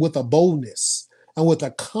walk with a boldness and with a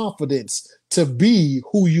confidence to be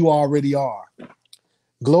who you already are.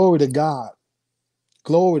 Glory to God.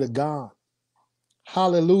 Glory to God.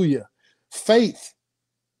 Hallelujah. Faith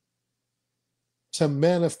to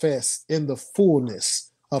manifest in the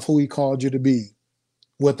fullness of who he called you to be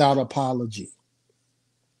without apology.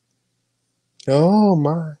 Oh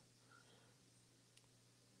my.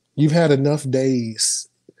 You've had enough days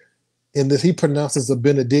in this. He pronounces a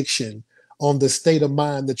benediction on the state of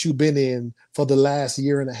mind that you've been in for the last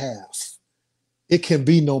year and a half. It can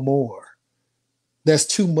be no more. There's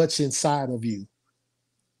too much inside of you.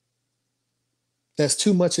 There's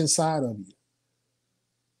too much inside of you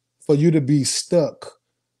for you to be stuck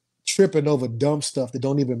tripping over dumb stuff that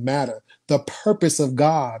don't even matter. The purpose of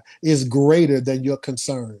God is greater than your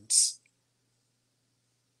concerns.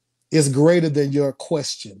 It's greater than your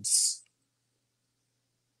questions.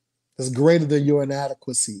 It's greater than your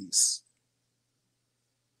inadequacies.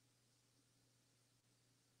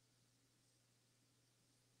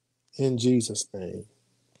 In Jesus' name.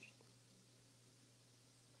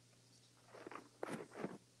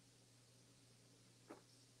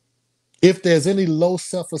 If there's any low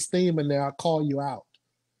self-esteem in there, I'll call you out.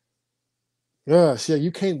 Yeah,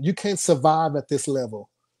 you can't survive at this level.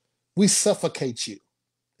 We suffocate you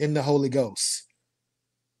in the Holy Ghost.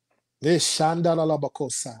 If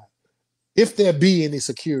there be any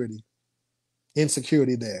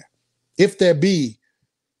insecurity there, if there be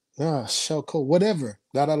whatever,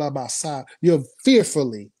 you're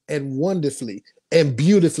fearfully and wonderfully and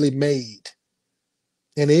beautifully made.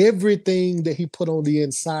 And everything that he put on the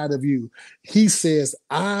inside of you, he says,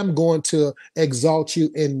 I'm going to exalt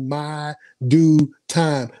you in my due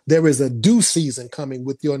time. There is a due season coming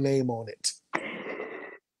with your name on it.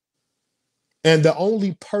 And the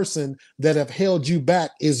only person that have held you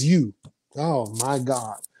back is you. Oh my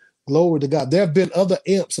God. Glory to God. There have been other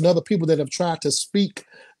imps and other people that have tried to speak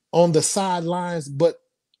on the sidelines, but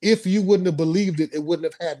if you wouldn't have believed it, it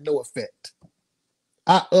wouldn't have had no effect.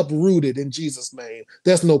 I uprooted in Jesus' name.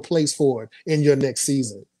 There's no place for it in your next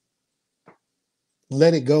season.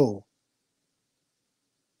 Let it go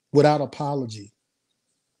without apology,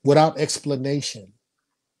 without explanation,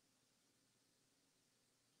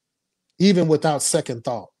 even without second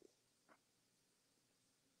thought.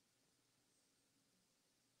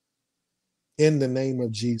 In the name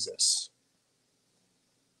of Jesus.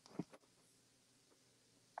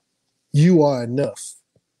 You are enough.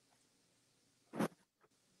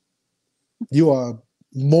 You are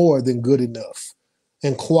more than good enough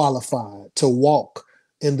and qualified to walk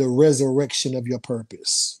in the resurrection of your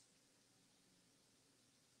purpose.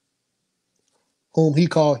 Whom he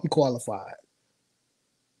called, he qualified.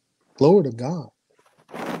 Glory to God.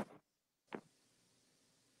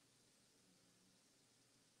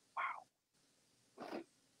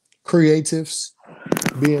 Creatives,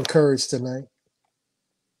 be encouraged tonight.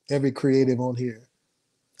 Every creative on here.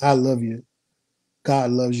 I love you.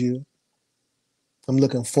 God loves you. I'm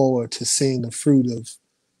looking forward to seeing the fruit of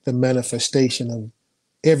the manifestation of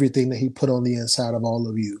everything that he put on the inside of all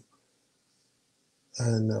of you.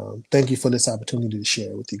 And thank you for this opportunity to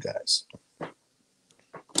share with you guys.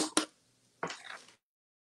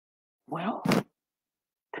 Well,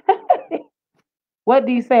 what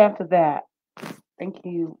do you say after that? Thank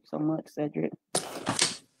you so much, Cedric,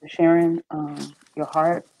 for sharing your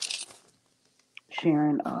heart,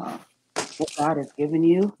 sharing what God has given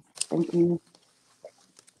you. Thank you.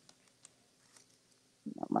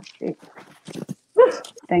 My chick.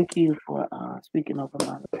 Thank you for speaking over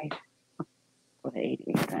my life for the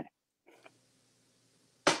 88th time.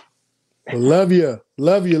 Love you.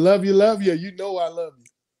 Love you. Love you. Love you. You know I love you.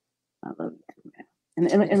 I love you too, man.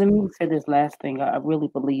 And let me say this last thing. I really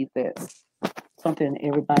believe that something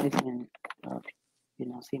everybody's been,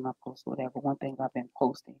 see my posts or whatever. One thing I've been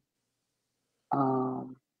posting.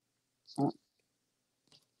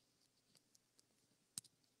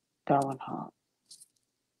 Darwin Hall.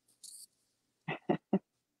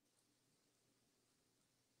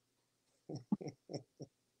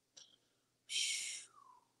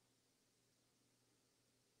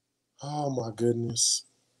 Oh my goodness.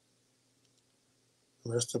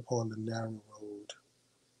 Rest upon the narrow road.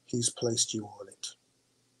 He's placed you on it.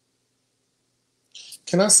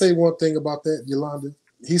 Can I say one thing about that, Yolanda?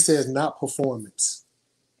 He says not performance.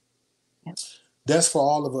 Yep. That's for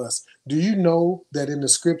all of us. Do you know that in the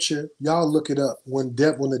scripture, y'all look it up, when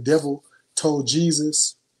the devil told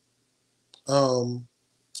Jesus,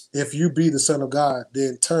 if you be the Son of God,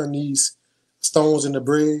 then turn these stones in the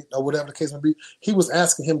bread or whatever the case may be. He was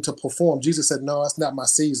asking him to perform. Jesus said, no, it's not my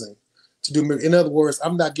season to do miracles. In other words,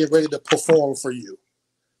 I'm not getting ready to perform for you.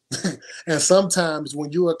 And sometimes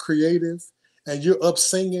when you are creative and you're up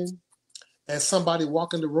singing and somebody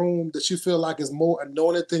walk in the room that you feel like is more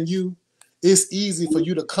anointed than you, it's easy for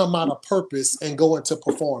you to come out of purpose and go into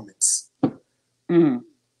performance. Mm.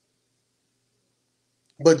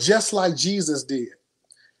 But just like Jesus did,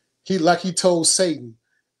 he told Satan,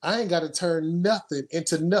 I ain't got to turn nothing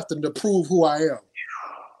into nothing to prove who I am.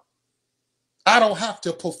 I don't have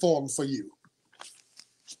to perform for you.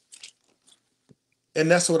 And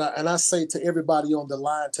that's what I say to everybody on the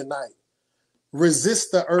line tonight.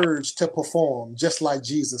 Resist the urge to perform just like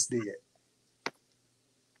Jesus did.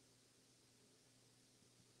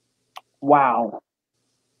 Wow.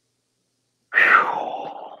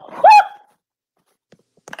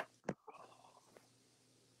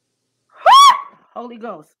 Holy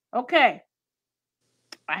Ghost. Okay.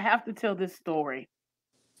 I have to tell this story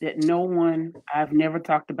that I've never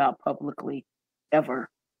talked about publicly ever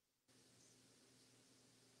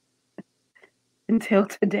until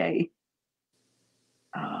today.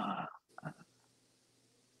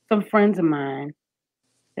 Some friends of mine,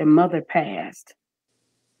 their mother passed,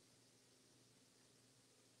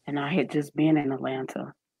 and I had just been in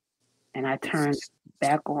Atlanta, and I turned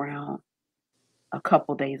back around a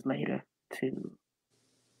couple days later to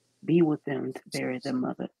be with them to bury their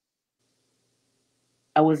mother.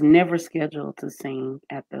 I was never scheduled to sing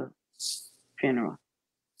at the funeral,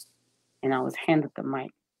 and I was handed the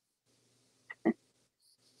mic.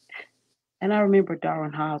 And I remember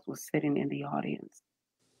Darren Hobbs was sitting in the audience.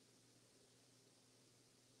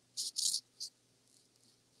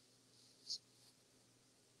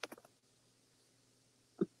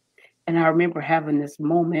 And I remember having this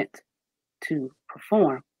moment to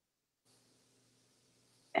perform,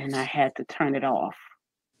 and I had to turn it off.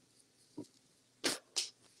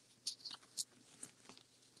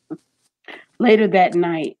 Later that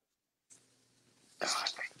night,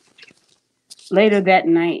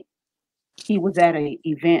 he was at an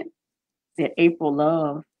event that April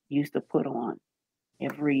Love used to put on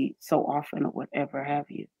every so often or whatever have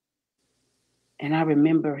you. And I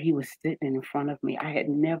remember he was sitting in front of me. I had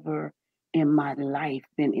never in my life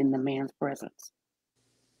been in the man's presence.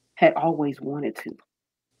 Had always wanted to.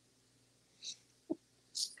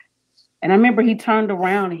 And I remember he turned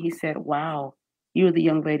around and he said, wow, you were the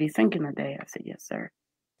young lady singing today. I said, yes, sir.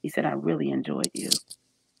 He said, I really enjoyed you.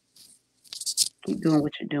 Keep doing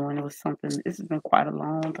what you're doing. It was something, this has been quite a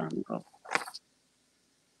long time ago.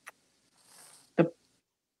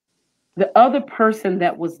 The other person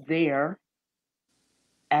that was there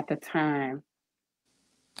at the time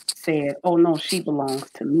said, oh no, she belongs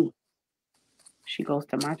to me. She goes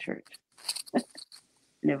to my church.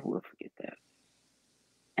 Never will forget that.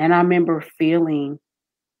 And I remember feeling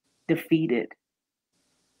defeated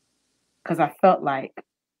because I felt like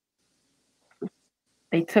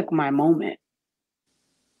they took my moment.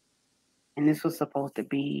 And this was supposed to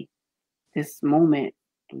be this moment,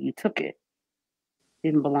 and you took it.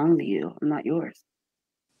 Didn't belong to you. I'm not yours.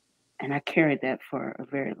 And I carried that for a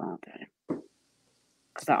very long time.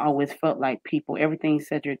 Because I always felt like people, everything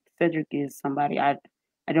Cedric is somebody, I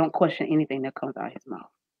don't question anything that comes out of his mouth.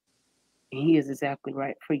 And he is exactly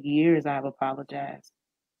right. For years I've apologized.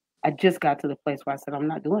 I just got to the place where I said, I'm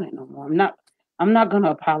not doing it no more. I'm not gonna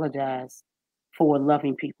apologize for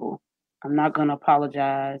loving people. I'm not gonna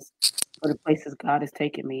apologize for the places God has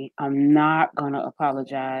taken me. I'm not gonna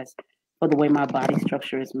apologize for the way my body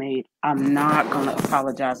structure is made. I'm not gonna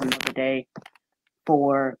apologize another day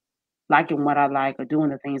for liking what I like or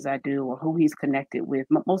doing the things I do or who he's connected with.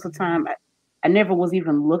 Most of the time, I never was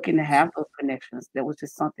even looking to have those connections. That was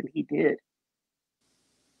just something he did.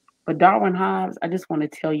 But Darwin Hobbs, I just want to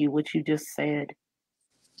tell you what you just said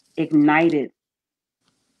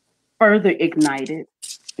further ignited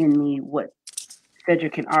in me what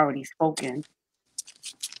Cedric had already spoken.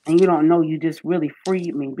 And you don't know, you just really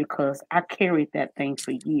freed me because I carried that thing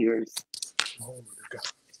for years. Oh my God.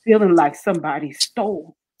 Feeling like somebody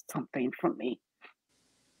stole something from me.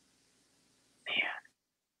 Man.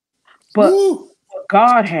 But what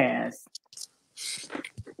God has,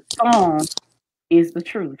 song is the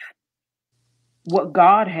truth. What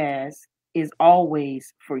God has is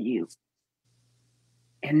always for you.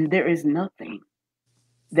 And there is nothing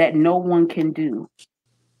that no one can do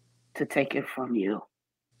to take it from you.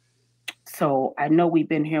 So I know we've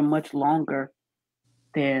been here much longer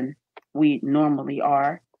than we normally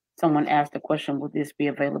are. Someone asked the question, will this be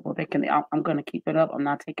available? I'm going to keep it up. I'm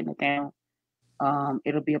not taking it down.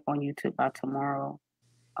 It'll be up on YouTube by tomorrow.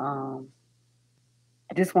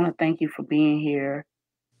 I just want to thank you for being here.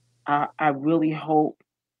 I really hope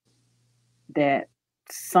that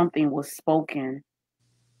something was spoken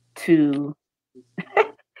to.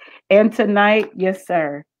 And tonight, yes,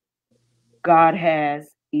 sir, God has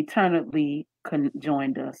eternally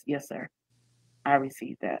joined us. Yes, sir. I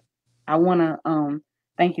received that. I want to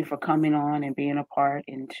thank you for coming on and being a part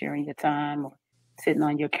and sharing your time or sitting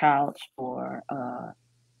on your couch or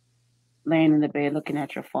laying in the bed looking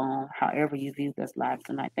at your phone, however you view this live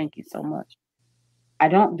tonight. Thank you so much. I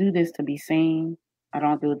don't do this to be seen. I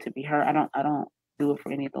don't do it to be heard. I don't do it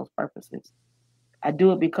for any of those purposes. I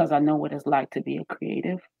do it because I know what it's like to be a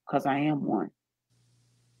creative, because I am one.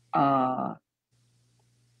 Uh,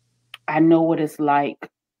 I know what it's like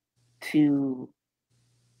to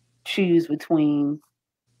choose between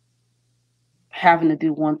having to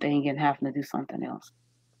do one thing and having to do something else.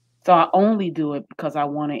 So I only do it because I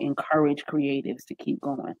want to encourage creatives to keep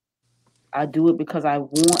going. I do it because I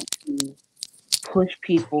want to push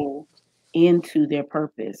people into their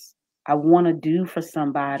purpose. I want to do for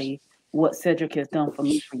somebody what Cedric has done for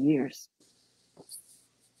me for years.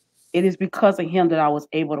 It is because of him that I was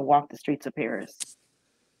able to walk the streets of Paris.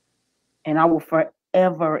 And I will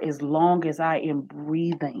forever, as long as I am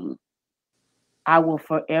breathing, I will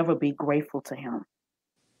forever be grateful to him.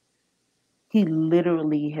 He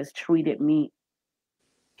literally has treated me.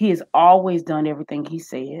 He has always done everything he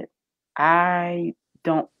said. I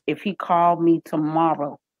don't, if he called me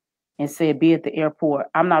tomorrow and said, be at the airport,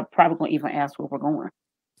 I'm not probably going to even ask where we're going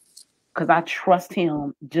because I trust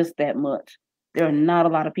him just that much. There are not a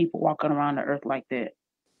lot of people walking around the earth like that,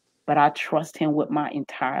 but I trust him with my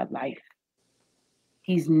entire life.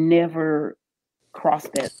 He's never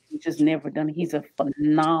crossed that. He's just never done it. He's a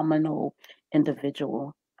phenomenal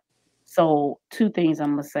individual. So, two things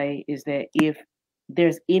I'm gonna say is that if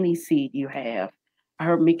there's any seed you have, I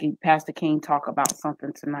heard Mickey Pastor King talk about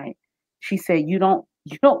something tonight. She said, you don't,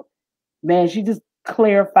 man, she just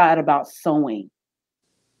clarified about sowing.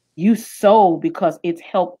 You sow because it's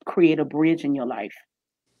helped create a bridge in your life.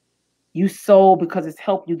 You sow because it's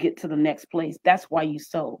helped you get to the next place. That's why you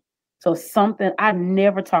sow. So something I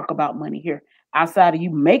never talk about money here. Outside of you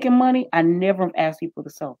making money, I never ask people to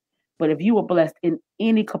sow. But if you were blessed in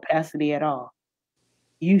any capacity at all,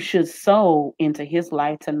 you should sow into his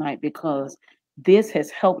life tonight because this has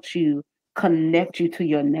helped you connect you to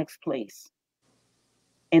your next place.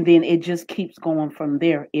 And then it just keeps going from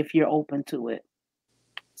there if you're open to it.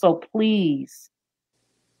 So please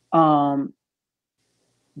do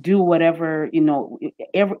whatever,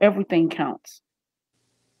 everything counts.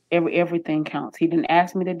 Everything counts. He didn't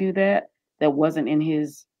ask me to do that. That wasn't in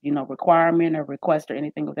his, requirement or request or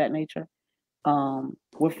anything of that nature.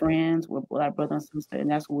 We're friends, we're our brother and sister, and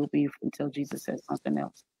that's what we'll be until Jesus says something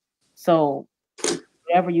else. So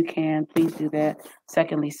whatever you can, please do that.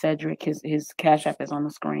 Secondly, Cedric, his cash app is on the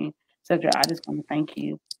screen. Cedric, I just want to thank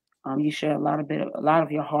you. You share a lot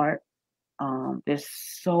of your heart. There's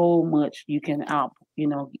so much you can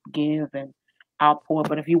give and outpour.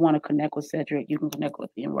 But if you want to connect with Cedric, you can connect with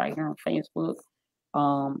him right here on Facebook.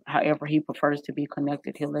 However he prefers to be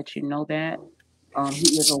connected, he'll let you know that.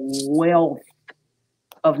 He is a wealth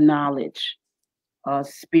of knowledge,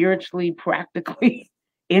 spiritually, practically,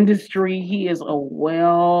 industry. He is a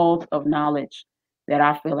wealth of knowledge that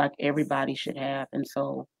I feel like everybody should have. And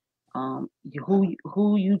so,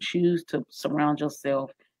 who you choose to surround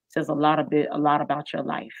yourself says a lot about your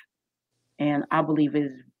life. And I believe it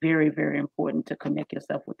is very, very important to connect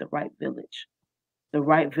yourself with the right village. The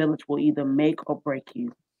right village will either make or break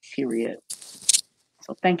you. Period.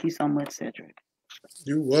 So thank you so much, Cedric.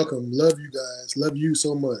 You're welcome. Love you guys. Love you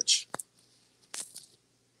so much.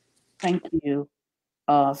 Thank you.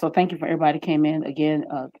 So thank you for everybody who came in. Again,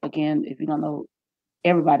 if you don't know,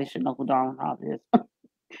 everybody should know who Darwin Hobbs is.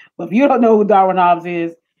 But if you don't know who Darwin Hobbs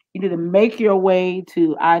is, you need to make your way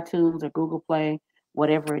to iTunes or Google Play,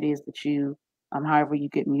 whatever it is that however you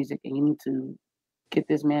get music, and you need to get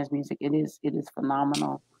this man's music. It is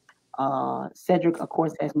phenomenal. Cedric, of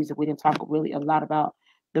course, has music. We didn't talk really a lot about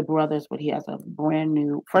the brothers, but he has a brand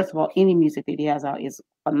new. First of all, any music that he has out is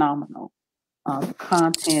phenomenal. The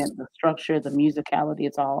content, the structure, the musicality,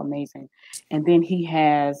 it's all amazing. And then he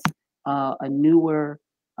has a newer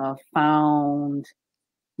found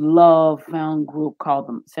group called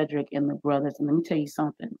the Cedric and the Brothers. And let me tell you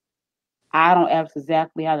something. I don't ask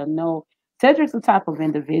exactly how to know. Cedric's the type of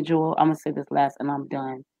individual. I'm gonna say this last, and I'm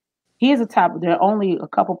done. He is a type. There are only a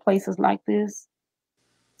couple places like this: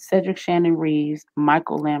 Cedric, Shannon, Rives,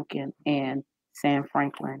 Michael Lampkin, and Sam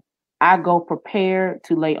Franklin. I go prepared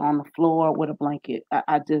to lay on the floor with a blanket.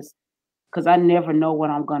 I just because I never know what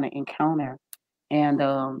I'm gonna encounter, and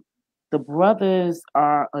the brothers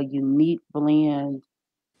are a unique blend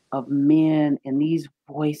of men, and these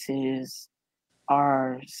voices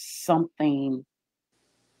are something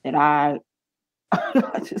that I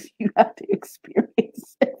just you have to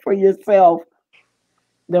experience it for yourself.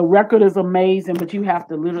 The record is amazing, but you have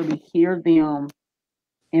to literally hear them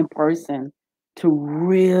in person to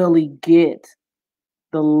really get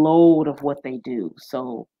the load of what they do.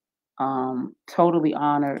 So, totally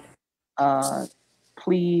honored. Uh,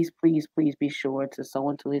 please, please, please be sure to sow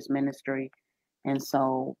into his ministry. And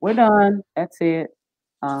so we're done. That's it.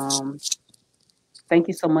 Um, thank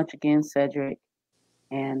you so much again, Cedric.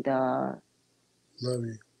 And Love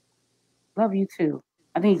you. love you too.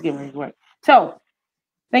 I think he's getting his work. So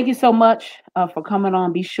thank you so much for coming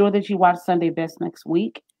on. Be sure that you watch Sunday Best next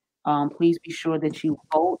week. Please be sure that you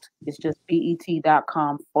vote. It's just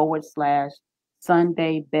bet.com/,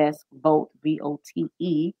 Sunday Best Vote,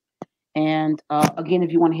 VOTE. And again,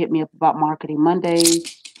 if you want to hit me up about Marketing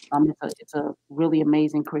Mondays, it's a really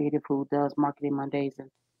amazing creative who does Marketing Mondays,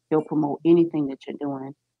 and he'll promote anything that you're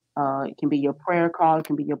doing. It can be your prayer call, it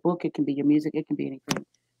can be your book, it can be your music, it can be anything.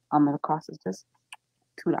 And the cost is just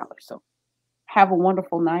 $2. So have a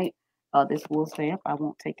wonderful night. This will stay up. I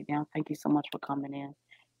won't take it down. Thank you so much for coming in.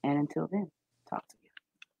 And until then, talk to you.